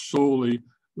is sorely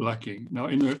lacking. Now,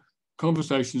 in the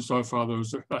conversation so far, there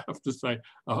was, I have to say,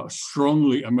 a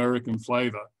strongly American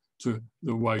flavor to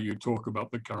the way you talk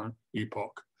about the current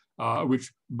epoch,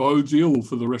 which bodes ill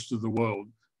for the rest of the world,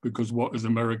 because what is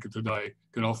America today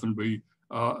can often be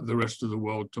the rest of the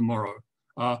world tomorrow.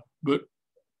 But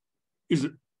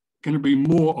can it be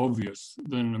more obvious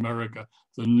than in America,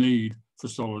 the need for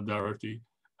solidarity?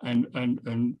 And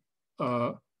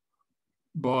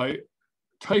by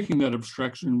taking that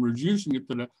abstraction, reducing it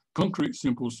to that concrete,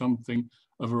 simple something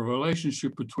of a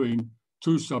relationship between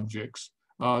two subjects,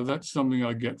 that's something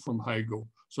I get from Hegel.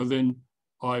 So then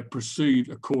I proceed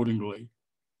accordingly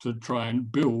to try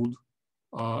and build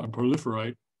and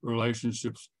proliferate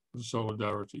relationships of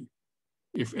solidarity.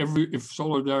 If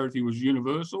solidarity was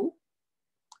universal,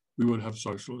 we would have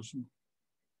socialism,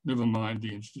 never mind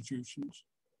the institutions.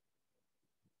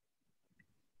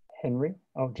 Henry?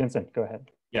 Oh, Jensen, go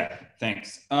ahead. Yeah,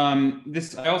 thanks.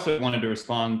 I also wanted to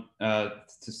respond to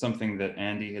something that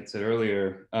Andy had said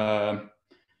earlier, that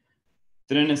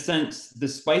in a sense,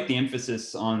 despite the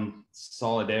emphasis on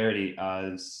solidarity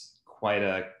as quite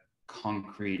a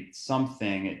concrete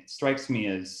something, it strikes me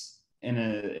as, in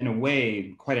a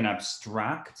way, quite an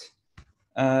abstract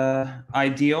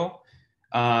ideal.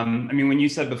 I mean, when you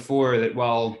said before that,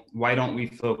 well, why don't we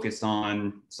focus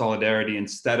on solidarity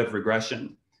instead of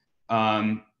regression?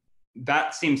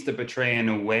 That seems to betray, in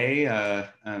a way,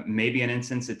 maybe an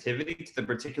insensitivity to the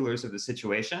particulars of the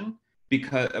situation,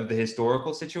 because of the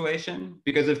historical situation.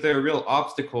 Because if there are real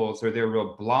obstacles or there are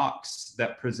real blocks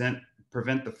that prevent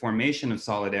the formation of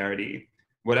solidarity,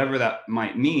 whatever that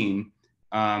might mean,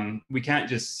 we can't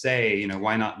just say,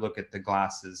 why not look at the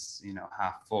glasses,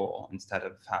 half full instead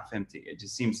of half empty. It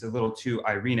just seems a little too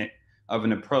ironic of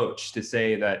an approach to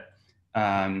say that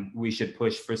we should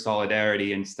push for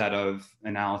solidarity instead of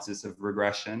analysis of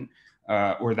regression,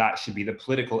 or that should be the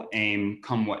political aim,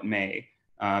 come what may,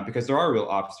 because there are real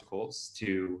obstacles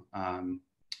to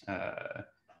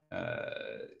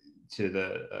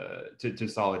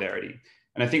solidarity.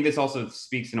 And I think this also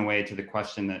speaks in a way to the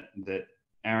question that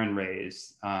Aaron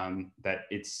raised, that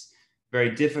it's very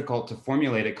difficult to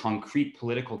formulate a concrete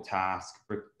political task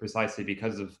precisely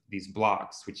because of these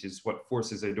blocks, which is what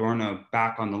forces Adorno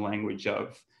back on the language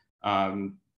of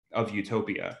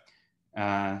utopia.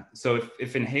 So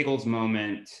if in Hegel's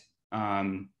moment,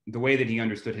 the way that he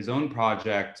understood his own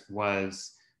project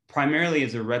was primarily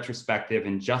as a retrospective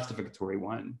and justificatory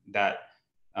one, that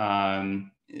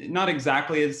not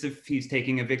exactly as if he's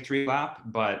taking a victory lap,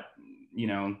 but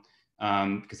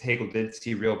because Hegel did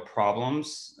see real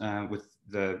problems with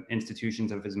the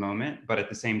institutions of his moment, but at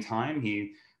the same time,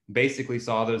 he basically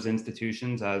saw those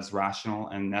institutions as rational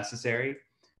and necessary.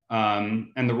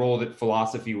 And the role that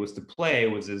philosophy was to play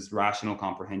was as rational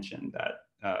comprehension, that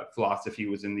philosophy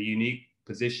was in the unique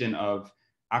position of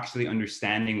actually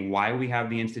understanding why we have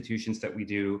the institutions that we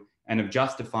do, and of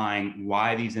justifying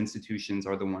why these institutions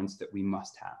are the ones that we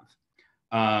must have.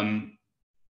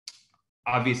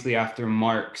 Obviously, after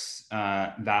Marx,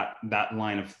 that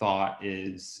line of thought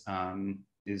is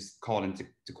called into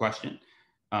question,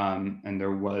 and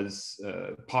there was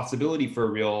a possibility for a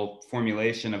real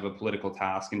formulation of a political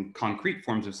task and concrete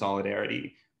forms of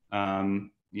solidarity,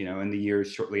 in the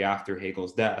years shortly after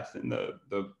Hegel's death in the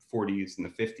 40s and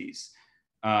the 50s.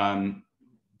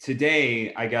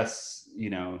 Today, I guess,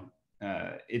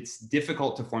 it's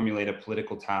difficult to formulate a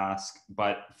political task,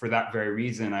 but for that very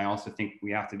reason, I also think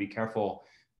we have to be careful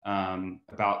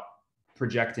about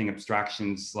projecting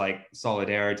abstractions like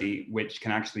solidarity, which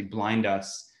can actually blind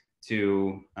us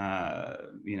to,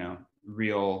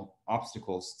 real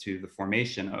obstacles to the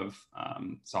formation of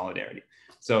solidarity.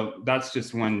 So that's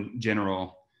just one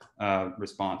general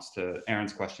response to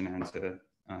Aaron's question and to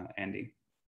Andy.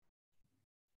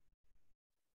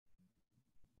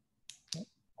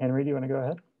 Henry, do you want to go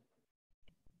ahead?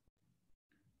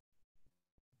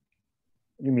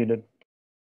 You're muted.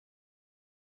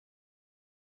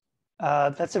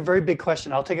 That's a very big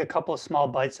question. I'll take a couple of small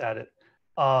bites at it.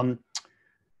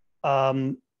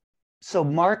 So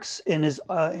Marx, in his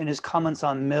comments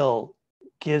on Mill,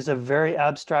 gives a very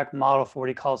abstract model for what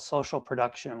he calls social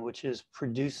production, which is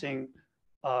producing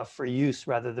for use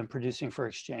rather than producing for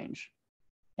exchange.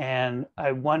 And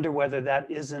I wonder whether that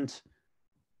isn't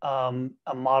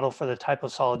a model for the type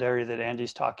of solidarity that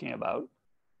Andy's talking about.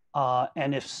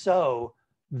 And if so,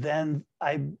 then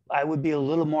I would be a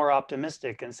little more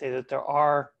optimistic and say that there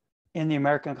are, in the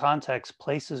American context,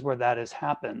 places where that has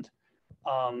happened.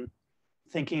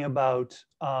 Thinking about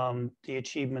the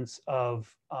achievements of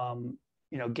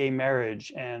gay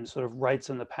marriage and sort of rights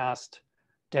in the past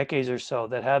decades or so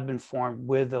that have been formed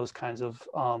with those kinds of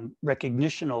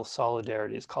recognitional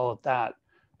solidarities, call it that,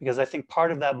 because I think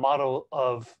part of that model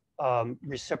of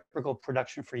reciprocal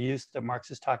production for use that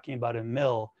Marx is talking about in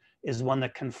Mill is one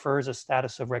that confers a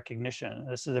status of recognition.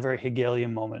 This is a very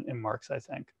Hegelian moment in Marx, I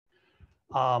think.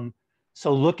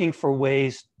 So looking for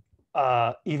ways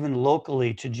even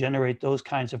locally to generate those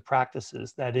kinds of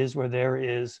practices, that is where there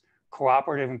is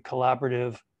cooperative and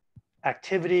collaborative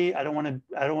activity. I don't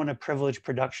want to privilege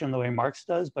production the way Marx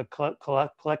does, but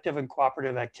collective and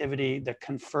cooperative activity that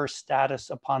confers status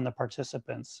upon the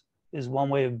participants is one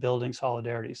way of building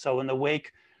solidarity. So in the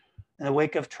wake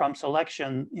of Trump's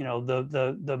election,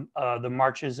 the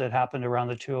marches that happened around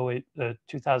the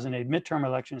 2008 midterm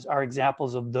elections are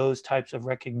examples of those types of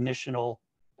recognitional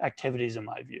activities, in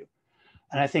my view.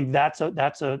 And I think that's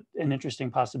an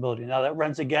interesting possibility. Now that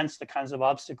runs against the kinds of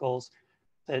obstacles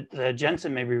that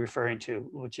Jensen may be referring to,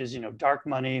 which is dark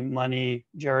money,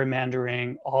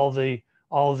 gerrymandering, all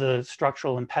the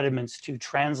structural impediments to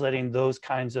translating those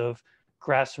kinds of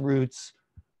grassroots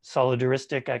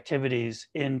solidaristic activities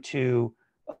into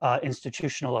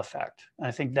institutional effect. And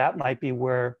I think that might be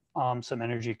where some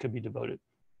energy could be devoted.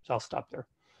 So I'll stop there.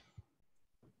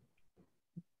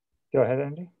 Go ahead,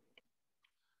 Andy.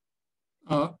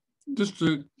 Just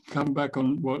to come back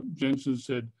on what Jensen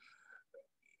said,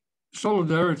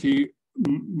 solidarity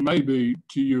may be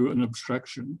to you an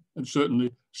abstraction, and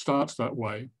certainly starts that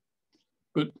way.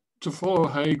 But to follow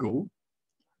Hegel,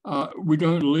 we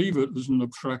don't leave it as an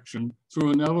abstraction.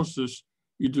 Through analysis,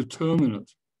 you determine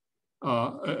it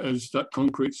as that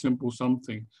concrete, simple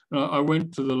something. I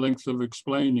went to the length of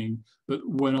explaining that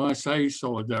when I say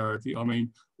solidarity, I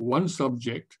mean one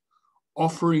subject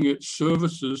offering its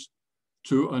services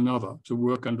to another to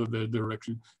work under their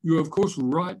direction. You're of course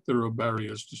right, there are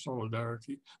barriers to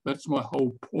solidarity. That's my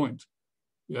whole point.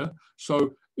 Yeah.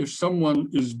 So if someone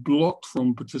is blocked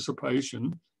from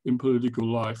participation in political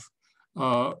life,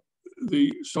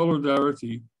 the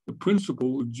solidarity, the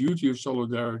principle, the duty of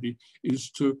solidarity is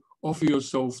to offer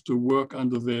yourself to work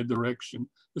under their direction.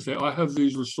 To say, I have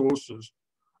these resources,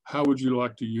 how would you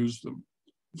like to use them?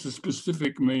 It's a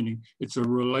specific meaning. It's a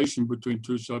relation between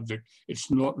two subjects. It's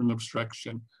not an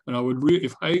abstraction. And I would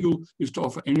if Hegel is to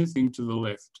offer anything to the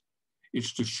left,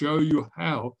 it's to show you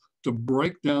how to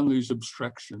break down these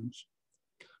abstractions.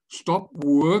 Stop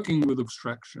working with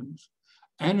abstractions,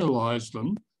 analyze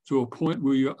them to a point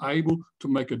where you're able to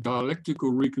make a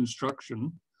dialectical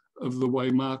reconstruction of the way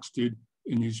Marx did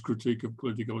in his critique of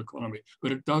political economy.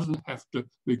 But it doesn't have to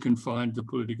be confined to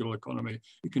political economy.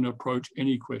 It can approach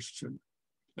any question.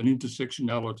 And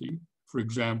intersectionality, for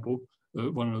example,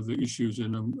 one of the issues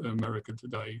in America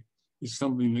today, is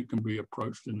something that can be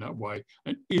approached in that way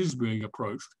and is being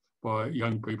approached by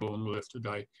young people on the left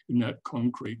today in that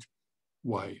concrete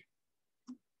way.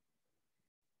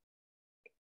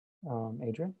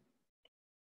 Adrian?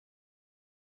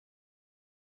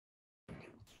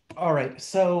 All right,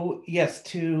 so yes,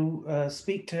 to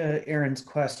speak to Aaron's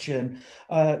question,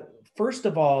 first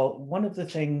of all, one of the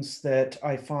things that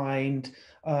I find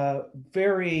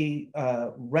very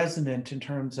resonant in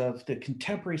terms of the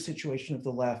contemporary situation of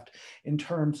the left, in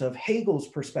terms of Hegel's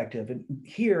perspective, and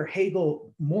here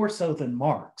Hegel more so than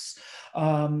Marx,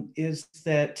 is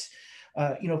that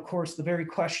of course, the very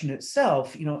question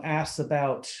itself, asks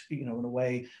about, in a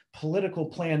way, political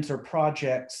plans or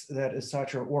projects that as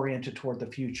such are oriented toward the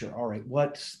future. All right,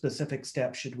 what specific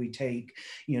steps should we take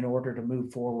in order to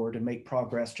move forward and make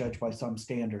progress judged by some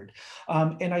standard?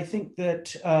 And I think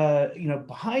that,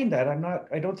 behind that,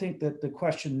 I don't think that the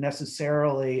question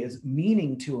necessarily is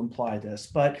meaning to imply this,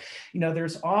 but,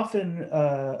 there's often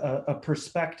a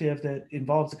perspective that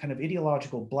involves a kind of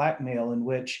ideological blackmail in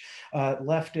which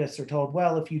leftists are told,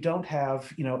 well, if you don't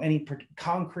have, any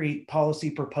concrete policy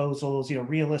proposals,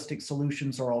 realistic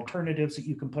solutions or alternatives that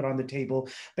you can put on the table,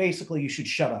 basically you should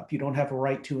shut up. You don't have a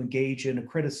right to engage in a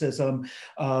criticism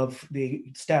of the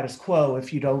status quo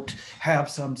if you don't have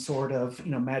some sort of,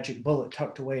 magic bullet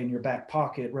tucked away in your back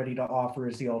pocket ready to offer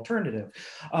as the alternative.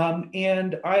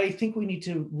 And I think we need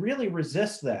to really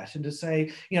resist that and to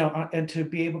say, and to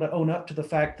be able to own up to the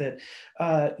fact that,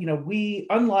 we,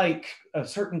 unlike a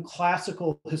certain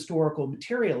classical historical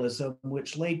materialism,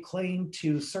 which laid claim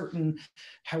to certain,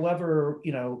 however,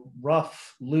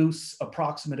 rough, loose,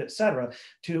 approximate, et cetera,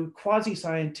 to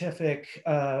quasi-scientific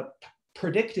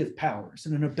predictive powers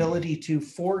and an ability to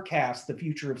forecast the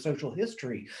future of social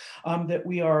history, that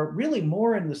we are really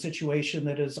more in the situation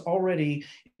that is already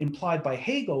implied by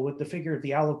Hegel with the figure of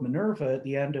the Owl of Minerva at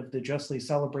the end of the justly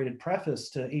celebrated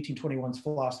preface to 1821's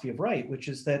Philosophy of Right, which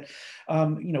is that,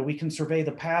 we can survey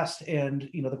the past and,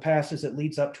 the past as it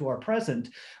leads up to our present,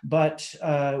 but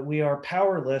we are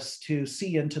powerless to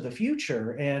see into the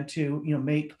future and to,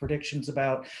 make predictions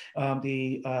about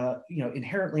the,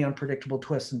 inherently unpredictable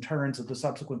twists and turns of the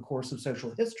subsequent course of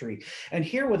social history. And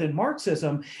here within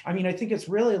Marxism, I think it's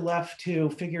really left to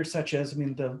figures such as,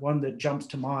 the one that jumps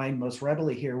to mind most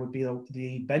readily here would be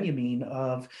the Benjamin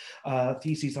of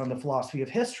Theses on the Philosophy of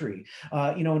History.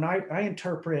 And I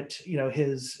interpret,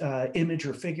 his image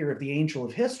or figure of the angel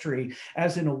of history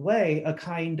as, in a way, a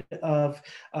kind of,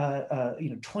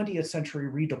 20th century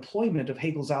redeployment of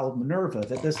Hegel's Owl of Minerva,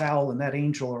 that this owl and that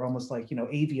angel are almost like,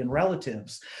 avian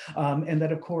relatives. And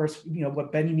that, of course,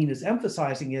 what Benjamin is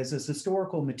emphasizing is, as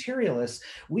historical materialists,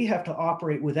 we have to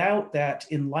operate without that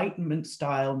Enlightenment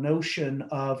style notion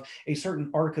of a certain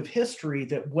arc of history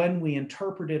that, when we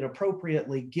interpret it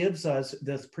appropriately, gives us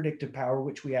this predictive power,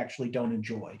 which we actually don't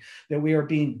enjoy, that we are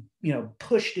being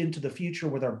pushed into the future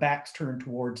with our backs turned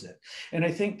towards it. And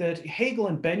I think that Hegel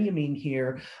and Benjamin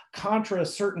here contra a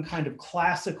certain kind of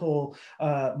classical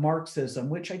Marxism,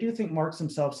 which I do think Marx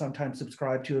himself sometimes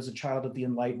subscribed to as a child of the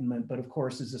Enlightenment, but of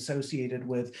course is associated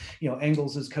with,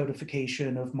 Engels's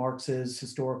codification of Marx's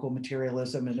historical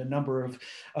materialism, and a number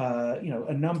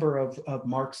of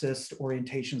Marxist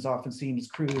orientations often seen as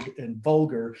crude and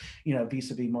vulgar,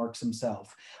 vis-a-vis Marx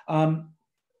himself.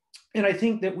 And I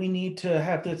think that we need to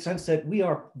have the sense that we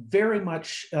are very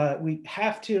much, we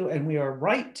have to, and we are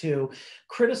right to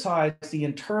criticize the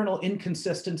internal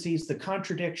inconsistencies, the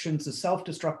contradictions, the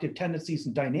self-destructive tendencies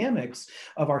and dynamics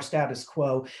of our status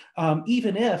quo,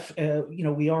 even if,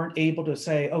 we aren't able to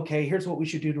say, okay, here's what we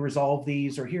should do to resolve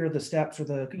these, or here are the steps or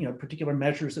the, particular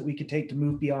measures that we could take to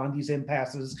move beyond these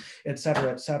impasses, et cetera,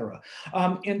 et cetera.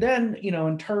 And then,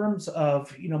 in terms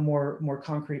of, more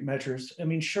concrete measures,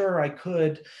 sure, I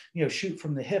could, shoot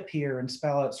from the hip here and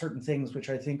spell out certain things which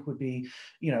I think would be,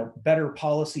 better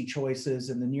policy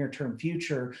choices in the near-term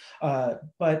future.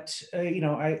 But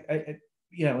in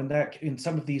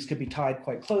some of these could be tied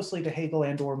quite closely to Hegel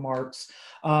and or Marx.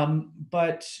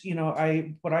 But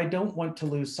what I don't want to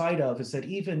lose sight of is that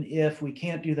even if we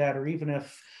can't do that, or even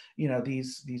if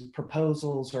these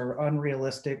proposals are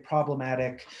unrealistic,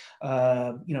 problematic,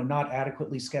 not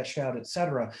adequately sketched out, et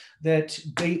cetera, that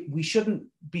we shouldn't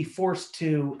be forced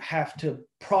to have to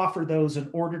proffer those in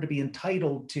order to be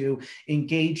entitled to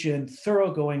engage in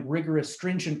thoroughgoing, rigorous,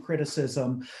 stringent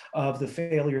criticism of the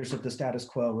failures of the status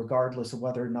quo, regardless of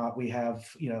whether or not we have,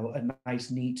 a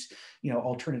nice, neat,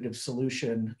 alternative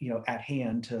solution, at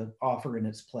hand to offer in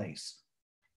its place.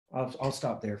 I'll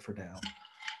stop there for now.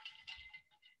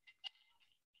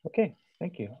 Okay,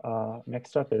 thank you.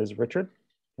 Next up is Richard,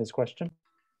 his question.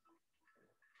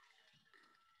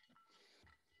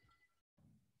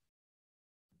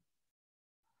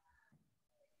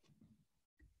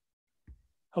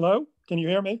 Hello, can you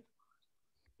hear me?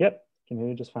 Yep, can hear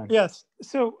you just fine. Yes,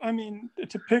 so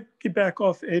to piggyback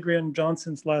off Adrian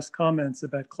Johnston's last comments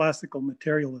about classical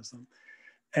materialism,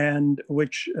 and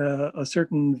which a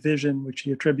certain vision which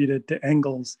he attributed to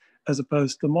Engels as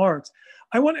opposed to Marx,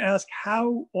 I want to ask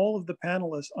how all of the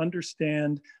panelists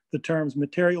understand the terms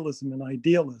materialism and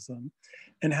idealism,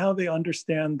 and how they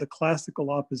understand the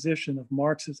classical opposition of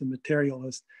Marx as a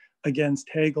materialist against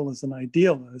Hegel as an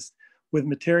idealist, with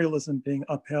materialism being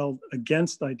upheld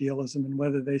against idealism, and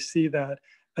whether they see that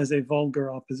as a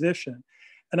vulgar opposition.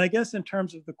 And I guess in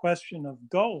terms of the question of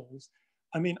goals,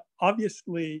 I mean,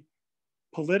 obviously,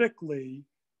 politically,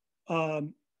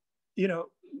 you know,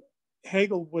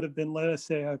 Hegel would have been, let us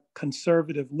say, a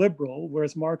conservative liberal,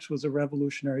 whereas Marx was a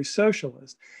revolutionary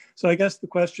socialist. So I guess the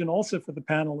question also for the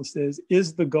panelists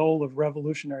is the goal of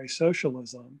revolutionary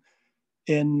socialism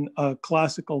in a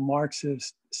classical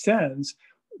Marxist sense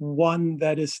one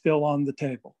that is still on the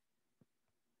table?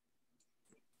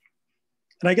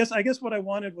 And I guess what I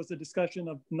wanted was a discussion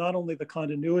of not only the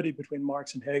continuity between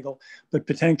Marx and Hegel, but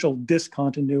potential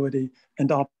discontinuity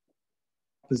and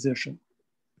opposition.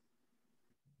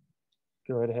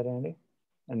 Go right ahead, Andy.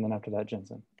 And then after that,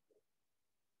 Jensen.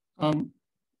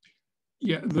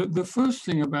 Yeah, the first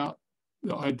thing about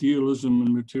the idealism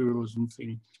and materialism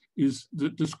thing is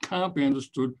that this can't be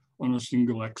understood on a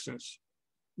single axis.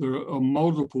 There are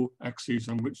multiple axes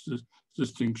on which this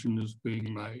distinction is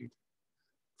being made.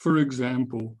 For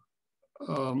example,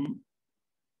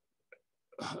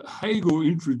 Hegel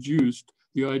introduced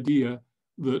the idea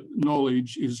that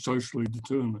knowledge is socially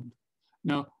determined.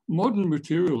 Now, modern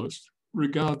materialists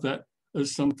regard that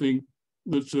as something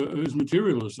that's is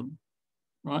materialism,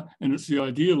 right? And it's the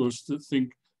idealists that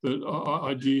think that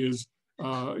ideas,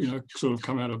 you know, sort of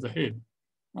come out of the head,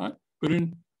 right? But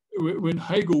when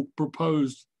Hegel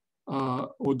proposed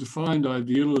or defined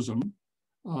idealism,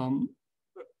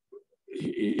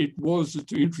 it was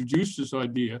to introduce this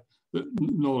idea that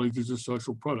knowledge is a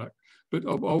social product. But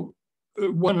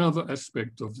one other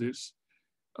aspect of this,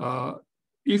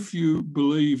 if you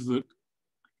believe that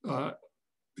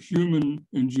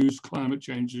human-induced climate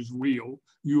change is real,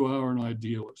 you are an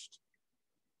idealist.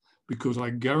 Because I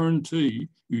guarantee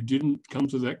you didn't come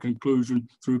to that conclusion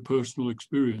through personal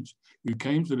experience. You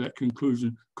came to that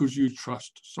conclusion because you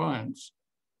trust science.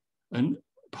 And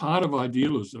part of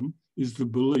idealism is the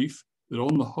belief that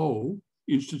on the whole,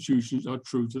 institutions are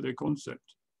true to their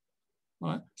concept.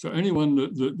 Right? So anyone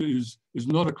that is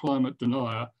not a climate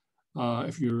denier,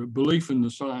 if you're a belief in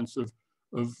the science of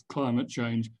climate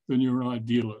change, then you're an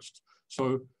idealist.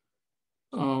 So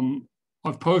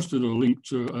I've posted a link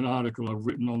to an article I've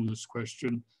written on this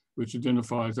question, which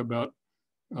identifies about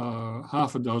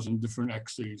half a dozen different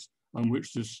axes on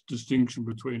which this distinction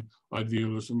between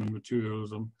idealism and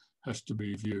materialism has to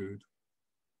be viewed.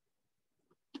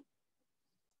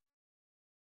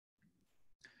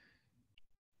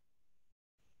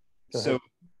 So,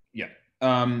 yeah.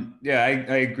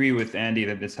 I agree with Andy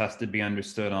that this has to be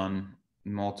understood on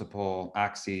multiple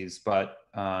axes, but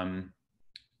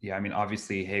yeah, I mean,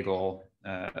 obviously Hegel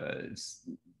is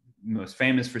most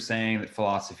famous for saying that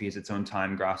philosophy is its own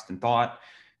time grasped in thought.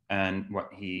 And what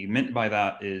he meant by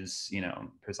that is, you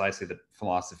know, precisely that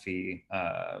philosophy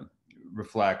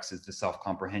reflects is the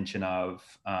self-comprehension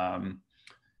of a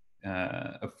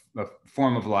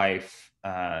form of life,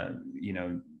 you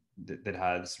know, that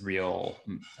has real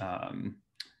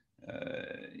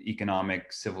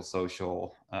economic, civil,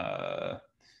 social,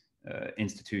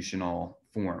 institutional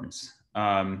forms.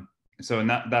 So in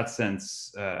that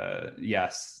sense,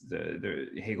 yes,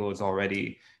 Hegel is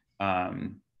already a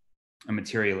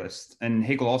materialist. And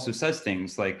Hegel also says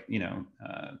things like, you know,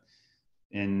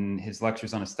 in his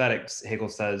lectures on aesthetics, Hegel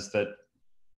says that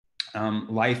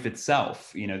life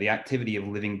itself, you know, the activity of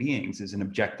living beings is an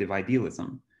objective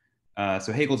idealism.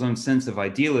 So Hegel's own sense of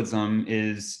idealism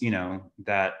is, you know,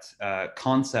 that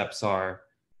concepts are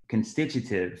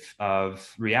constitutive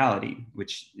of reality,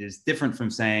 which is different from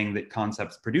saying that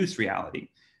concepts produce reality.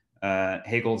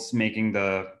 Hegel's making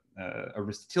the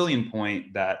Aristotelian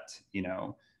point that, you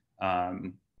know,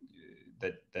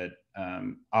 that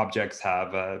objects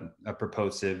have a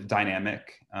purposive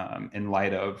dynamic in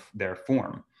light of their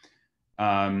form.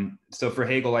 So for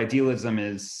Hegel, idealism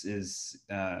is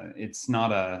it's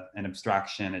not an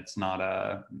abstraction. It's not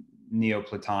a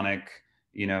Neoplatonic,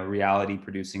 you know, reality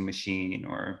producing machine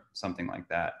or something like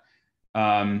that.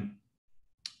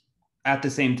 At the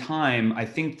same time, I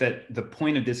think that the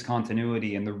point of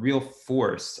discontinuity and the real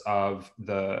force of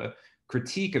the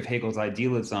critique of Hegel's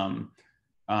idealism,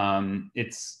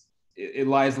 it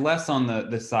lies less on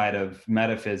the side of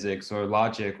metaphysics or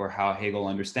logic or how Hegel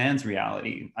understands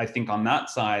reality. I think on that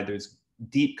side, there's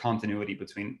deep continuity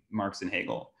between Marx and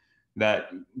Hegel,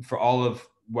 that for all of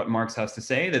what Marx has to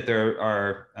say, that there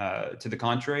are, to the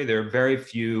contrary, there are very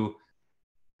few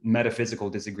metaphysical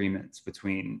disagreements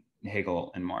between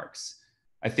Hegel and Marx.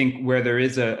 I think where there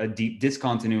is a deep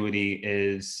discontinuity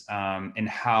is in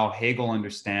how Hegel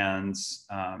understands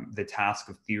the task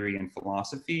of theory and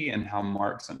philosophy and how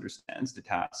Marx understands the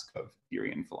task of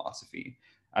theory and philosophy.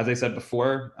 As I said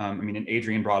before, I mean, and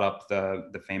Adrian brought up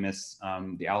the famous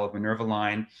the Owl of Minerva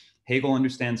line. Hegel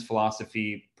understands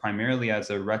philosophy primarily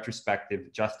as a retrospective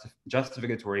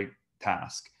justificatory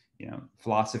task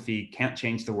philosophy can't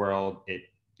change the world,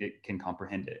 it can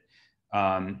comprehend it.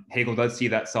 Hegel does see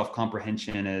that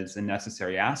self-comprehension as a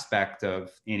necessary aspect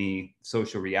of any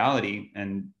social reality,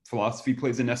 and philosophy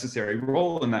plays a necessary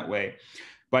role in that way.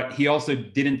 But he also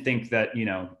didn't think that,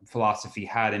 philosophy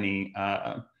had any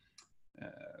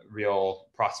real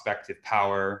prospective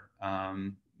power,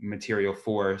 material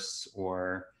force,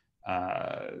 or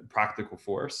practical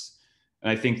force. And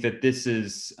I think that this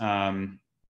is,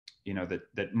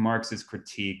 that Marx's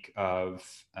critique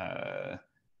of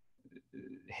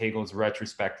Hegel's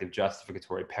retrospective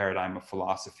justificatory paradigm of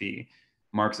philosophy,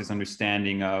 Marx's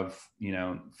understanding of,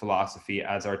 philosophy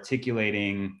as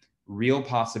articulating real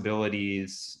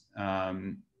possibilities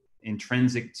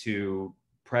intrinsic to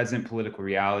present political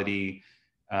reality,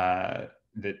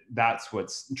 that's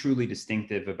what's truly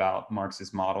distinctive about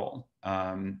Marx's model.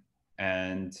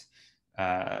 And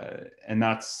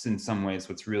that's in some ways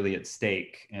what's really at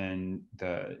stake in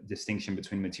the distinction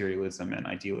between materialism and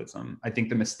idealism. I think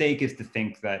the mistake is to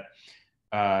think that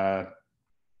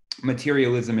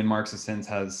materialism in Marx's sense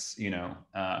has,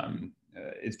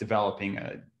 is developing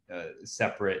a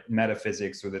separate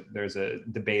metaphysics, or that there's a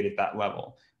debate at that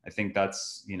level. I think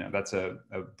that's, that's a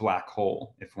black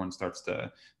hole if one starts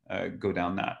to go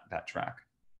down that track.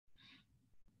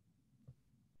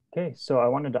 Okay, so I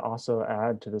wanted to also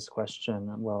add to this question.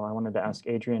 Well, I wanted to ask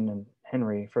Adrian and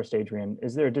Henry. First, Adrian,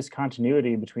 is there a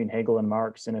discontinuity between Hegel and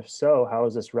Marx? And if so, how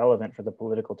is this relevant for the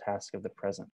political task of the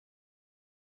present?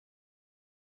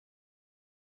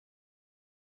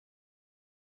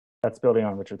 That's building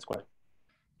on Richard's question.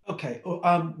 Okay,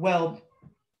 well,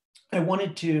 I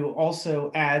wanted to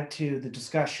also add to the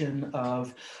discussion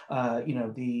of,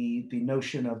 the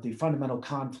notion of the fundamental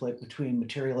conflict between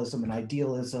materialism and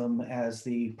idealism as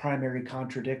the primary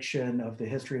contradiction of the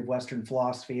history of Western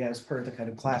philosophy, as per the kind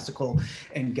of classical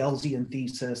Engelsian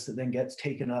thesis that then gets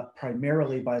taken up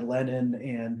primarily by Lenin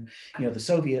and, the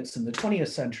Soviets in the 20th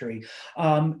century.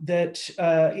 And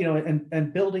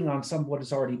building on some of what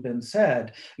has already been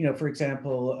said, for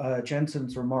example,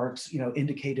 Jensen's remarks,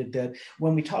 indicated that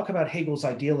when we talk about Hegel's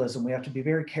idealism, we have to be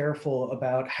very careful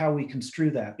about how we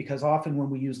construe that, because often when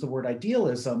we use the word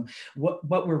idealism,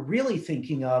 what we're really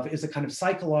thinking of is a kind of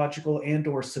psychological and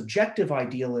or subjective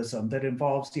idealism that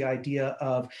involves the idea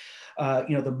of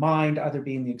the mind either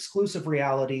being the exclusive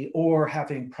reality or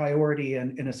having priority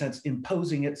and, in a sense,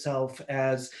 imposing itself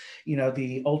as,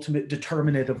 the ultimate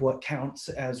determinant of what counts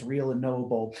as real and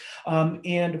knowable.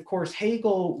 And of course,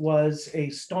 Hegel was a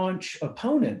staunch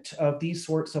opponent of these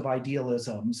sorts of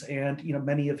idealisms, and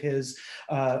many of his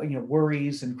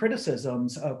worries and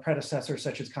criticisms of predecessors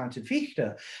such as Kant and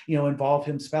Fichte, involve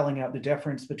him spelling out the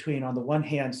difference between, on the one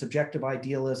hand, subjective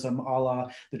idealism, a la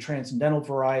the transcendental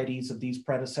varieties of these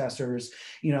predecessors,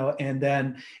 and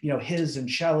then his and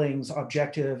Schelling's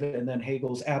objective, and then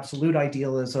Hegel's absolute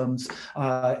idealisms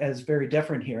as very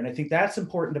different here. And I think that's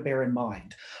important to bear in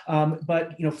mind.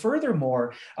 But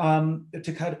furthermore,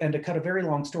 to cut a very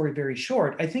long story very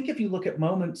short, I think if you look at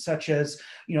moments such as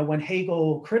when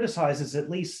Hegel criticizes at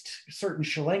least certain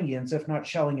Schellingians, if not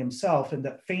Schelling himself, in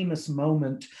that famous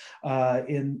moment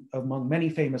among many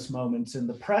famous moments in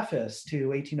the preface to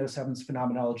 1807's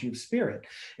Phenomenology of Spirit,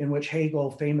 in which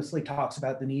Hegel famously talks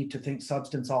about the need to think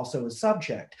substance also as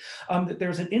subject, that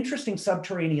there's an interesting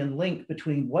subterranean link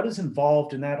between what is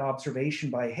involved in that observation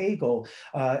by Hegel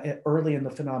early in the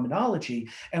Phenomenology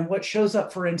and what shows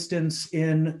up, for instance,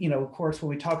 in, of course, when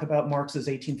we talk about Marx's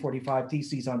 1845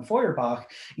 theses on Feuerbach,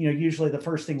 usually the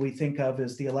first thing we think of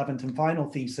is the 11th and final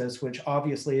thesis, which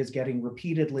obviously is getting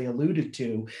repeatedly alluded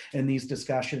to in these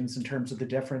discussions in terms of the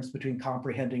difference between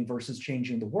comprehending versus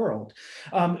changing the world.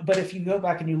 But if you go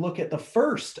back and you look at the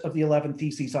first of the 11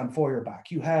 theses on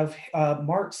Feuerbach, you have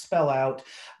Marx spell out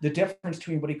the difference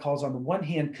between what he calls, on the one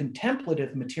hand,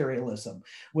 contemplative materialism,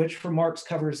 which for Marx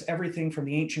covers everything from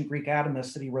the ancient Greek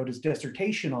atomists that he wrote his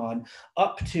dissertation on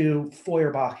up to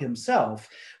Feuerbach himself,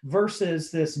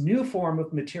 versus this new form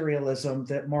of materialism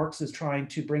that Marx is trying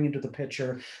to bring into the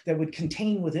picture that would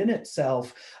contain within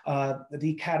itself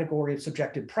the category of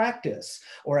subjective practice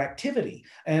or activity,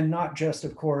 and not just,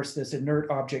 of course, this inert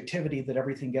objectivity that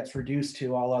everything gets reduced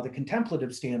to, a la the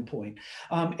contemplative standpoint.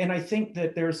 And I think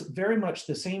that there's very much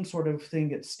the same sort of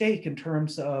thing at stake in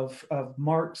terms of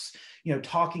Marx,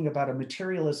 talking about a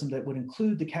materialism that would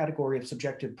include the category of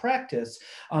subjective practice,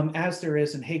 as there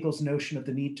is in Hegel's notion of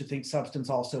the need to think substance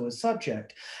also as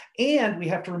subject. And we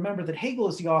have to remember that Hegel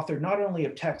is the author not only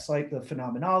of texts like the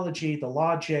Phenomenology, the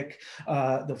Logic,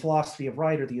 the Philosophy of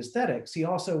Right, or the Aesthetics, he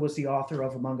also was the author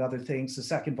of, among other things, the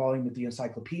second volume of the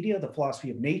Encyclopedia, the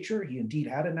Philosophy of Nature. He indeed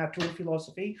had a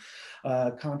Naturphilosophie,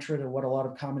 contrary to what a lot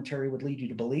of commentary would lead you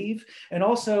to believe. And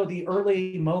also the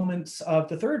early moments of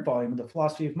the third volume of the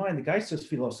Philosophy of Mind, the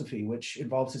Geistesphilosophie, which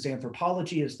involves his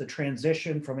anthropology as the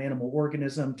transition from animal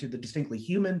organism to the distinctly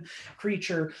human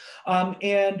creature.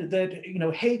 And that,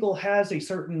 Hegel has a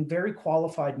certain very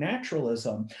qualified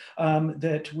naturalism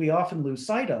that we often lose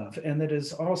sight of, and that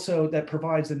is also, that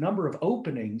provides a number of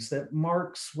openings that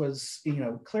Marx was,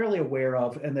 clearly aware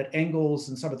of, and that Engels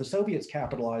and some of the Soviets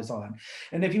capitalize on.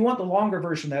 And if you want the longer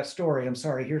version of that story, I'm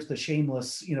sorry, here's the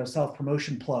shameless,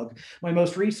 self-promotion plug. My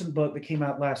most recent book that came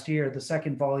out last year, the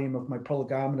second volume of my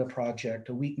Prolegomena project,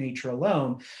 A Weak Nature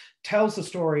Alone, tells the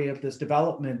story of this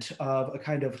development of a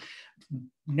kind of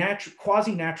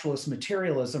quasi-naturalist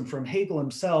materialism from Hegel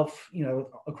himself,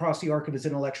 across the arc of his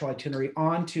intellectual itinerary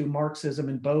onto Marxism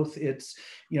in both its,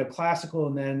 classical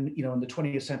and then, in the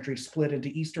 20th century split into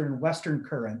Eastern and Western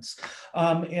currents.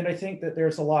 And I think that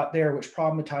there's a lot there which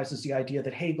problematizes the idea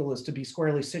that Hegel is to be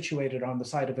squarely situated on the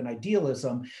side of an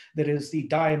idealism that is the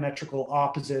diametrical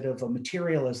opposite of a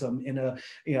materialism in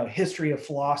a history of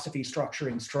philosophy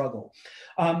structuring struggle.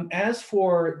 As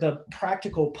for the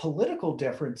practical political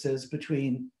differences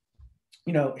between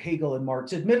Hegel and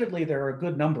Marx, admittedly, there are a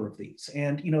good number of these.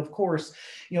 And, of course,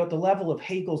 at the level of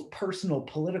Hegel's personal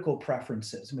political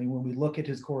preferences, I mean, when we look at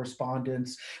his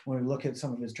correspondence, when we look at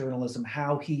some of his journalism,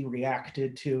 how he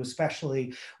reacted to,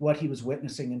 especially what he was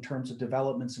witnessing in terms of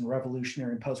developments in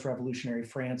revolutionary and post-revolutionary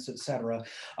France, et cetera,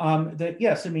 that,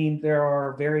 yes, I mean, there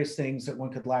are various things that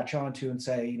one could latch onto and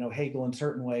say, Hegel in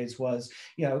certain ways was,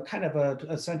 kind of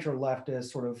a central leftist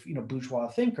sort of, bourgeois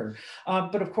thinker.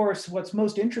 But of course, what's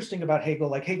most interesting about Hegel,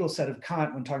 like Hegel said of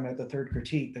Kant when talking about the third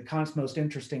critique, that Kant's most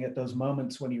interesting at those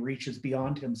moments when he reaches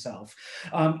beyond himself.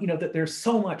 That there's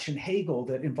so much in Hegel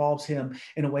that involves him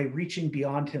in a way reaching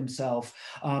beyond himself,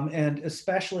 and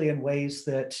especially in ways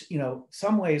that,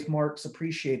 some ways Marx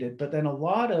appreciated, but then a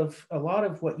lot of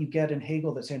what you get in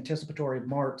Hegel that's anticipatory of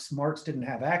Marx didn't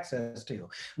have access to.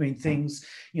 I mean, things,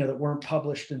 that weren't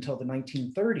published until the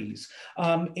 1930s.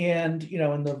 And,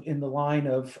 in the line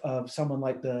of someone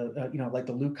like like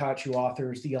the Lukács who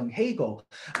authors the Young Hegel,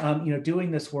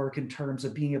 doing this work in terms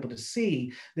of being able to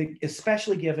see that,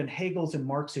 especially given Hegel's and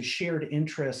Marx's shared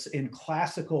interests in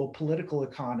classical political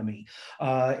economy,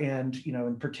 and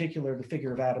in particular the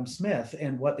figure of Adam Smith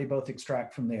and what they both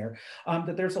extract from there,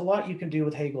 that there's a lot you can do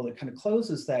with Hegel that kind of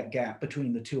closes that gap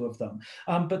between the two of them.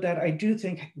 But that I do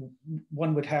think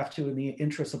one would have to, in the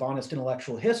interest of honest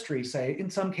intellectual history, say in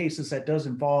some cases that does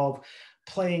involve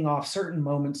playing off certain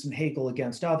moments in Hegel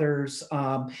against others,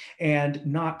 and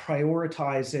not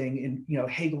prioritizing in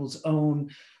Hegel's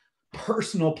own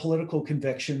personal political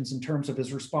convictions in terms of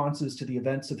his responses to the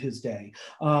events of his day.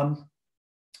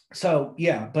 So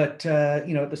yeah, but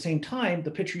at the same time,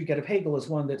 the picture you get of Hegel is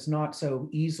one that's not so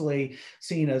easily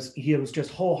seen as he was just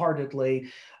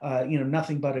wholeheartedly,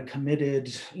 nothing but a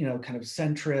committed, kind of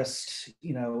centrist,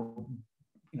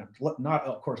 not,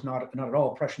 of course, not at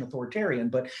all Prussian authoritarian,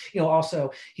 but also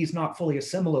he's not fully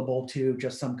assimilable to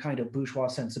just some kind of bourgeois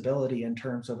sensibility in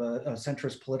terms of a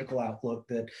centrist political outlook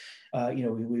that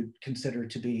we would consider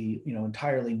to be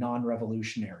entirely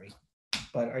non-revolutionary.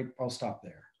 But I'll stop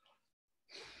there.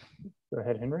 Go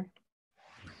ahead, Henry.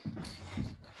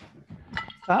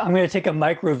 I'm going to take a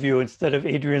micro view instead of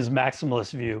Adrian's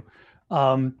maximalist view.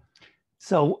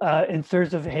 So in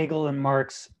terms of Hegel and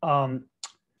Marx,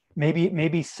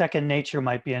 maybe second nature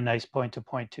might be a nice point to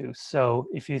point to. So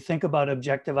if you think about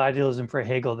objective idealism for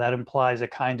Hegel, that implies a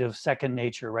kind of second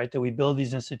nature, right? That we build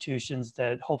these institutions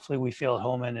that hopefully we feel at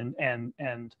home in,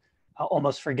 and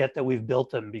almost forget that we've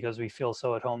built them because we feel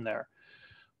so at home there.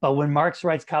 But when Marx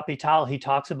writes Kapital, he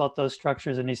talks about those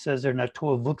structures and he says they're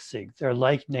naturwuchsig, they're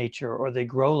like nature, or they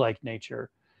grow like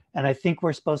nature. And I think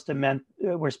we're supposed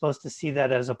to see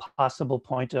that as a possible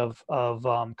point of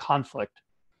conflict.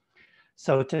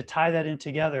 So to tie that in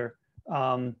together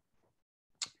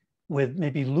with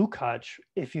maybe Lukács,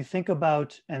 if you think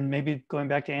about, and maybe going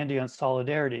back to Andy on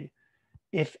solidarity,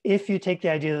 if you take the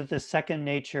idea that the second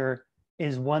nature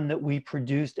is one that we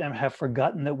produced and have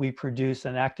forgotten that we produce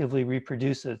and actively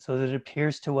reproduce it, so that it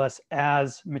appears to us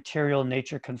as material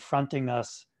nature confronting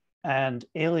us and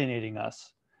alienating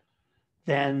us,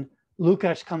 then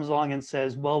Lukács comes along and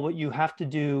says, well, what you have to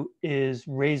do is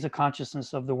raise the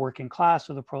consciousness of the working class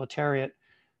or the proletariat,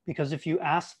 because if you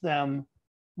ask them,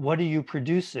 what are you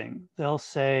producing? They'll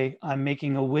say, I'm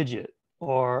making a widget,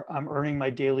 or I'm earning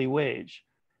my daily wage.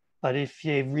 But if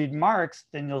you read Marx,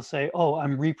 then you'll say, oh,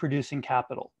 I'm reproducing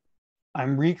capital.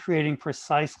 I'm recreating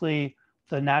precisely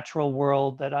the natural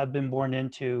world that I've been born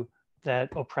into that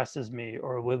oppresses me,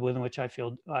 or within which I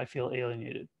feel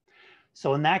alienated.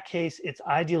 So in that case, it's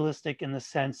idealistic in the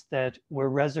sense that we're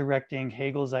resurrecting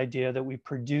Hegel's idea that we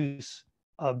produce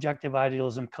objective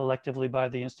idealism collectively by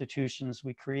the institutions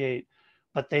we create,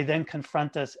 but they then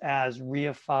confront us as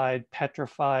reified,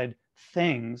 petrified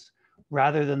things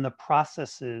rather than the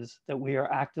processes that we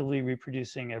are actively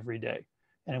reproducing every day.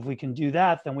 And if we can do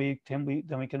that, then we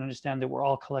can understand that we're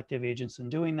all collective agents in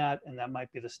doing that, and that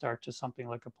might be the start to something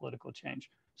like a political change.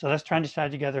 So that's trying to tie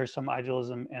together some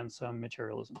idealism and some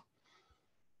materialism.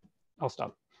 I'll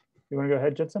stop. You want to go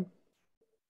ahead, Judson?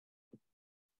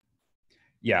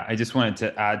 Yeah, I just wanted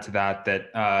to add to that,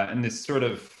 and this sort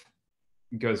of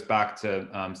goes back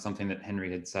to something that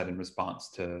Henry had said in response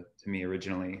to me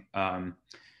originally.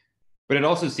 But it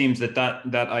also seems that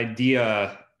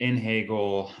idea in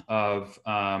Hegel of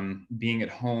being at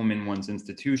home in one's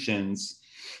institutions,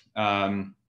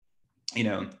 even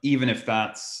if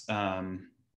that's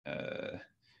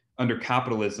under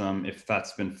capitalism, if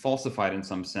that's been falsified in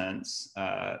some sense,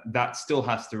 that still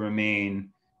has to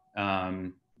remain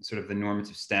sort of the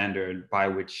normative standard by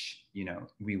which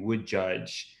we would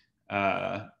judge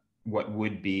what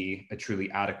would be a truly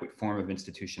adequate form of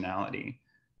institutionality.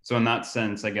 So in that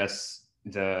sense, I guess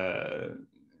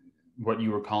what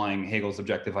you were calling Hegel's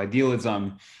objective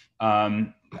idealism,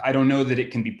 I don't know that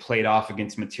it can be played off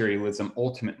against materialism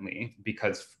ultimately,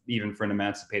 because even for an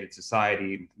emancipated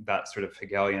society, that sort of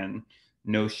Hegelian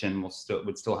notion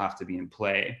would still have to be in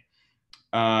play.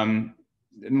 And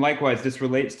likewise, this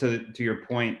relates to your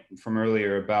point from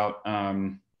earlier about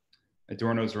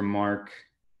Adorno's remark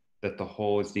that the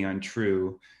whole is the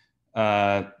untrue.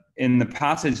 In the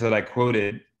passage that I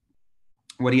quoted,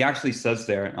 what he actually says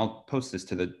there, and I'll post this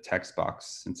to the text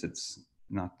box since it's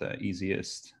not the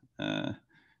easiest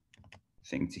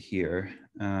thing to hear.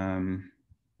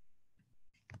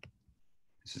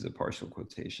 This is a partial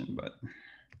quotation, but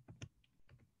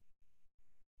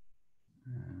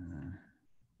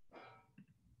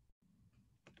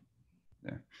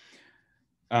there.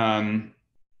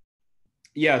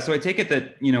 Yeah, so I take it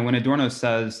that, when Adorno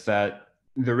says that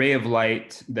the ray of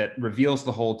light that reveals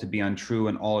the whole to be untrue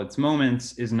in all its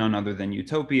moments is none other than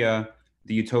utopia,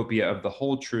 the utopia of the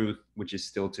whole truth, which is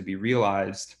still to be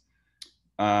realized.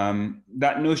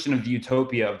 That notion of the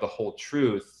utopia of the whole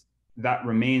truth, that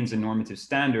remains a normative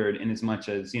standard in as much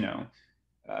as,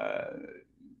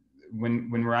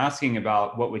 when we're asking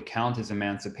about what would count as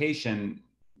emancipation,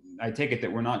 I take it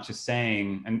that we're not just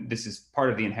saying, and this is part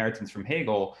of the inheritance from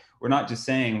Hegel, we're not just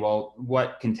saying, well,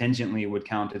 what contingently would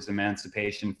count as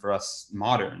emancipation for us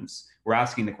moderns? We're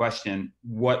asking the question,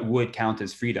 what would count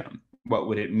as freedom? What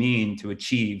would it mean to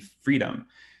achieve freedom?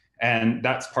 And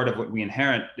that's part of what we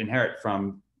inherit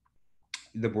from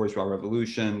the bourgeois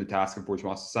revolution, the task of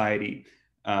bourgeois society.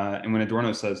 And when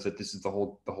Adorno says that this is the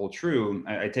whole true,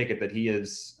 I take it that he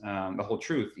is the whole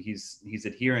truth. He's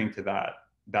adhering to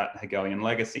that Hegelian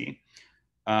legacy.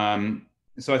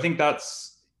 So I think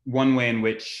that's one way in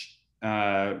which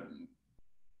the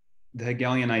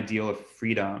Hegelian ideal of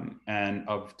freedom and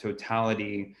of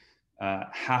totality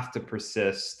have to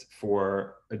persist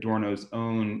for Adorno's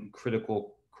own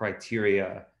critical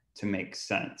criteria to make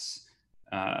sense.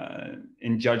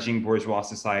 In judging bourgeois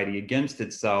society against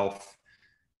itself,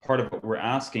 part of what we're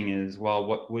asking is, well,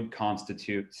 what would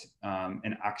constitute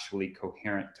an actually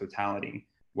coherent totality?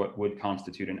 What would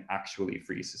constitute an actually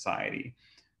free society?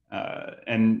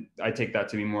 And I take that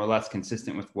to be more or less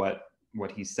consistent with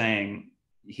what he's saying.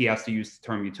 He has to use the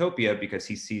term utopia because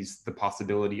he sees the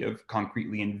possibility of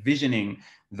concretely envisioning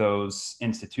those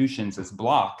institutions as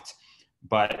blocked.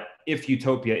 But if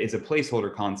utopia is a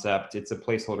placeholder concept, it's a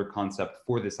placeholder concept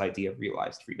for this idea of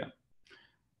realized freedom.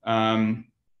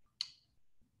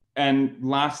 And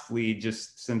lastly,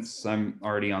 just since I'm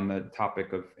already on the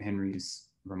topic of Henry's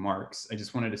remarks, I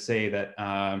just wanted to say that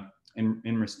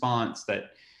in response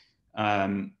that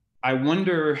I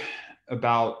wonder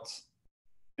about,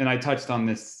 and I touched on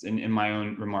this in my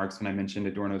own remarks when I mentioned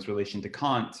Adorno's relation to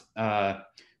Kant, but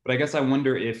I guess I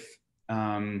wonder if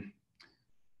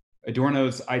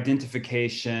Adorno's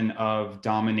identification of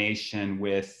domination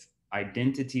with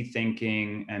identity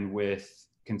thinking and with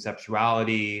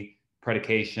conceptuality,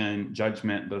 predication,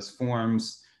 judgment, those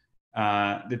forms,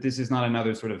 that this is not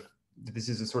another sort of, this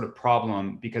is a sort of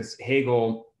problem because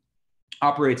Hegel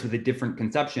operates with a different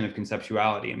conception of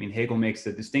conceptuality. I mean, Hegel makes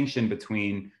a distinction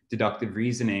between deductive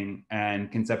reasoning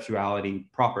and conceptuality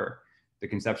proper, the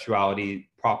conceptuality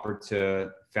proper to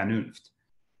Vernunft.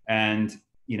 And,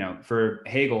 for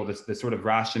Hegel, the sort of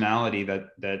rationality that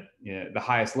the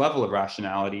highest level of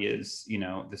rationality is,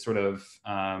 the sort of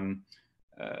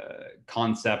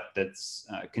concept that's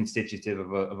constitutive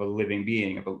of a living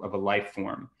being, of a life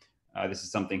form. This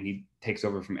is something he takes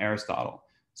over from Aristotle.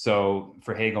 So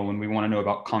for Hegel, when we want to know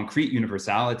about concrete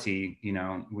universality,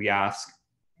 we ask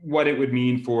what it would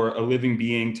mean for a living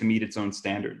being to meet its own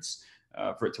standards,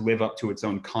 for it to live up to its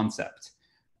own concept.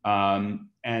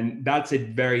 And that's a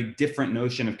very different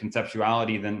notion of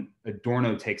conceptuality than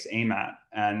Adorno takes aim at.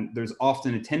 And there's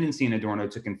often a tendency in Adorno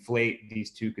to conflate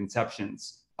these two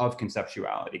conceptions of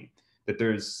conceptuality, that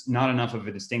there's not enough of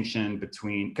a distinction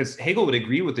between, because Hegel would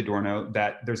agree with Adorno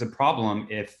that there's a problem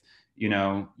if,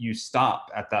 you stop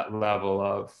at that level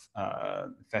of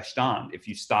Verstand, if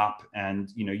you stop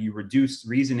and, you reduce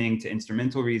reasoning to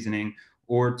instrumental reasoning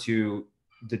or to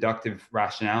deductive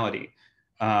rationality.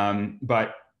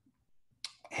 But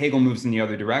Hegel moves in the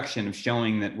other direction of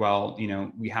showing that, well,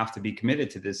 we have to be committed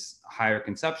to this higher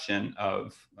conception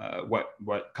of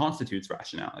what constitutes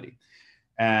rationality.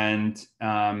 And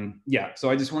so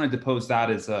I just wanted to pose that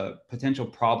as a potential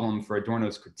problem for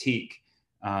Adorno's critique,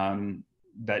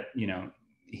 that,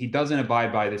 he doesn't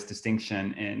abide by this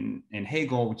distinction in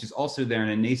Hegel, which is also there in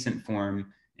a nascent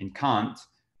form in Kant.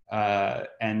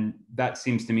 And that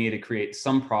seems to me to create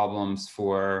some problems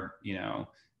for,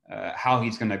 how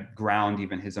he's going to ground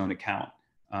even his own account,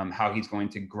 how he's going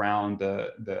to ground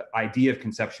the idea of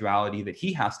conceptuality that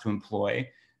he has to employ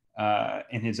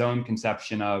in his own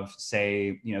conception of,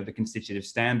 say, the constitutive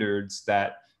standards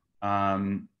that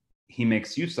he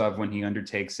makes use of when he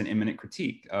undertakes an immanent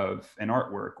critique of an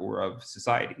artwork or of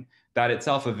society. That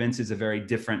itself evinces a very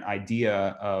different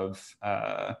idea of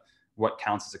what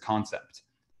counts as a concept.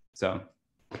 So.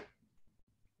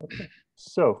 Okay.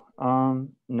 So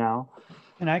now.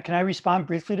 Can I respond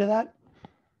briefly to that?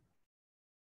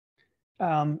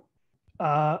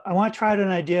 I want to try out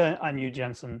an idea on you,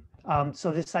 Jensen.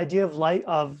 So this idea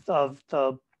of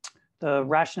the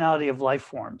rationality of life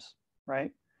forms,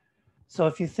 right? So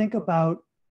if you think about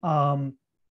a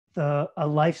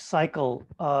life cycle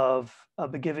of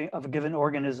a given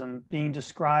organism being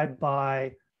described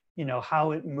by,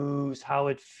 how it moves, how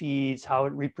it feeds, how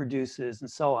it reproduces, and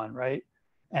so on, right?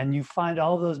 And you find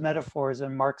all of those metaphors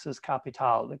in Marx's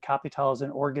Capital. The Capital is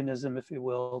an organism, if you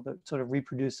will, that sort of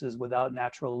reproduces without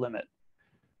natural limit.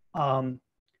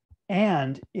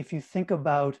 And if you think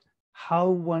about how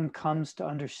one comes to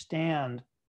understand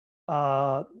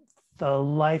the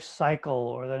life cycle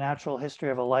or the natural history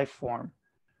of a life form,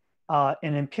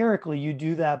 and empirically, you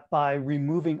do that by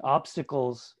removing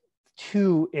obstacles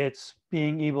to its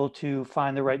being able to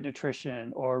find the right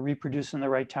nutrition or reproduce in the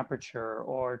right temperature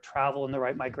or travel in the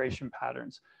right migration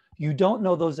patterns. You don't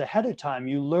know those ahead of time.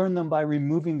 You learn them by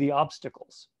removing the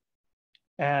obstacles.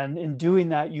 And in doing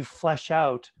that, you flesh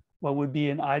out what would be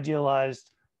an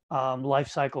idealized life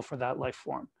cycle for that life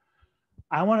form.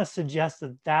 I want to suggest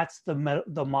that that's the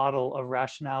model of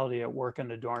rationality at work in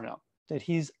Adorno, that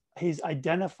he's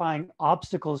identifying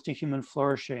obstacles to human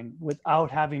flourishing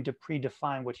without having to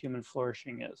predefine what human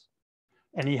flourishing is.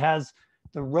 And he has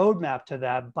the roadmap to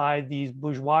that by these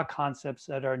bourgeois concepts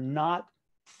that are not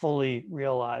fully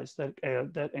realized,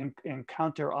 that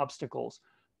encounter obstacles.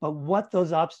 But what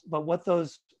those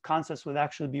concepts would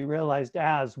actually be realized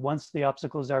as once the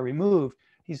obstacles are removed,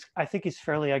 I think he's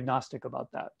fairly agnostic about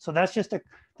that. So that's just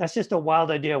a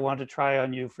wild idea I wanted to try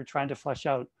on you for trying to flesh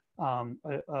out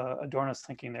Adorno's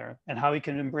thinking there and how he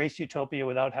can embrace utopia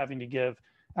without having to give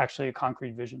actually a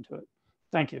concrete vision to it.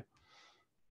 Thank you.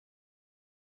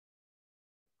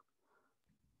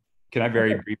 Can I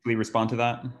very briefly respond to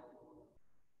that?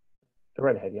 Go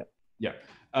right ahead, Yeah.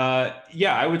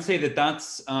 Yeah, I would say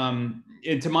that's,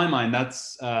 to my mind,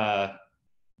 that's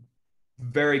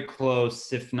very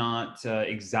close, if not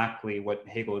exactly what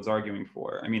Hegel is arguing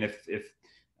for. I mean,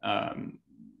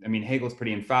 Hegel's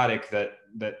pretty emphatic that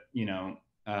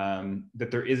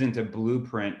there isn't a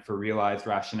blueprint for realized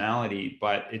rationality,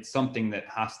 but it's something that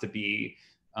has to be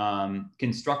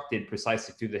constructed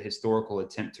precisely through the historical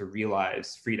attempt to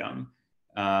realize freedom.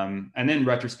 And then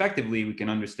retrospectively, we can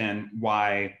understand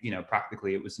why,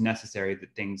 practically it was necessary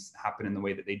that things happen in the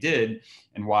way that they did,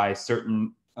 and why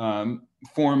certain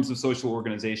forms of social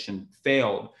organization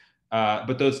failed.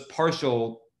 But those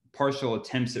partial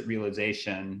attempts at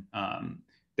realization,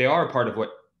 they are a part of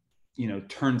what,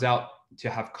 turns out to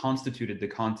have constituted the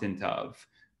content of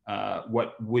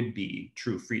what would be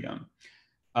true freedom.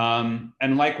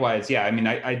 And likewise, yeah,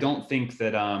 I don't think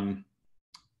that,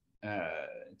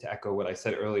 to echo what I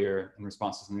said earlier in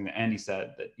response to something that Andy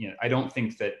said, that, I don't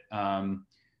think that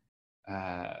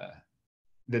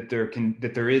that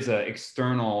there is an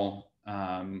external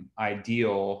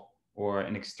ideal or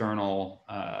an external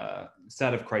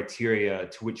set of criteria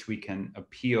to which we can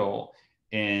appeal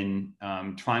in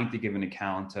trying to give an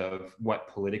account of what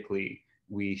politically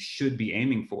we should be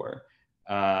aiming for.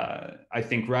 I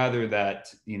think rather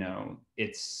that,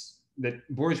 it's that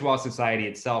bourgeois society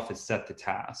itself has set the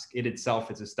task. It itself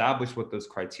has established what those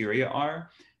criteria are.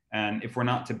 And if we're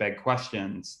not to beg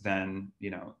questions, then,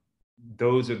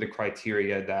 those are the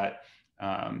criteria that,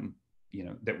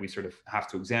 that we sort of have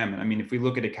to examine. I mean, if we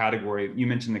look at a category, you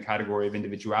mentioned the category of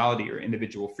individuality or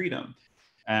individual freedom,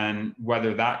 and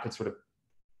whether that could sort of,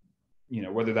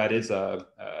 whether that is a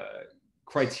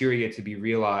criterion to be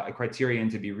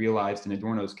realized in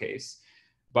Adorno's case.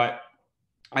 But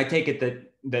I take it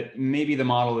that maybe the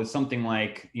model is something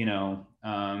like,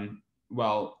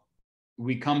 well,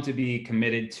 we come to be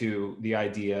committed to the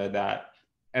idea that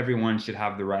everyone should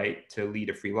have the right to lead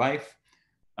a free life.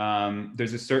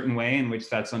 There's a certain way in which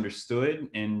that's understood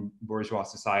in bourgeois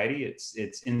society.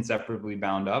 It's inseparably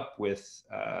bound up with,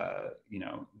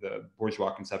 the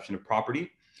bourgeois conception of property.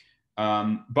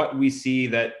 But we see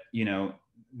that,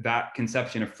 that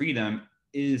conception of freedom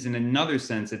is, in another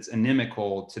sense, it's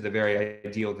inimical to the very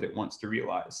ideal that it wants to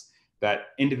realize. That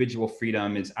individual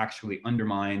freedom is actually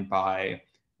undermined by,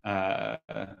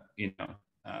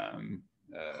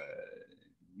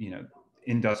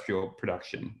 industrial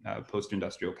production,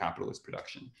 post-industrial capitalist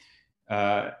production,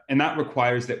 and that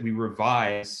requires that we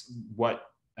revise what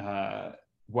a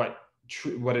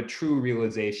true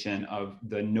realization of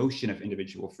the notion of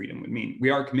individual freedom would mean. We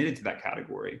are committed to that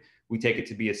category. We take it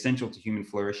to be essential to human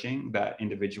flourishing that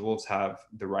individuals have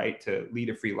the right to lead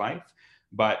a free life,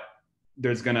 but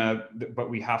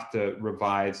we have to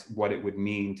revise what it would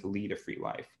mean to lead a free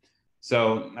life.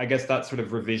 So I guess that sort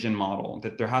of revision model,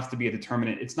 that there has to be a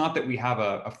determinant. It's not that we have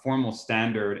a formal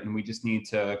standard and we just need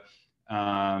to,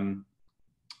 that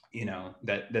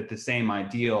the same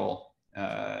ideal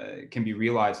can be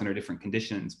realized under different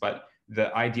conditions, but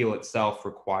the ideal itself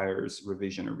requires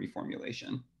revision or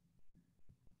reformulation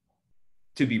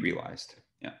to be realized.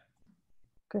 Yeah.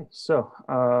 Okay, so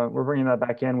we're bringing that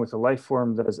back in with a life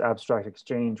form that is abstract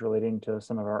exchange, relating to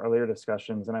some of our earlier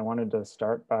discussions. And I wanted to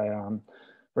start by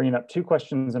bringing up two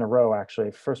questions in a row, actually,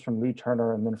 first from Lou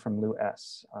Turner and then from Lou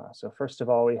S. So first of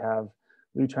all, we have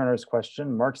Lou Turner's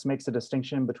question. Marx makes a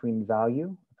distinction between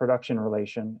value, a production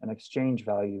relation, and exchange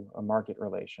value, a market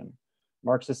relation.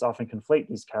 Marxists often conflate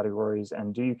these categories,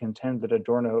 and do you contend that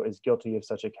Adorno is guilty of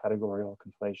such a categorical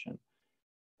conflation?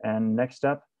 And next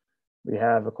up, we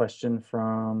have a question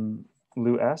from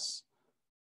Lou S.,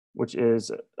 which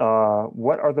is,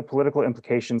 what are the political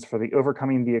implications for the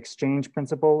overcoming the exchange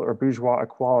principle or bourgeois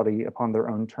equality upon their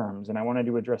own terms? And I wanted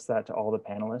to address that to all the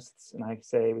panelists, and I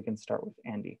say we can start with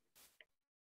Andy.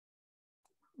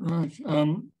 Right.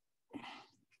 I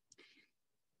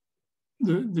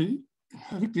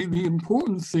think the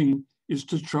important thing is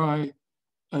to try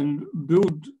and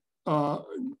build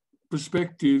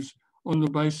perspectives on the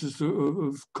basis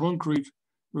of concrete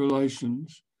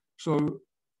relations. So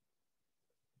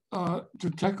to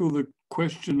tackle the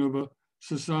question of a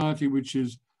society which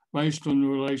is based on the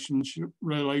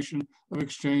relation of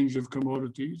exchange of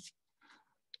commodities,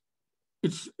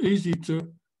 it's easy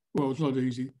to, well, it's not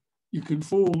easy. You can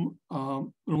form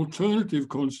an alternative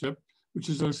concept, which,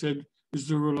 as I said, is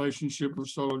the relationship of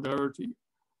solidarity.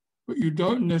 But you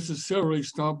don't necessarily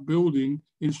start building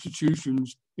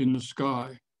institutions in the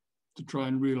sky to try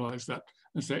and realize that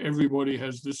and say everybody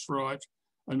has this right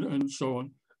and so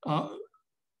on.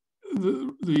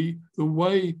 The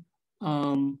way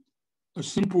a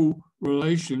simple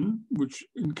relation, which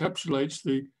encapsulates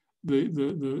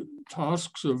the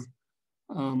tasks of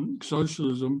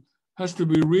socialism, has to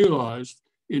be realized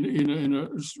in a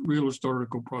real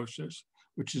historical process,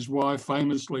 which is why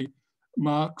famously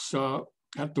Marx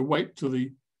had to wait to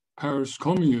the Paris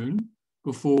Commune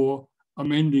before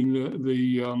amending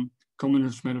the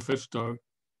Communist Manifesto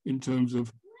in terms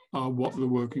of what the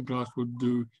working class would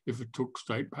do if it took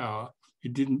state power. He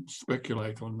didn't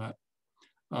speculate on that.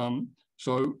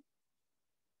 So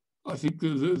I think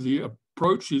the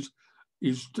approach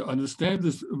is to understand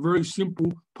this very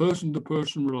simple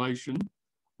person-to-person relation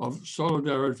of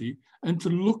solidarity and to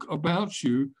look about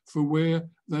you for where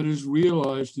that is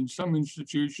realized in some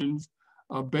institutions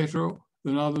are better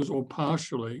than others or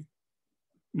partially,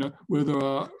 where there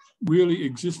are really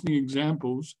existing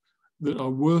examples that are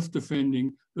worth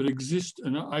defending, that exist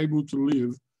and are able to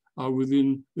live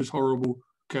within this horrible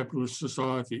capitalist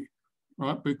society,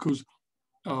 right? Because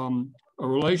a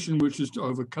relation which is to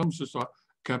overcome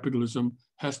capitalism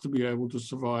has to be able to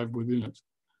survive within it.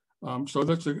 So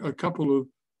that's a couple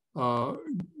of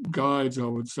guides, I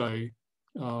would say,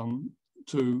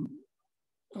 to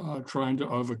trying to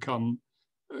overcome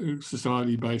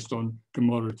society based on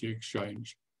commodity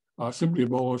exchange. Simply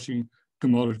abolishing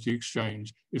commodity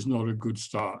exchange is not a good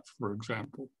start, for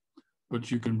example,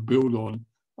 but you can build on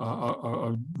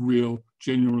a real,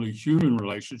 genuinely human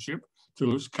relationship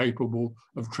till it's capable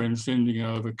of transcending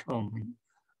and overcoming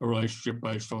a relationship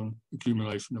based on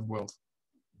accumulation of wealth.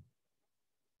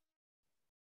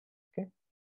 Okay.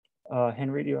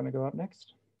 Henry, do you want to go up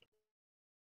next?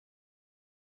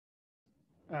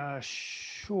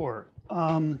 Sure.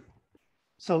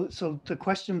 So the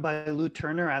question by Lou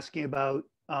Turner asking about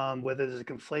whether there's a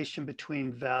conflation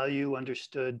between value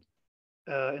understood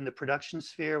in the production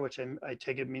sphere, which I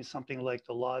take it means something like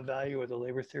the law of value or the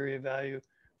labor theory of value,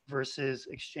 versus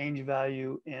exchange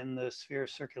value in the sphere of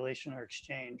circulation or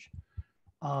exchange,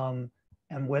 and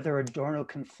whether Adorno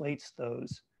conflates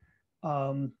those.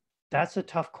 That's a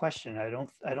tough question. I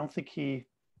don't think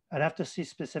I'd have to see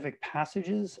specific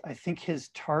passages. I think his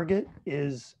target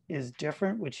is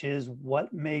different, which is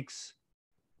what makes,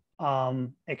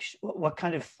 what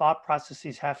kind of thought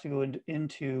processes have to go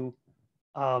into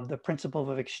the principle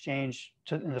of exchange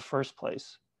in the first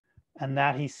place. And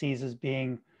that he sees as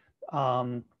being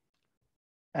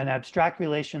an abstract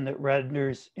relation that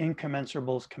renders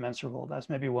incommensurables commensurable. That's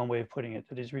maybe one way of putting it,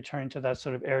 that he's returning to that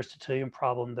sort of Aristotelian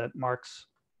problem that Marx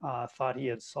thought he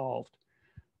had solved.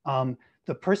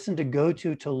 The person to go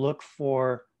to look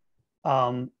for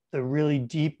the really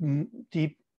deep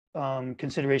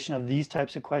consideration of these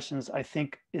types of questions, I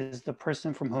think, is the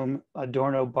person from whom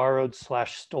Adorno borrowed /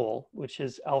 stole, which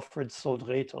is Alfred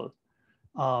Sohn-Rethel,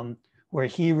 where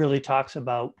he really talks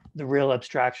about the real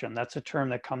abstraction. That's a term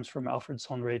that comes from Alfred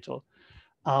Sohn-Rethel.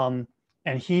 And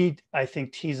he, I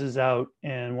think, teases out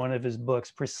in one of his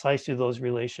books precisely those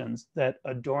relations that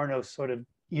Adorno sort of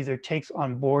either takes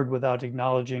on board without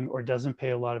acknowledging or doesn't pay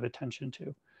a lot of attention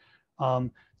to.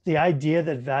 The idea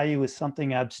that value is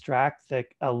something abstract that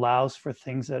allows for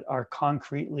things that are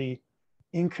concretely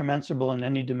incommensurable in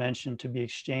any dimension to be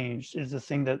exchanged is the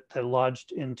thing that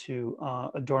lodged into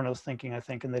Adorno's thinking, I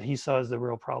think, and that he saw as the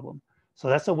real problem. So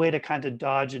that's a way to kind of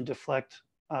dodge and deflect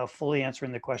fully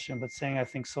answering the question, but saying I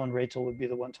think Sohn-Rethel would be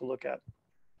the one to look at.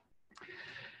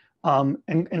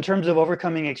 In terms of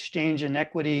overcoming exchange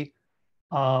inequity,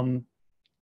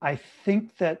 I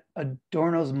think that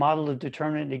Adorno's model of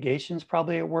determinate negation is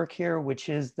probably at work here, which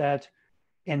is that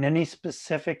in any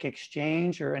specific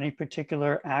exchange or any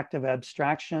particular act of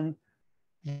abstraction,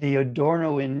 the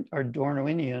Adornoian,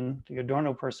 the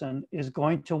Adorno person, is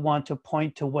going to want to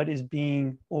point to what is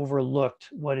being overlooked,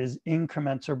 what is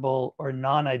incommensurable or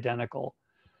non-identical.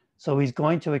 So he's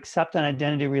going to accept an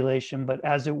identity relation, but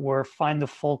as it were, find the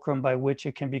fulcrum by which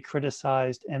it can be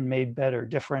criticized and made better,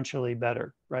 differentially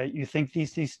better, right? You think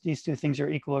these two things are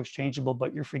equal or exchangeable,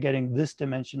 but you're forgetting this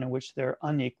dimension in which they're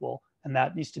unequal, and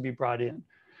that needs to be brought in.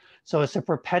 So it's a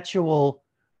perpetual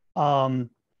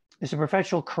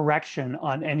correction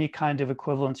on any kind of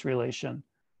equivalence relation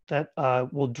that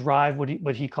will drive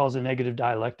what he calls a negative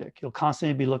dialectic. You'll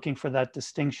constantly be looking for that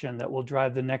distinction that will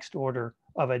drive the next order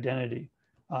of identity.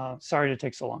 Sorry to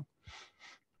take so long.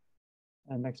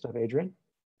 And next up, Adrian.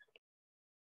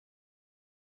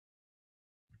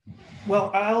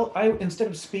 Well, instead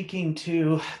of speaking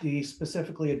to the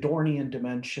specifically Adornian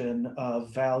dimension of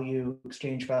value,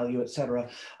 exchange value, et cetera,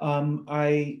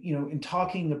 in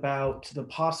talking about the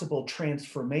possible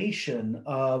transformation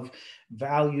of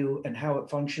value and how it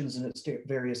functions in its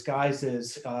various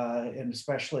guises, and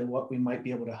especially what we might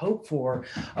be able to hope for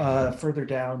further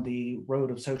down the road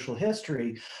of social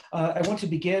history, I want to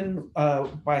begin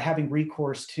by having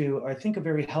recourse to, I think, a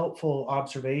very helpful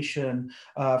observation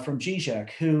from Žižek,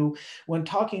 who, when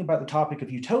talking about the topic of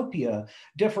utopia,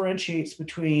 differentiates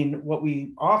between what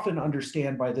we often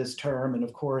understand by this term, and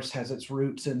of course has its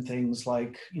roots in things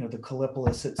like, the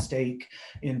Callipolis at stake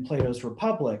in Plato's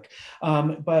Republic,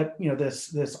 but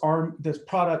this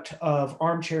product of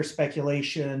armchair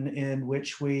speculation in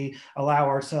which we allow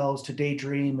ourselves to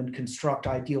daydream and construct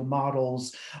ideal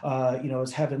models,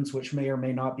 as heavens which may or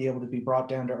may not be able to be brought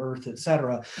down to earth, et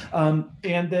cetera,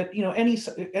 and that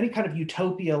any kind of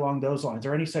utopia along those lines,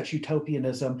 or any such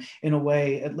utopianism, in a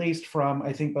way, at least from,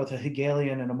 I think, both a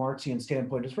Hegelian and a Marxian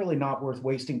standpoint, is really not worth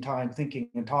wasting time thinking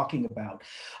and talking about.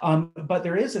 But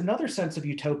there is another sense of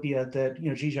utopia that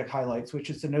Žižek highlights,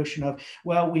 which is the notion of,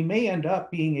 well, we may end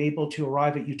up being able to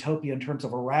arrive at utopia in terms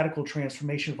of a radical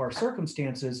transformation of our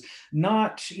circumstances,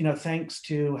 not, thanks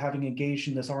to having engaged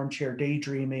in this armchair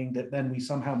daydreaming that then we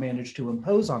somehow manage to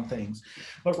impose on things,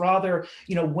 but rather,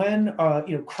 when,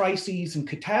 crises and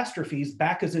catastrophes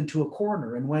back us into a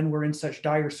corner, and when we're in such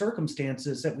dire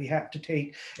circumstances that we have to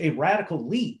take a radical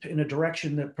leap in a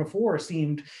direction that before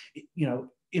seemed,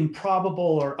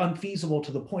 improbable or unfeasible to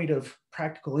the point of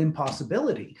practical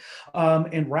impossibility,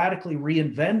 and radically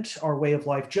reinvent our way of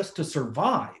life just to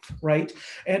survive, right?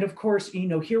 And of course,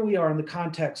 here we are in the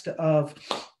context of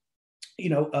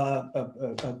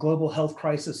a global health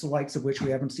crisis, the likes of which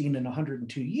we haven't seen in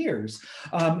 102 years.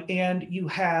 And you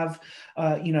have,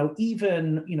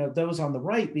 even, those on the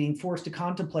right being forced to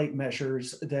contemplate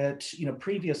measures that,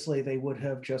 previously they would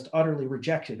have just utterly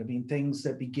rejected. I mean, things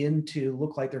that begin to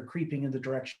look like they're creeping in the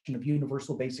direction of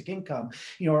universal basic income,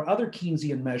 or other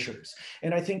Keynesian measures.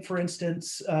 And I think, for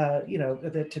instance,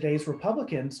 that today's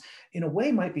Republicans, in a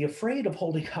way, might be afraid of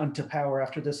holding on to power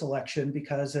after this election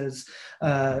because, as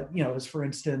for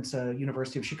instance, a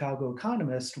University of Chicago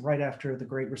economist right after the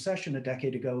Great Recession a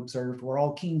decade ago observed, we're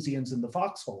all Keynesians in the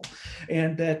foxhole,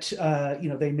 and that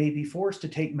they may be forced to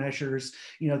take measures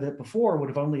that before would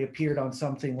have only appeared on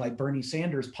something like Bernie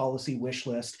Sanders' policy wish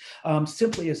list,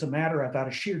 simply as a matter of out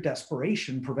of sheer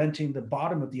desperation, preventing the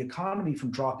bottom of the economy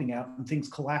from dropping out and things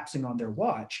collapsing on their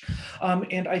watch.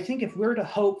 And I think if we're to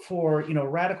hope for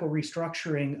radical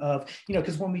restructuring of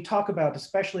because when we talk about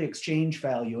especially exchange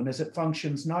value and as it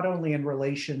functions not only in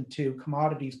relation to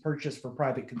commodities purchased for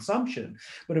private consumption,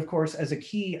 but of course as a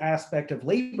key aspect of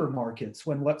labor markets,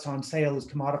 when what's on sale is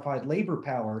commodified labor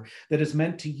power that is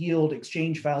meant to yield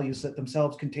exchange values that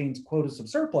themselves contains quotas of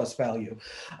surplus value.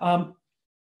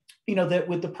 That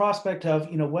with the prospect of,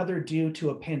 whether due to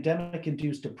a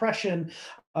pandemic-induced depression,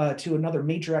 to another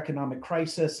major economic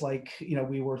crisis, like,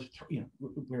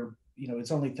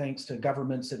 it's only thanks to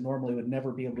governments that normally would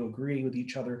never be able to agree with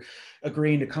each other,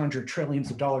 agreeing to conjure trillions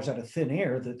of dollars out of thin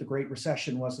air, that the Great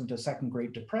Recession wasn't a second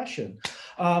Great Depression.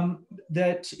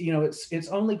 That, it's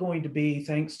only going to be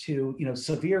thanks to,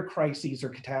 severe crises or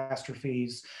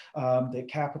catastrophes that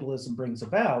capitalism brings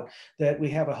about, that we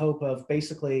have a hope of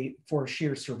basically for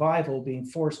sheer survival being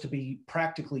forced to be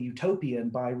practically utopian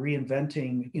by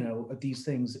reinventing, these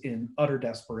things in utter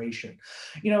desperation.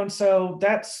 And so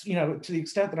that's, to the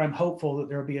extent that I'm hopeful that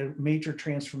there will be a major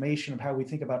transformation of how we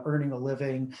think about earning a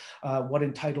living, what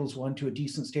entitles one to a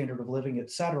decent standard of living,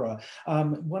 et cetera.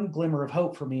 One glimmer of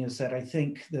hope for me is that I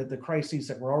think that the crises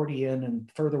that we're already in and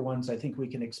further ones I think we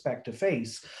can expect to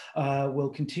face will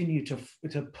continue to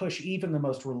push even the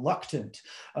most reluctant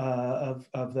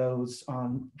of those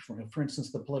on, for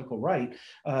instance, the political right,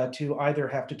 to either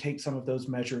have to take some of those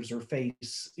measures or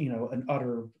face, an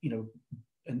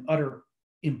utter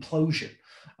implosion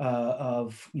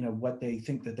of what they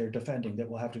think that they're defending, that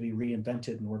will have to be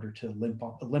reinvented in order to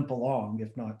limp along,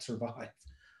 if not survive.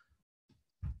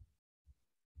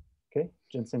 Okay,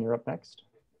 Jensen, you're up next.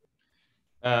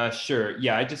 Sure.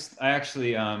 Yeah,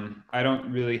 I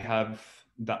don't really have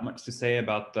that much to say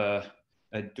about the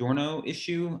Adorno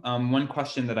issue. One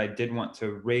question that I did want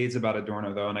to raise about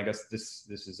Adorno, though, and I guess this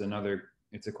is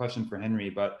it's a question for Henry,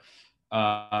 but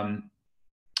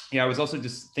yeah, I was also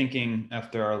just thinking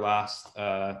after our last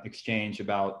exchange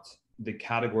about the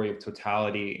category of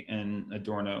totality in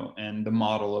Adorno and the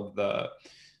model of the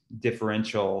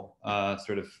differential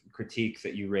sort of critique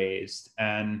that you raised.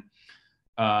 And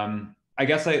I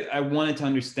guess I wanted to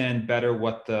understand better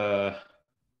what the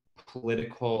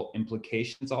political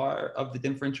implications are of the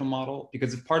differential model,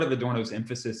 because it's part of Adorno's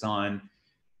emphasis on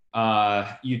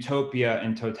utopia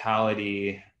and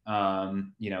totality,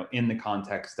 in the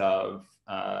context of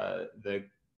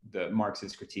the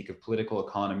Marxist critique of political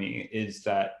economy, is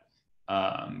that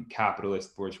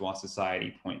capitalist bourgeois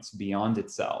society points beyond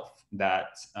itself,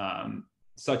 that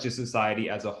such a society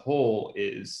as a whole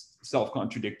is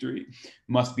self-contradictory,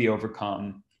 must be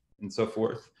overcome, and so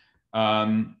forth.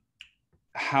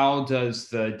 How does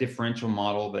the differential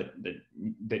model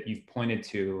that you've pointed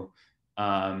to,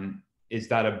 is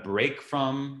that a break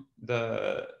from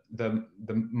the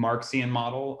Marxian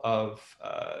model of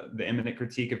the immanent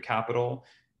critique of capital?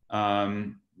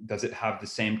 Does it have the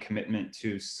same commitment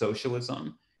to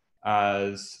socialism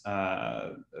as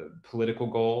a political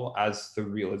goal, as the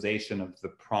realization of the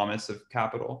promise of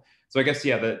capital? So I guess,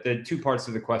 yeah, the two parts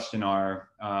of the question are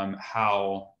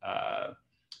how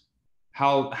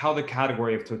the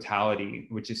category of totality,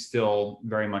 which is still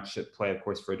very much at play, of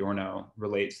course, for Adorno,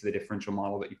 relates to the differential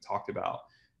model that you've talked about.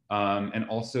 And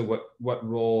also what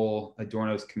role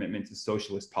Adorno's commitment to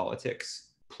socialist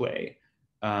politics play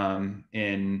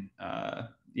in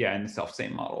the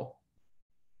self-same model.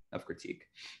 of critique.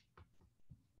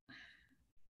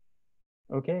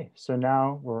 Okay, so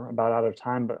now we're about out of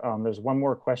time, but there's one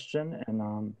more question,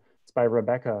 and it's by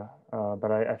Rebecca,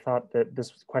 but I thought that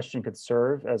this question could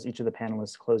serve as each of the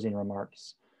panelists' closing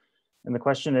remarks. And the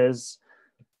question is,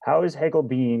 how is Hegel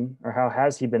being, or how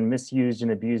has he been misused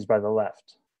and abused by the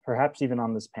left, perhaps even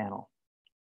on this panel?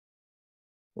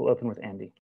 We'll open with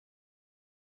Andy.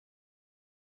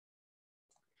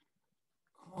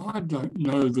 I don't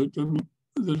know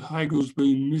that Hegel's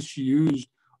been misused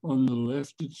on the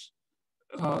left. It's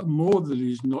more that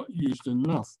he's not used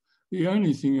enough. The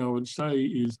only thing I would say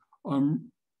is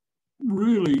I'm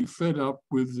really fed up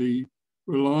with the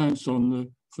reliance on the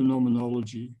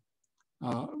phenomenology,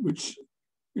 which,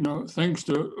 you know, thanks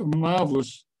to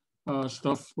marvelous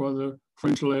stuff by the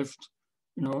French left,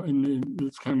 you know,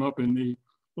 that came up in the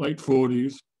late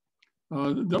 40s,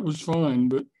 that was fine,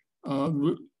 but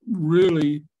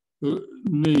really the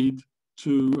need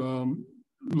to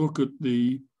look at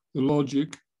the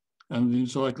logic and the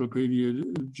encyclopedia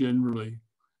generally.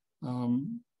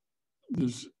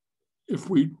 If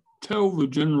we tell the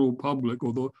general public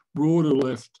or the broader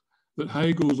left that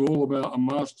Hegel's all about a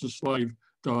master-slave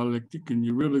dialectic and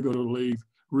you really got to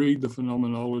read the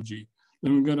phenomenology,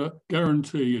 then we're going to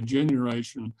guarantee a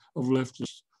generation of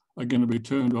leftists are going to be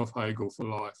turned off Hegel for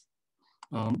life.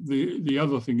 The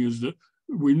other thing is that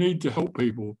we need to help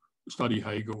people study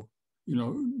Hegel, you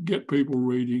know, get people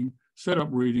reading, set up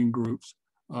reading groups.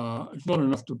 It's not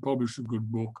enough to publish a good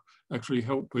book, actually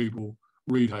help people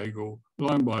read Hegel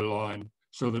line by line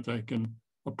so that they can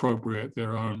appropriate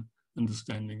their own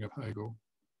understanding of Hegel.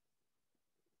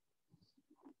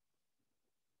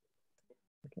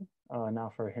 Okay,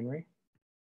 now for Henry.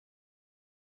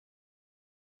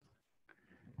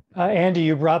 Andy,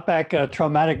 you brought back a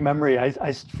traumatic memory.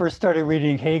 I first started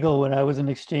reading Hegel when I was an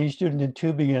exchange student in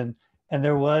Tübingen, and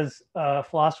there was a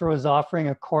philosopher was offering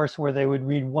a course where they would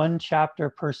read one chapter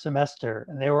per semester,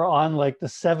 and they were on like the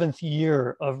 7th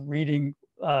year of reading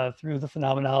through the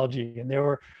phenomenology. And there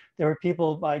were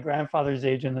people my grandfather's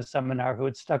age in the seminar who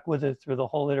had stuck with it through the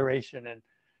whole iteration, and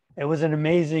it was an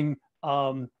amazing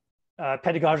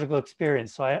pedagogical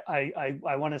experience. So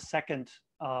I want to second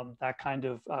that kind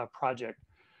of project.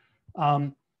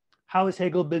 How has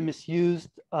Hegel been misused?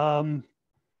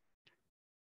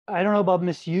 I don't know about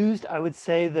misused. I would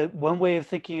say that one way of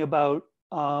thinking about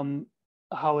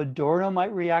how Adorno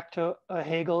might react to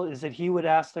Hegel is that he would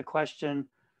ask the question,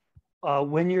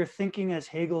 when you're thinking as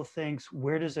Hegel thinks,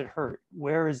 where does it hurt?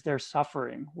 Where is there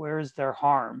suffering? Where is there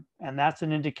harm? And that's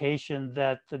an indication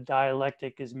that the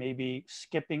dialectic is maybe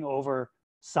skipping over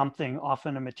something,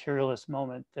 often a materialist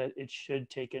moment, that it should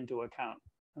take into account.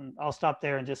 And I'll stop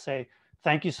there and just say,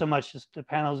 thank you so much. The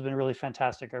panel has been really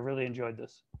fantastic. I really enjoyed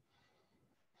this.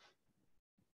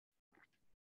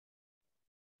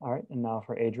 All right, and now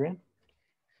for Adrian.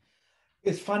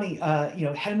 It's funny, you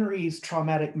know, Henry's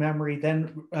traumatic memory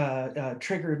then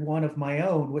triggered one of my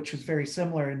own, which was very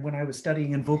similar. And when I was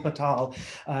studying in Wuppertal,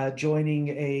 joining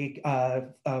a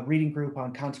reading group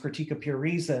on Kant's Critique of Pure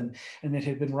Reason, and it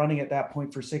had been running at that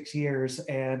point for 6 years.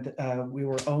 And we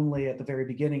were only at the very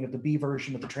beginning of the B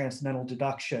version of the transcendental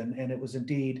deduction. And it was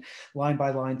indeed line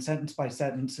by line, sentence by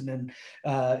sentence. And then,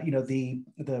 you know, the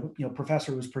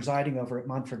professor who was presiding over it,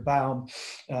 Manfred Baum,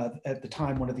 at the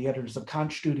time, one of the editors of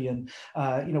Kantstudien,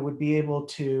 you know, would be able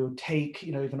to take,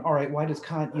 you know, even, all right, why does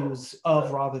Kant use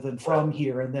of rather than from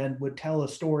here? And then would tell a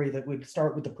story that would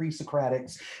start with the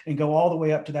pre-Socratics and go all the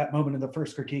way up to that moment in the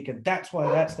first critique. And that's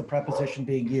why that's the preposition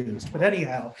being used. But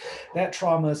anyhow, that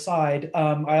trauma aside,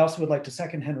 I also would like to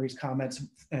second Henry's comments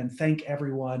and thank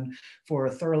everyone for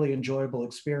a thoroughly enjoyable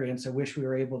experience. I wish we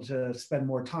were able to spend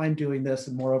more time doing this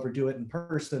and moreover do it in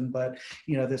person, but,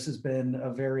 you know, this has been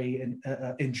a very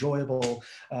enjoyable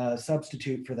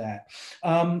substitute for that.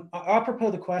 Apropos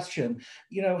the question,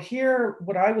 you know, here,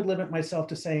 what I would limit myself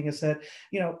to saying is that,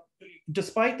 you know,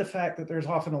 despite the fact that there's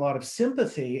often a lot of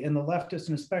sympathy in the leftist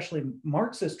and especially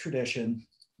Marxist tradition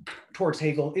towards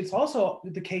Hegel, it's also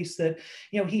the case that,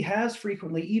 you know, he has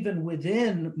frequently, even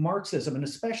within Marxism, and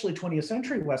especially 20th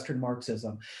century Western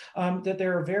Marxism, that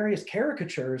there are various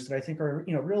caricatures that I think are,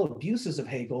 you know, real abuses of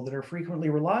Hegel that are frequently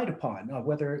relied upon,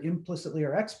 whether implicitly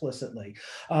or explicitly.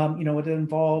 You know, it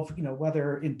involve, you know,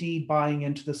 whether indeed buying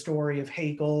into the story of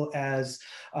Hegel as,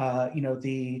 you know,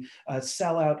 the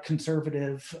sellout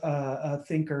conservative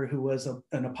thinker who was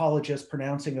an apologist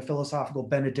pronouncing a philosophical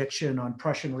benediction on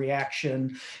Prussian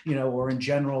reaction, or in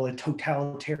general a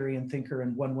totalitarian thinker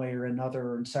in one way or another,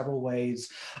 or in several ways,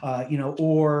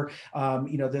 or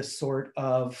this sort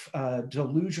of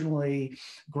delusionally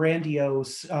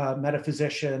grandiose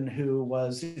metaphysician who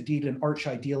was indeed an arch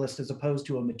idealist as opposed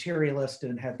to a materialist,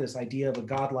 and had this idea of a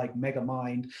godlike mega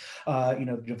mind,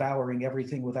 devouring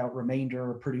everything without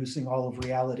remainder, producing all of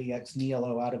reality ex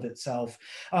nihilo out of itself.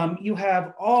 You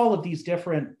have all of these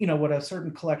different, what a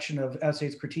certain collection of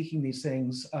essays critiquing these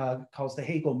things calls the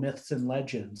Hegel myths and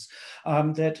legends,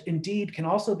 that indeed can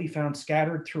also be found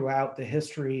scattered throughout the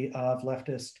history of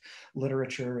leftist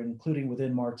literature, including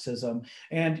within Marxism.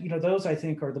 And those, I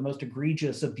think, are the most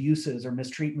egregious abuses or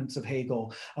mistreatments of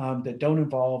Hegel that don't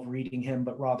involve reading him,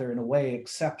 but rather in a way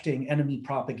accepting enemy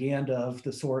propaganda of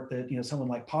the sort that someone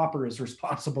like Popper is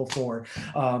responsible for,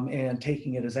 and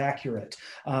taking it as accurate.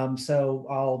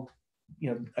 So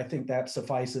I think that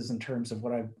suffices in terms of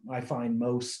what I find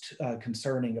most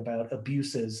concerning about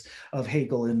abuses of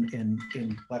Hegel in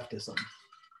leftism.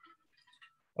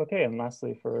 Okay, and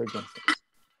lastly for Johnston.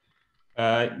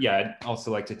 Yeah, I'd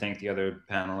also like to thank the other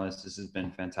panelists. This has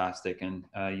been fantastic, and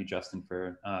you, Justin,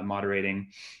 for moderating,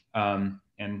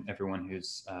 and everyone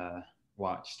who's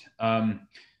watched.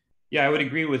 Yeah, I would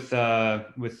agree with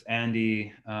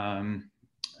Andy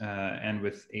and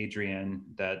with Adrian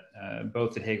that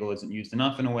both that Hegel isn't used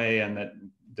enough in a way, and that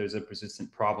there's a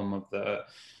persistent problem of the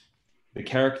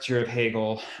caricature of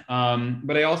Hegel.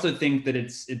 But I also think that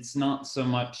it's not so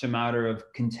much a matter of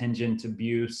contingent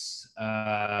abuse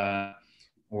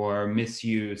or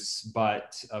misuse,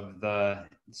 but of the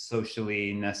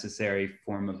socially necessary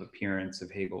form of appearance of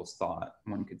Hegel's thought,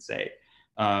 one could say.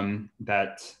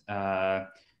 That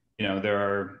there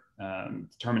are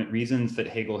determinate reasons that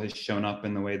Hegel has shown up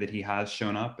in the way that he has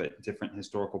shown up at different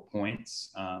historical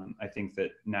points. I think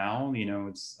that now,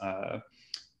 it's a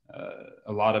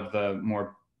lot of the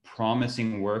more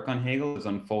promising work on Hegel is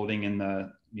unfolding in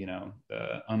the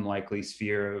unlikely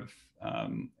sphere of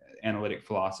analytic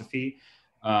philosophy.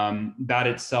 That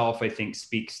itself, I think,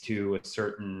 speaks to a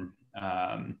certain,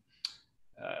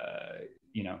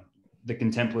 the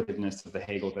contemplativeness of the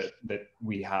Hegel that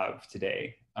we have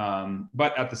today.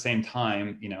 But at the same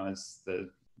time, as the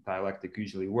dialectic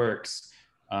usually works,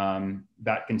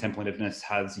 that contemplativeness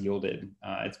has yielded.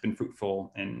 It's been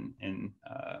fruitful in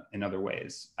other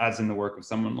ways, as in the work of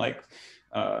someone like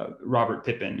Robert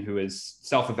Pippin, who is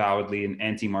self-avowedly an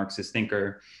anti-Marxist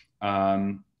thinker.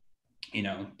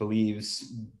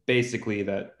 Believes basically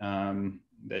that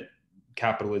that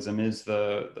capitalism is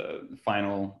the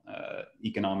final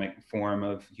economic form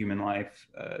of human life,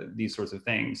 these sorts of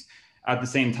things. At the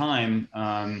same time,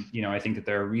 I think that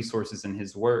there are resources in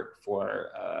his work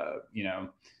for,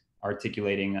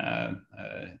 articulating a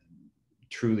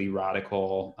truly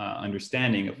radical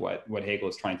understanding of what Hegel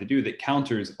is trying to do that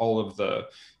counters all of the,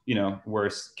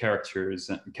 worst caricatures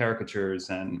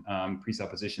and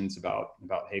presuppositions about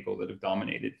Hegel that have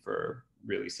dominated for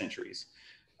really centuries.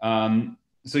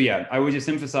 So yeah, I would just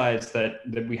emphasize that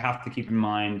we have to keep in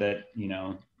mind that,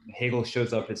 Hegel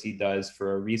shows up as he does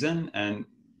for a reason, and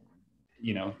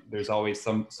there's always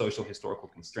some social historical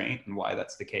constraint and why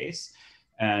that's the case.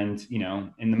 And,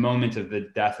 in the moment of the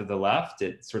death of the left,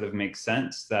 it sort of makes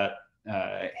sense that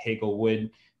Hegel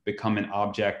would become an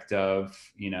object of,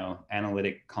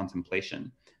 analytic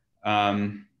contemplation.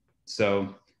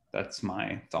 So that's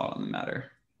my thought on the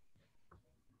matter.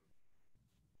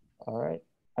 All right.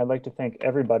 I'd like to thank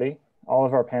everybody, all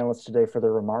of our panelists today, for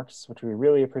their remarks, which we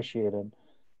really appreciated.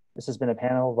 This has been a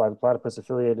panel by the Platypus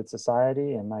Affiliated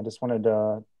Society, and I just wanted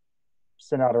to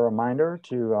send out a reminder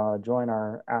to join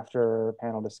our after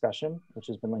panel discussion, which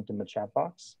has been linked in the chat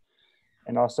box,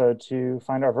 and also to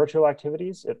find our virtual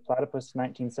activities at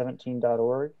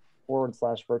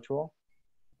platypus1917.org/virtual.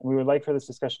 And we would like for this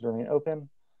discussion to remain open.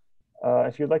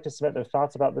 If you'd like to submit their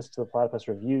thoughts about this to the Platypus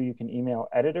Review, you can email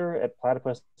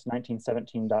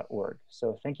editor@platypus1917.org.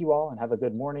 So thank you all, and have a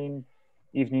good morning,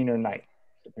 evening, or night,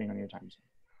 depending on your time zone.